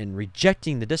and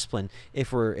rejecting the discipline,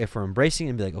 if we're embracing it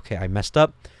and be like, okay, I messed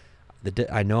up,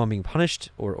 I know I'm being punished,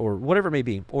 or whatever it may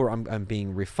be, or I'm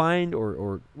being refined,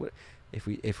 or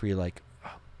if we like,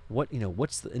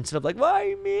 what's instead of like,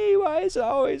 why me? Why is it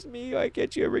always me? Why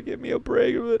can't you ever give me a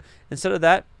break? Instead of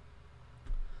that,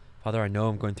 Father, I know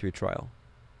I'm going through a trial.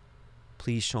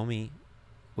 Please show me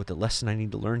what the lesson I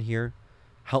need to learn here.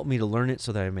 Help me to learn it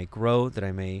so that I may grow, that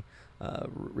I may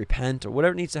repent, or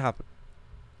whatever needs to happen.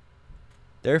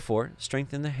 Therefore,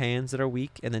 strengthen the hands that are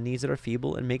weak and the knees that are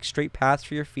feeble, and make straight paths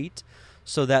for your feet,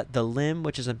 so that the limb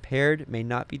which is impaired may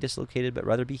not be dislocated, but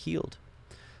rather be healed.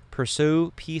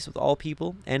 Pursue peace with all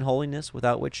people and holiness,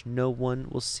 without which no one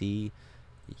will see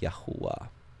Yahuwah.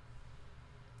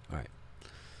 All right.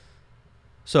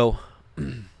 So,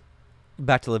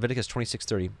 back to Leviticus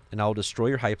 26:30. And I will destroy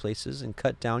your high places, and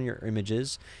cut down your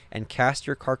images, and cast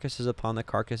your carcasses upon the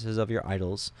carcasses of your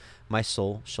idols. My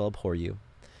soul shall abhor you.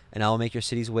 And I will make your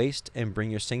cities waste, and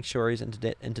bring your sanctuaries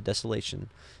into desolation.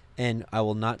 And I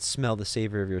will not smell the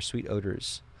savor of your sweet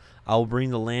odors. I will bring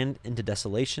the land into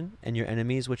desolation, and your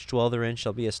enemies which dwell therein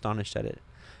shall be astonished at it.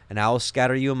 And I will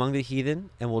scatter you among the heathen,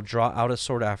 and will draw out a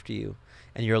sword after you.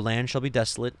 And your land shall be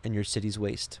desolate, and your cities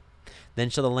waste. Then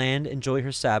shall the land enjoy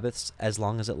her Sabbaths, as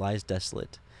long as it lies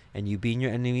desolate. And you be in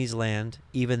your enemy's land,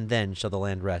 even then shall the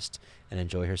land rest, and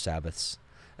enjoy her Sabbaths.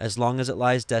 As long as it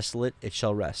lies desolate, it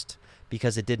shall rest,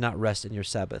 because it did not rest in your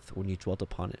Sabbath when you dwelt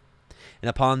upon it. And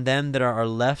upon them that are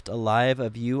left alive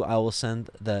of you I will send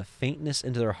the faintness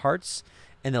into their hearts,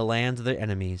 and the lands of their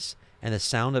enemies, and the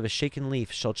sound of a shaken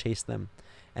leaf shall chase them.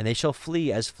 And they shall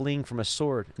flee as fleeing from a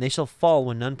sword, and they shall fall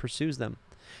when none pursues them.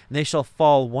 And they shall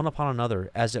fall one upon another,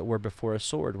 as it were before a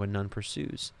sword when none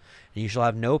pursues. And you shall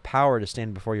have no power to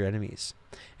stand before your enemies.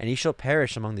 And ye shall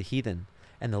perish among the heathen,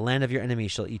 and the land of your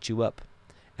enemies shall eat you up.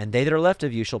 And they that are left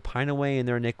of you shall pine away in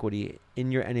their iniquity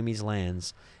in your enemies'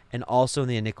 lands, and also in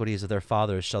the iniquities of their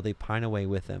fathers shall they pine away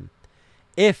with them.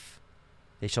 If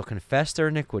they shall confess their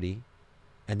iniquity,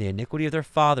 and the iniquity of their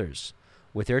fathers,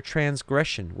 with their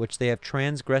transgression which they have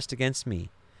transgressed against me,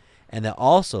 and that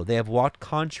also they have walked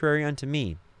contrary unto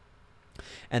me,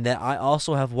 and that I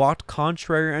also have walked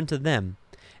contrary unto them,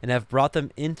 and have brought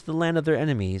them into the land of their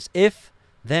enemies, if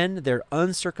then their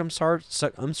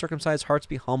uncircumcised hearts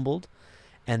be humbled,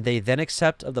 and they then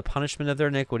accept of the punishment of their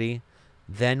iniquity,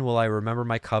 then will I remember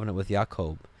my covenant with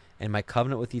Jacob, and my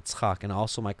covenant with Yitzchak, and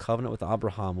also my covenant with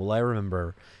Abraham will I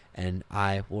remember, and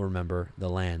I will remember the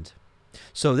land.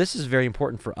 So this is very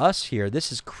important for us here.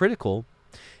 This is critical,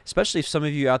 especially if some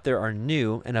of you out there are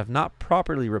new and have not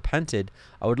properly repented.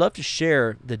 I would love to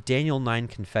share the Daniel 9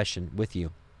 confession with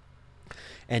you.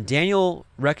 And Daniel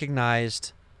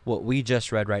recognized what we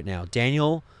just read right now.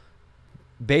 Daniel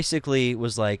basically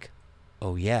was like,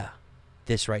 oh yeah,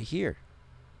 this right here.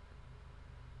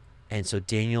 And so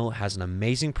Daniel has an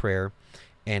amazing prayer,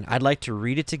 and I'd like to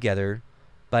read it together,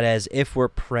 but as if we're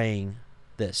praying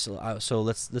this. So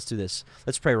let's do this.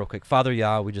 Let's pray real quick. Father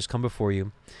Yah, we just come before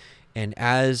you, and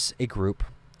as a group,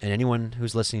 and anyone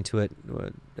who's listening to it,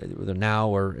 whether now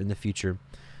or in the future,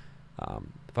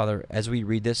 Father, as we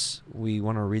read this, we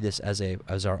want to read this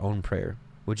as our own prayer.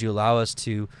 Would you allow us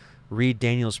to read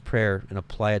Daniel's prayer and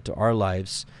apply it to our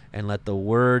lives, and let the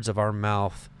words of our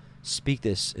mouth speak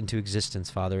this into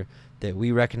existence, Father, that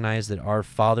we recognize that our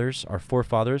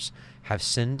forefathers have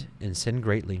sinned and sinned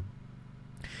greatly.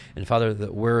 And Father,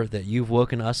 that you've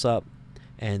woken us up,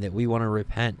 and that we want to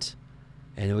repent,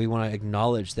 and we want to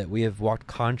acknowledge that we have walked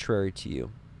contrary to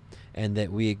you, and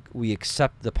that we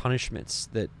accept the punishments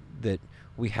that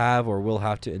we have or will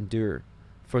have to endure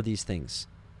for these things.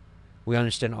 We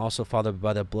understand also, Father,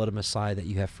 by the blood of Messiah, that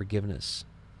you have forgiven us.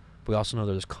 We also know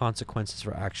there's consequences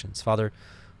for actions. Father,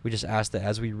 we just ask that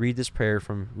as we read this prayer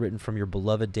written from your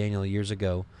beloved Daniel years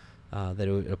ago, that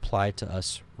it would apply to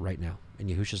us right now. In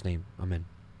Yahushua's name, amen.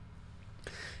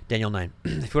 Daniel 9.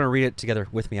 If you want to read it together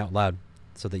with me out loud,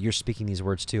 so that you're speaking these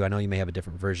words too. I know you may have a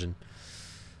different version.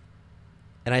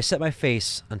 And I set my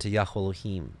face unto Yahweh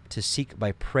Elohim, to seek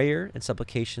by prayer and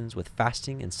supplications with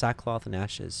fasting and sackcloth and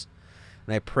ashes.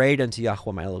 And I prayed unto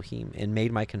Yahweh my Elohim, and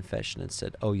made my confession, and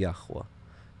said, O Yahweh,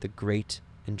 the great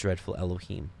and dreadful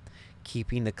Elohim,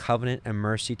 keeping the covenant and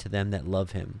mercy to them that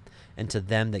love him, and to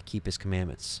them that keep his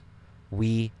commandments.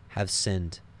 We have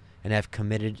sinned, and have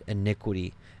committed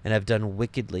iniquity, and have done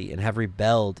wickedly, and have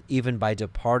rebelled, even by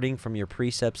departing from your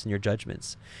precepts and your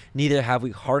judgments. Neither have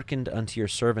we hearkened unto your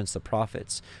servants the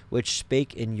prophets, which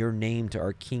spake in your name to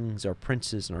our kings, our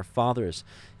princes, and our fathers,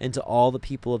 and to all the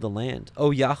people of the land.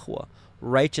 O Yahweh,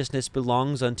 righteousness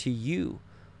belongs unto you,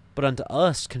 but unto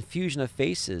us confusion of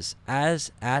faces,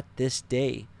 as at this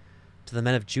day, to the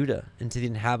men of Judah, and to the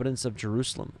inhabitants of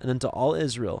Jerusalem, and unto all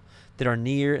Israel that are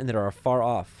near and that are far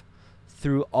off.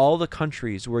 through all the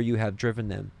countries where you have driven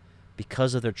them,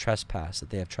 because of their trespass that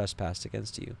they have trespassed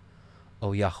against you.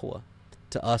 O Yahweh,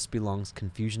 to us belongs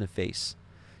confusion of face,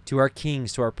 to our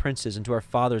kings, to our princes, and to our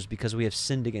fathers, because we have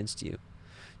sinned against you.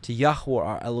 To Yahweh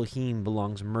our Elohim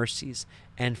belongs mercies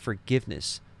and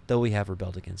forgiveness, though we have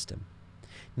rebelled against him.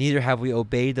 Neither have we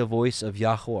obeyed the voice of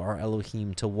Yahweh our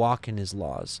Elohim to walk in his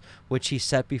laws, which he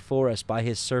set before us by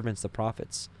his servants the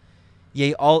prophets.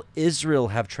 Yea, all Israel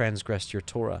have transgressed your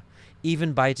Torah,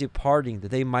 even by departing, that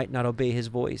they might not obey his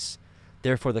voice.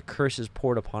 Therefore the curse is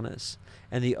poured upon us,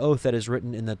 and the oath that is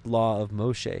written in the law of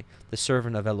Moshe, the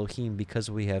servant of Elohim, because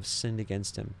we have sinned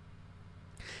against him.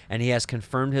 And he has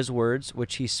confirmed his words,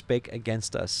 which he spake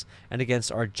against us, and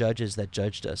against our judges that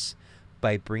judged us,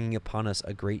 by bringing upon us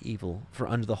a great evil. For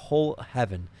under the whole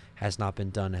heaven has not been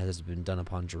done as has been done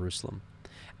upon Jerusalem.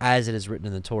 As it is written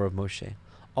in the Torah of Moshe,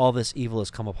 all this evil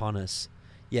has come upon us.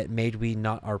 Yet made we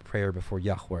not our prayer before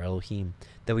Yahweh Elohim,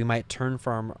 that we might turn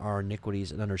from our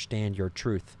iniquities and understand your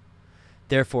truth.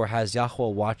 Therefore has Yahweh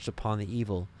watched upon the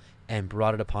evil, and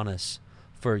brought it upon us.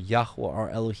 For Yahweh our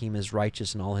Elohim is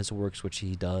righteous in all his works which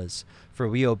he does, for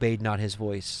we obeyed not his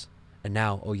voice. And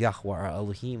now, O Yahweh our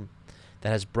Elohim, that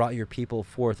has brought your people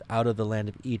forth out of the land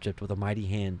of Egypt with a mighty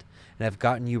hand, and have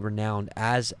gotten you renowned,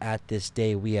 as at this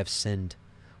day we have sinned.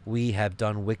 We have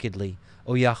done wickedly.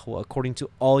 O Yahweh, according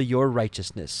to all your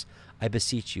righteousness, I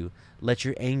beseech you, let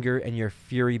your anger and your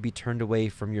fury be turned away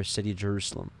from your city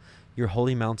Jerusalem, your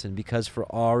holy mountain, because for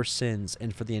our sins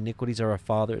and for the iniquities of our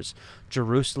fathers,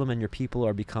 Jerusalem and your people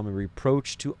are become a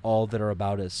reproach to all that are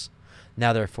about us.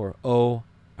 Now therefore, O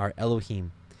our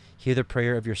Elohim, hear the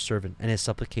prayer of your servant and his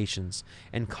supplications,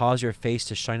 and cause your face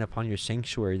to shine upon your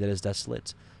sanctuary that is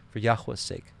desolate, for Yahweh's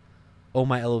sake. O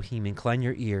my Elohim, incline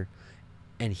your ear,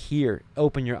 and hear,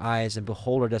 open your eyes, and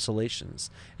behold our desolations,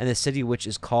 and the city which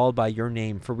is called by your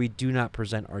name, for we do not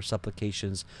present our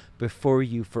supplications before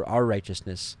you for our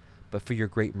righteousness, but for your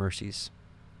great mercies.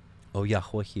 O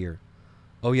Yahweh, hear.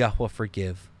 O Yahweh,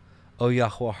 forgive. O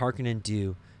Yahweh, hearken and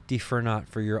do. Defer not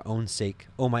for your own sake,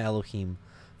 O my Elohim,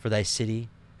 for thy city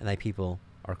and thy people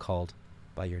are called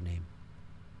by your name.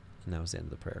 And that was the end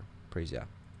of the prayer. Praise Yah.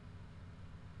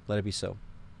 Let it be so.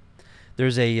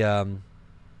 There's a...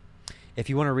 if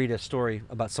you want to read a story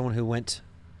about someone who went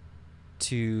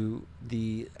to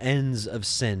the ends of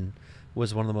sin,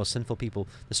 was one of the most sinful people,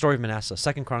 the story of Manasseh,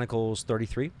 2 Chronicles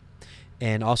 33.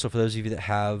 And also for those of you that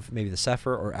have maybe the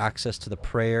Sefer or access to the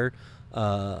prayer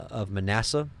of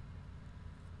Manasseh,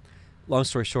 long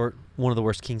story short, one of the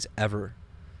worst kings ever.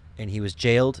 And he was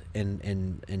jailed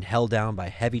and held down by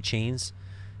heavy chains.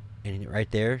 And right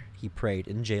there, he prayed.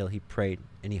 In jail, he prayed,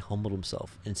 and he humbled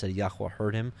himself and said Yahweh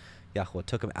heard him. Yahweh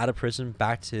took him out of prison,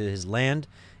 back to his land,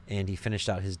 and he finished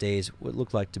out his days what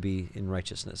looked like to be in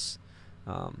righteousness.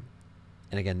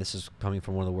 And again, this is coming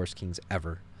from one of the worst kings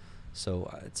ever.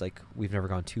 So it's like we've never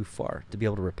gone too far to be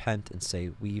able to repent and say,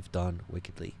 we've done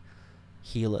wickedly.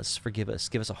 Heal us, forgive us,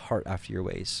 give us a heart after your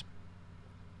ways.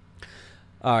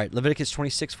 All right, Leviticus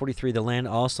 26:43, the land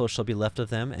also shall be left of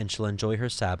them, and shall enjoy her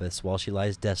Sabbaths, while she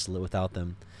lies desolate without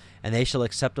them. And they shall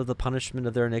accept of the punishment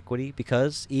of their iniquity,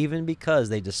 even because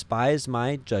they despised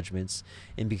my judgments,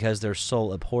 and because their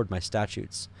soul abhorred my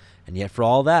statutes. And yet for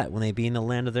all that, when they be in the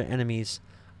land of their enemies,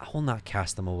 I will not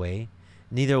cast them away,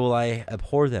 neither will I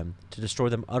abhor them, to destroy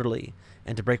them utterly,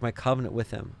 and to break my covenant with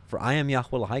them. For I am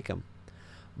Yahweh Lahakim.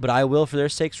 But I will for their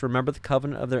sakes remember the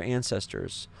covenant of their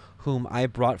ancestors, whom I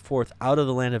brought forth out of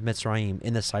the land of Mitzrayim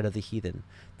in the sight of the heathen,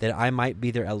 that I might be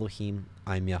their Elohim.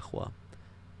 I am Yahweh.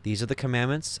 These are the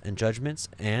commandments and judgments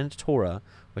and Torah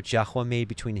which Yahweh made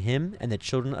between him and the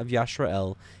children of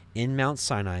Yisrael in Mount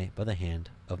Sinai by the hand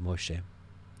of Moshe.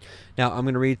 Now I'm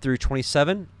going to read through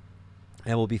 27,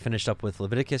 and we'll be finished up with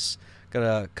Leviticus.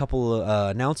 Got a couple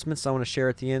of announcements I want to share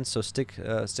at the end, so stick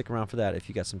around for that if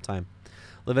you got some time.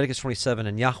 Leviticus 27,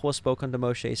 and Yahweh spoke unto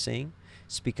Moshe, saying,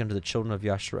 Speak unto the children of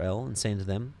Yisrael, and saying to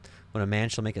them, When a man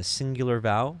shall make a singular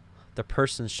vow, the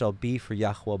person shall be for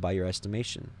Yahweh by your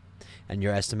estimation. And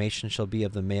your estimation shall be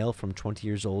of the male from 20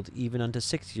 years old even unto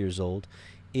 60 years old.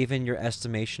 Even your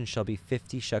estimation shall be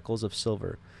 50 shekels of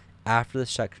silver, after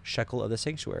the shekel of the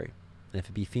sanctuary. And if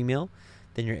it be female,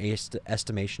 then your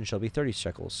estimation shall be 30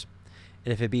 shekels.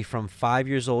 And if it be from 5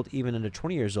 years old even unto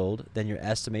 20 years old, then your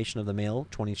estimation of the male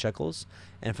 20 shekels,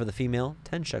 and for the female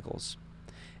 10 shekels.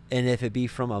 And if it be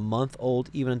from a month old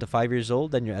even unto 5 years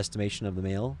old, then your estimation of the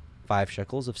male 5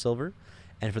 shekels of silver,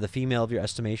 and for the female of your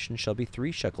estimation shall be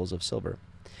 3 shekels of silver.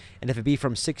 And if it be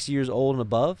from 6 years old and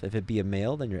above, if it be a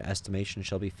male, then your estimation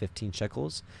shall be 15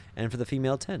 shekels, and for the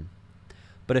female 10.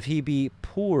 But if he be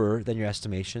poorer than your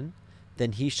estimation,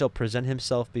 then he shall present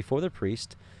himself before the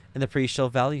priest, and the priest shall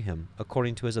value him.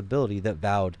 According to his ability that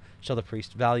vowed shall the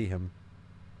priest value him.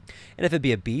 And if it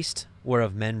be a beast,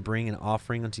 whereof men bring an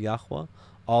offering unto Yahweh,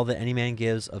 all that any man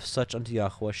gives of such unto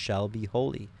Yahweh shall be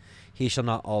holy. He shall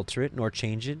not alter it, nor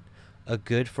change it, a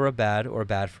good for a bad, or a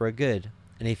bad for a good.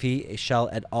 And if he shall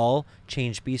at all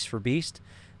change beast for beast,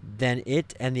 then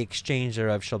it and the exchange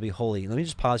thereof shall be holy. Let me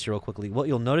just pause here real quickly. What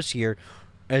you'll notice here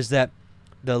is that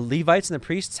the Levites and the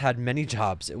priests had many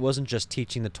jobs. It wasn't just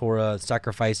teaching the Torah,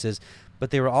 sacrifices,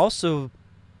 but they were also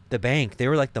the bank. They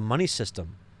were like the money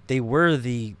system. They were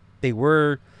the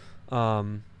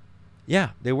economy,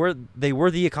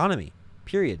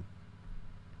 period.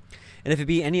 And if it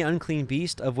be any unclean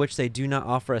beast of which they do not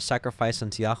offer a sacrifice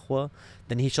unto Yahweh,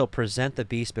 then he shall present the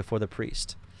beast before the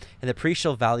priest. And the priest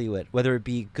shall value it, whether it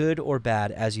be good or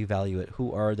bad, as you value it.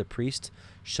 Who are the priest,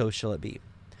 so shall it be.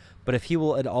 But if he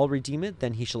will at all redeem it,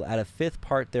 then he shall add a fifth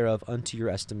part thereof unto your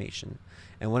estimation.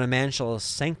 And when a man shall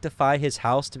sanctify his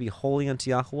house to be holy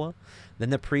unto Yahweh, then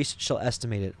the priest shall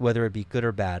estimate it, whether it be good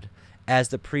or bad. As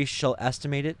the priest shall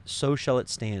estimate it, so shall it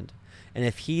stand. And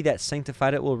if he that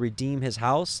sanctified it will redeem his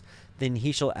house, then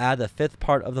he shall add the fifth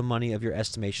part of the money of your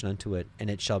estimation unto it, and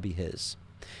it shall be his.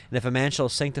 And if a man shall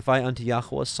sanctify unto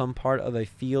Yahweh some part of a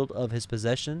field of his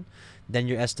possession, then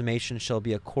your estimation shall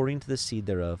be according to the seed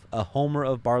thereof. A homer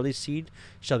of barley seed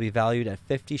shall be valued at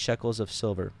 50 shekels of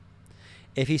silver.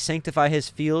 If he sanctify his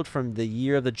field from the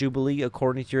year of the Jubilee,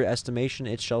 according to your estimation,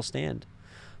 it shall stand.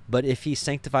 But if he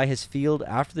sanctify his field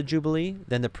after the Jubilee,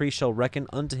 then the priest shall reckon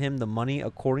unto him the money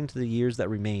according to the years that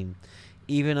remain,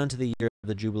 even unto the year of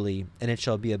the Jubilee, and it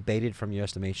shall be abated from your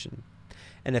estimation.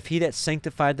 And if he that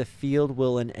sanctified the field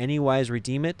will in any wise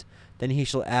redeem it, then he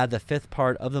shall add the fifth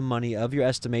part of the money of your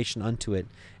estimation unto it,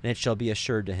 and it shall be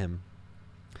assured to him.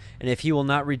 And if he will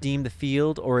not redeem the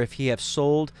field, or if he have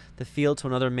sold the field to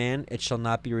another man, it shall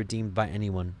not be redeemed by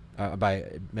anyone.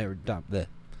 It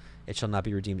shall not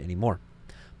be redeemed any more.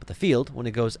 But the field, when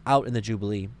it goes out in the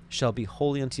Jubilee, shall be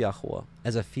holy unto Yahweh,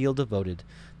 as a field devoted.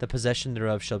 The possession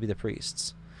thereof shall be the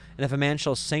priest's. And if a man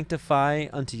shall sanctify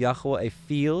unto Yahweh a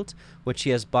field which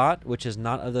he has bought, which is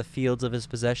not of the fields of his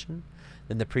possession,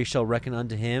 then the priest shall reckon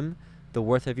unto him the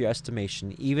worth of your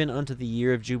estimation, even unto the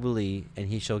year of Jubilee, and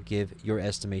he shall give your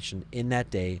estimation in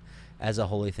that day as a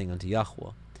holy thing unto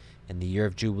Yahweh. In the year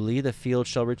of Jubilee the field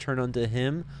shall return unto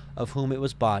him of whom it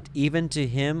was bought, even to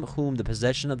him whom the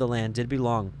possession of the land did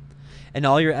belong. And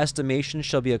all your estimation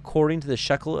shall be according to the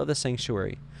shekel of the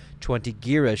sanctuary. 20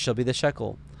 gerahs shall be the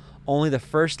shekel. Only the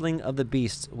firstling of the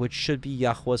beasts, which should be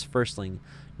Yahweh's firstling,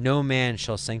 no man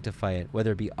shall sanctify it,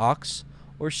 whether it be ox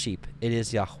or sheep, it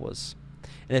is Yahweh's.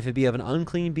 And if it be of an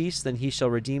unclean beast, then he shall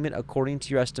redeem it according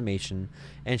to your estimation,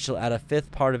 and shall add a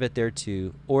fifth part of it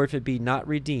thereto. Or if it be not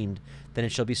redeemed, then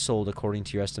it shall be sold according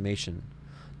to your estimation.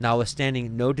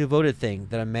 Notwithstanding, no devoted thing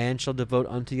that a man shall devote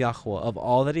unto Yahweh of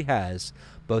all that he has,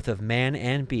 both of man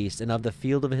and beast, and of the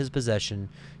field of his possession,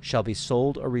 shall be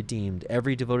sold or redeemed.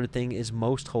 Every devoted thing is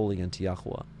most holy unto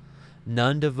Yahweh.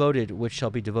 None devoted which shall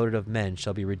be devoted of men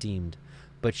shall be redeemed,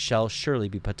 but shall surely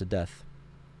be put to death.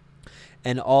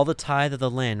 And all the tithe of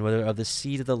the land, whether of the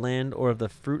seed of the land or of the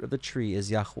fruit of the tree,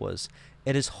 is Yahweh's.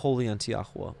 It is holy unto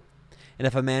Yahweh. And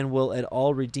if a man will at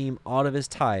all redeem aught of his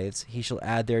tithes, he shall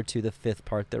add thereto the fifth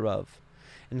part thereof.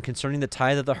 And concerning the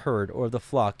tithe of the herd or of the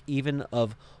flock, even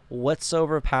of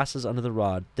whatsoever passes under the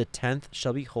rod, the 10th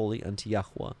shall be holy unto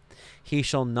Yahweh. He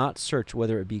shall not search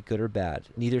whether it be good or bad,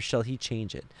 neither shall he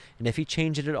change it. And if he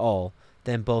change it at all,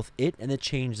 then both it and the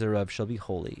change thereof shall be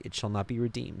holy. It shall not be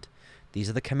redeemed. These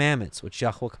are the commandments which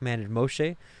Yahweh commanded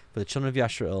Moshe for the children of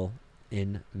Yisrael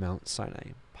in Mount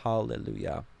Sinai.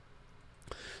 Hallelujah.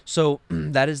 So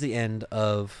that is the end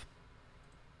of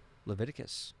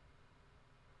Leviticus.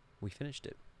 We finished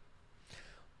it.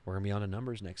 We're going to be on to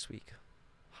Numbers next week.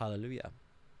 Hallelujah.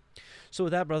 So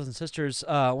with that, brothers and sisters,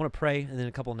 I want to pray and then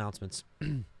a couple announcements.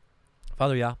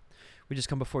 Father Yah, we just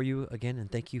come before you again and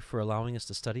thank you for allowing us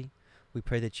to study. We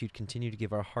pray that you'd continue to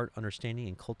give our heart understanding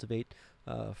and cultivate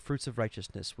fruits of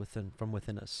righteousness from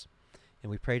within us. And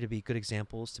we pray to be good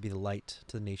examples, to be the light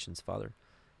to the nations, Father.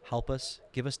 Help us,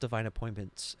 give us divine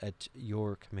appointments at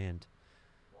your command.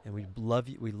 And we love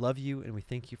you, and we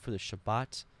thank you for the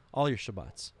Shabbat, all your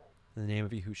Shabbats. In the name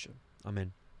of Yahusha.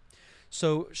 Amen.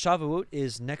 So Shavuot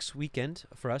is next weekend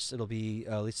for us. It'll be,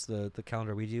 at least the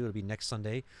calendar we do, it'll be next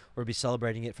Sunday. We'll be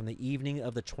celebrating it from the evening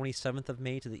of the 27th of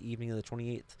May to the evening of the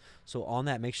 28th. So on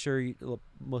that, make sure,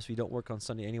 most of you don't work on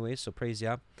Sunday anyways, so praise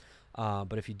Yah.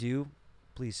 But if you do,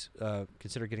 please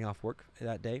consider getting off work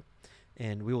that day.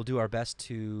 And we will do our best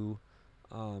to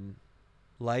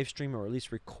live stream or at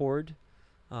least record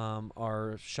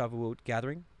our Shavuot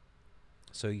gathering.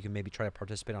 So you can maybe try to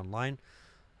participate online.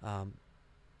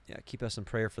 Yeah, keep us in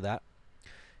prayer for that.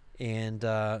 And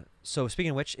so,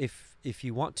 speaking of which, if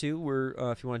you want to,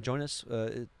 if you want to join us,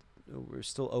 we're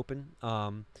still open.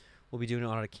 We'll be doing it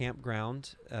on a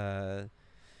campground.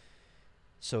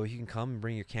 So you can come and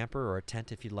bring your camper or a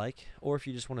tent if you'd like, or if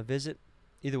you just want to visit.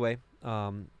 Either way,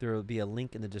 there will be a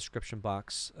link in the description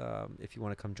box if you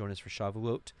want to come join us for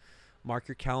Shavuot. Mark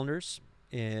your calendars.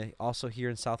 Also here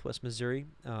in Southwest Missouri,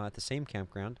 at the same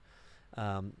campground,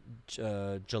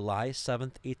 July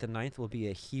 7th, 8th, and 9th will be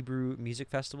a Hebrew music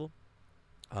festival.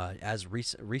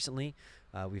 Recently,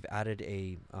 we've added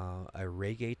a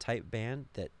reggae type band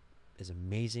that is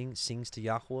amazing, sings to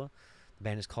Yahweh. The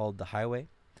band is called The Highway.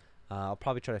 I'll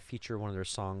probably try to feature one of their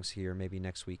songs here maybe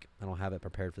next week. I don't have it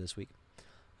prepared for this week.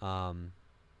 Yeah.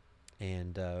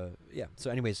 So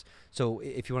anyways, so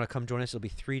if you want to come join us, it'll be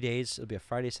 3 days. It'll be a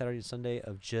Friday, Saturday, and Sunday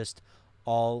of just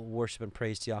all worship and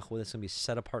praise to Yahweh. It's going to be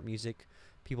set apart music.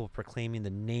 People proclaiming the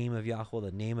name of Yahweh,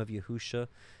 the name of Yahusha,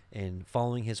 and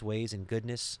following his ways and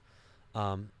goodness.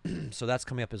 So that's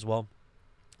coming up as well.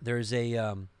 There is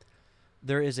a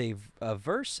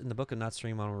verse in the book of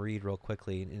Natsarim I'll read real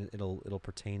quickly, and it'll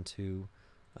pertain to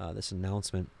this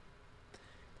announcement.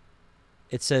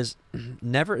 It says,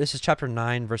 "Never." This is chapter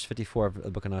 9, verse 54 of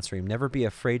the book of Natsarim. "Never be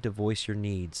afraid to voice your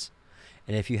needs,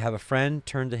 and if you have a friend,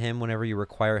 turn to him whenever you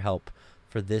require help,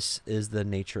 for this is the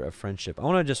nature of friendship." I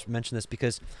want to just mention this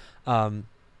because I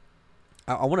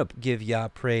want to give Yah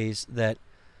praise that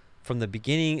from the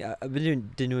beginning. I've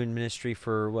been doing ministry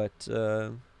for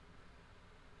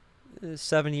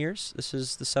 7 years. This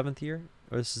is the 7th year,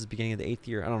 or this is the beginning of the 8th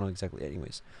year. I don't know exactly.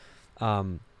 Anyways,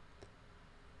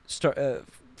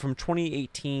 from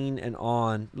 2018 and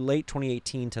on, late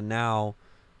 2018 to now,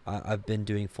 I've been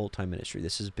doing full-time ministry.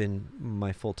 This has been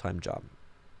my full-time job.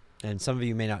 And some of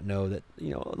you may not know that,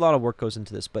 a lot of work goes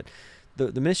into this, but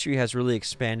the ministry has really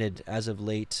expanded as of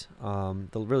late.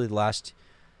 The last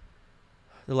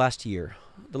year,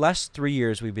 the last 3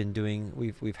 years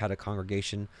we've had a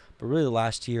congregation, but really the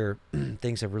last year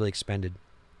things have really expanded.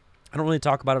 I don't really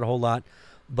talk about it a whole lot,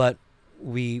 but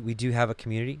we do have a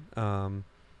community.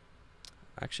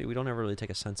 Actually, we don't ever really take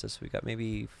a census. We've got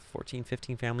maybe 14,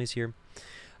 15 families here.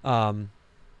 And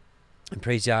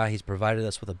praise Yah, he's provided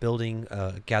us with a building,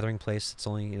 a gathering place. It's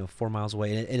only 4 miles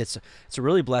away, and it's a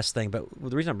really blessed thing. But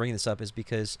the reason I'm bringing this up is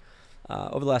because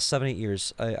over the last 7-8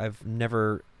 years, I've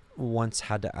never once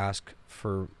had to ask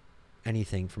for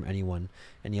anything from anyone,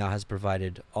 and Yah has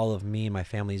provided all of me and my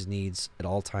family's needs at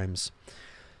all times.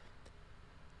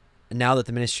 And now that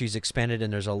the ministry's expanded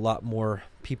and there's a lot more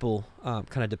people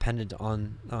kind of dependent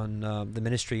on the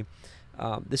ministry,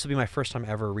 this will be my first time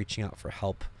ever reaching out for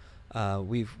help.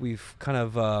 We've kind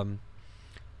of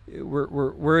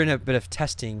we're in a bit of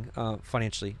testing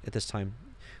financially at this time.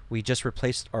 We just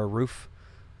replaced our roof,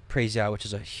 praise Yah, which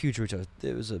is a huge roof.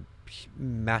 It was a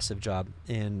massive job,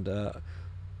 and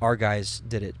our guys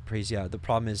did it, praise Yah. The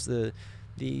problem is the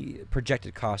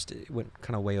projected cost went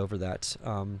kind of way over that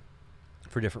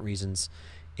for different reasons,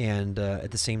 and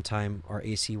at the same time our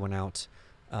AC went out,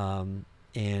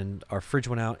 and our fridge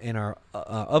went out, and our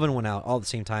oven went out all at the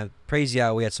same time. Praise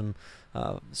Yah, we had some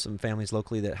families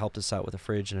locally that helped us out with a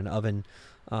fridge and an oven.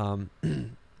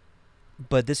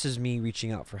 But this is me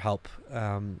reaching out for help.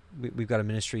 We've got a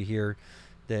ministry here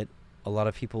that a lot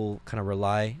of people kind of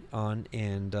rely on,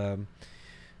 and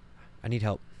I need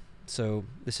help. So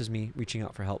this is me reaching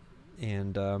out for help.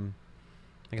 And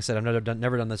like I said, I've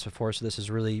never done this before, so this is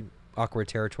really awkward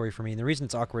territory for me. And the reason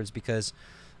it's awkward is because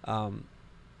even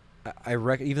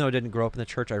though I didn't grow up in the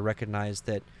church, I recognize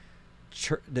that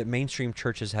that mainstream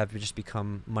churches have just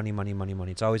become money, money, money,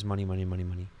 money. It's always money, money, money,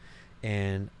 money.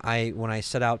 And when I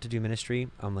set out to do ministry,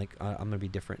 I'm like, I'm going to be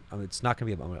different. It's not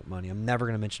going to be about money. I'm never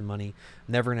going to mention money.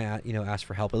 I'm never going to, ask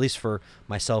for help, at least for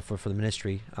myself or for the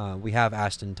ministry. We have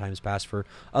asked in times past for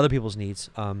other people's needs,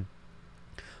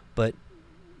 but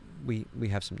we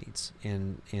have some needs,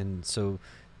 and so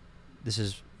this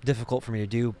is difficult for me to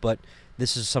do. But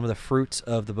this is some of the fruits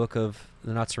of the book of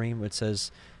the Natsarim, which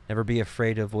says, "Never be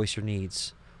afraid to voice your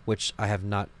needs," which I have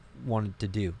not wanted to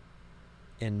do.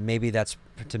 And maybe that's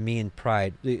to me in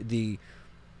pride. The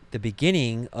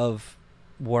beginning of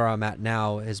where I'm at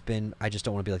now has been, I just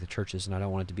don't want to be like the churches, and I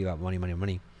don't want it to be about money, money,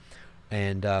 money.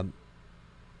 And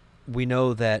we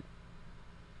know that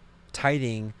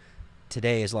tithing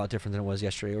today is a lot different than it was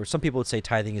yesterday. Or some people would say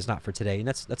tithing is not for today, and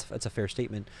that's a fair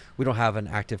statement. We don't have an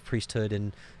active priesthood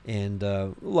and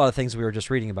a lot of things we were just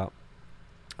reading about.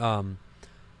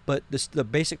 But the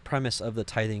basic premise of the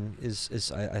tithing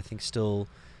is I think still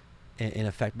in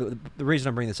effect. But the reason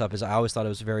I'm bringing this up is I always thought it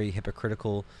was very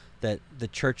hypocritical that the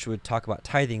church would talk about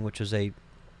tithing, which was a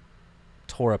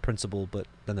Torah principle, but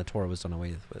then the Torah was done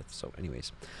away with. So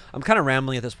anyways, I'm kind of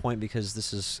rambling at this point because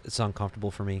it's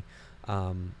uncomfortable for me.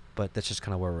 But that's just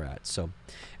kind of where we're at. So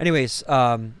anyways,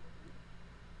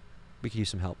 we could use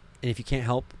some help. And if you can't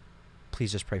help,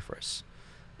 please just pray for us.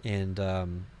 And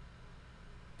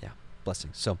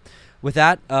blessings. So with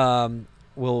that,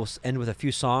 we'll end with a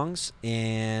few songs.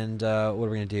 And what are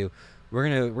we going to do? We're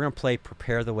gonna play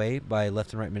 "Prepare the Way" by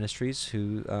Left and Right Ministries,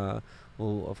 who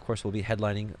will be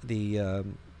headlining the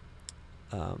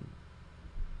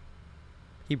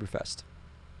Hebrew Fest,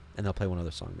 and they'll play one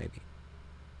other song maybe.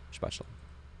 Shabbat shalom.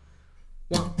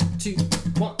 1, 2,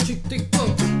 1, 2, 3,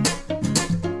 4.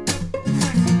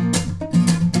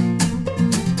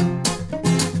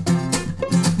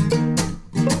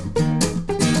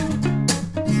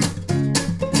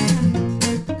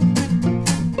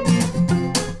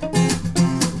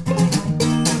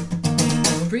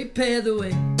 Prepare the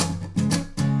way,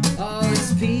 all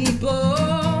His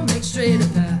people, make straight a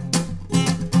path,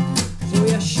 for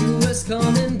Yeshua's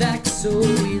coming back, so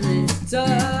we lift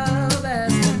up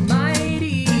as the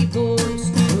mighty voice,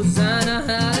 Hosanna,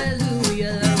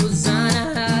 hallelujah,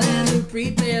 Hosanna, hallelujah.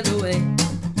 Prepare the way,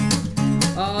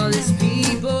 all His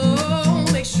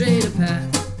people, make straight a path,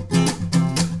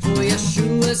 for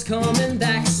Yeshua's coming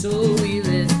back, so we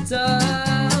lift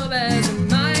up as the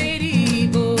mighty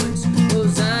voice,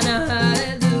 Hosanna,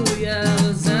 hallelujah,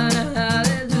 Hosanna,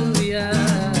 hallelujah.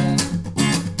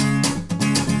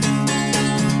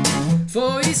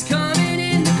 For He's coming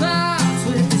in the clouds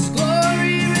with His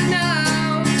glory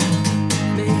renowned.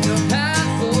 Make a path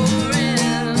for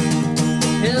Him.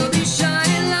 He'll be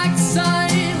shining like the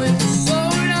sun with the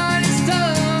sword on His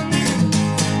tongue.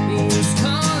 He's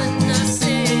calling us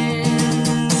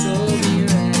in, so be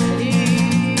ready.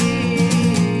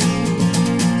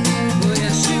 For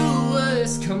Yeshua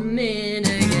is coming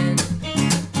again.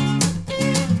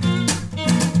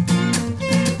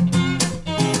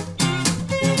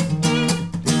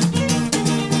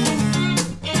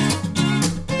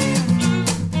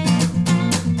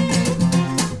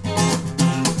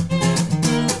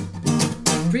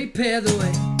 Prepare the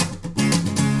way,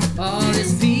 all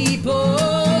His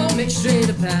people, make straight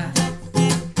a path,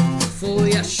 for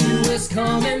Yeshua's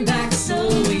coming back, so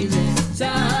we lift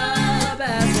up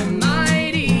as a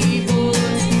mighty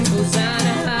voice,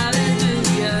 Hosanna,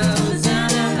 hallelujah,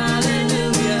 Hosanna,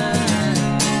 hallelujah.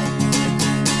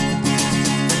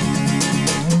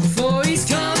 For He's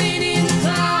coming in the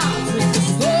clouds with His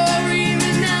glory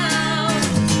renowned.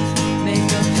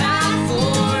 Make a path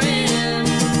for Him.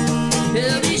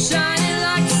 He'll be shining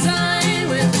like the sun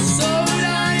with the sword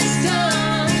on His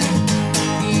tongue.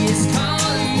 He is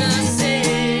calling us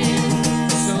in,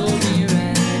 so be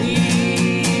ready.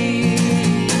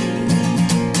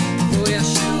 For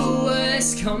Yeshua is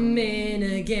coming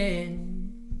again.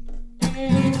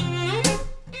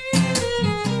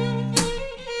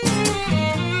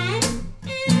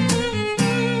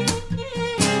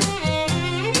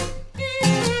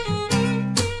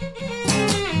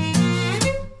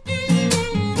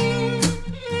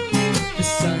 The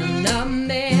Son of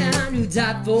Man who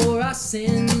died for our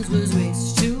sins was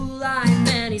raised to life,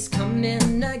 and He's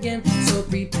coming again. So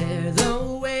prepare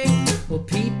the way, O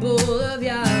people of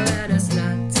Yah, let us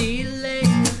not delay.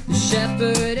 The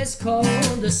shepherd is called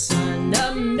the Son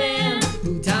of Man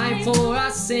who died for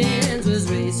our sins, was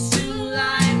raised to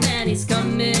life, and He's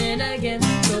coming again.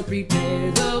 So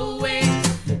prepare the way,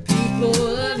 O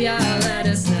people of Yah, let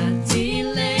us not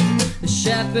delay. The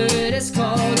shepherd is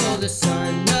called, oh, the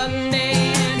Son of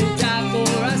Man who died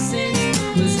for our sins,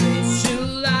 was raised to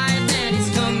life, and He's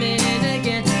coming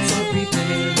again. So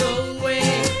prepare the way,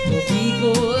 oh,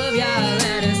 people of Yah,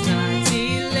 let us not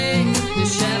delay. The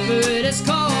shepherd is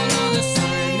called, oh, the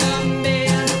Son of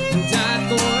Man who died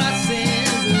for our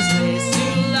sins, was raised to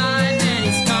life, and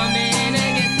He's coming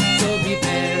again. So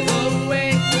prepare the way,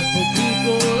 oh,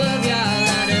 people of Yah,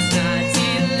 let us not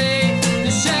delay.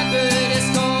 The shepherd is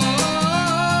called,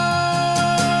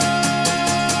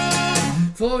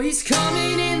 for He's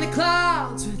coming in the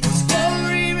clouds with His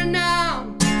glory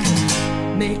renowned.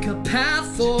 Make a path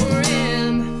for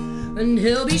Him, and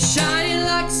He'll be shining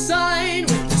like the sun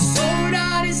with the sword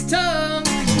on His tongue.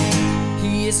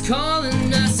 He is calling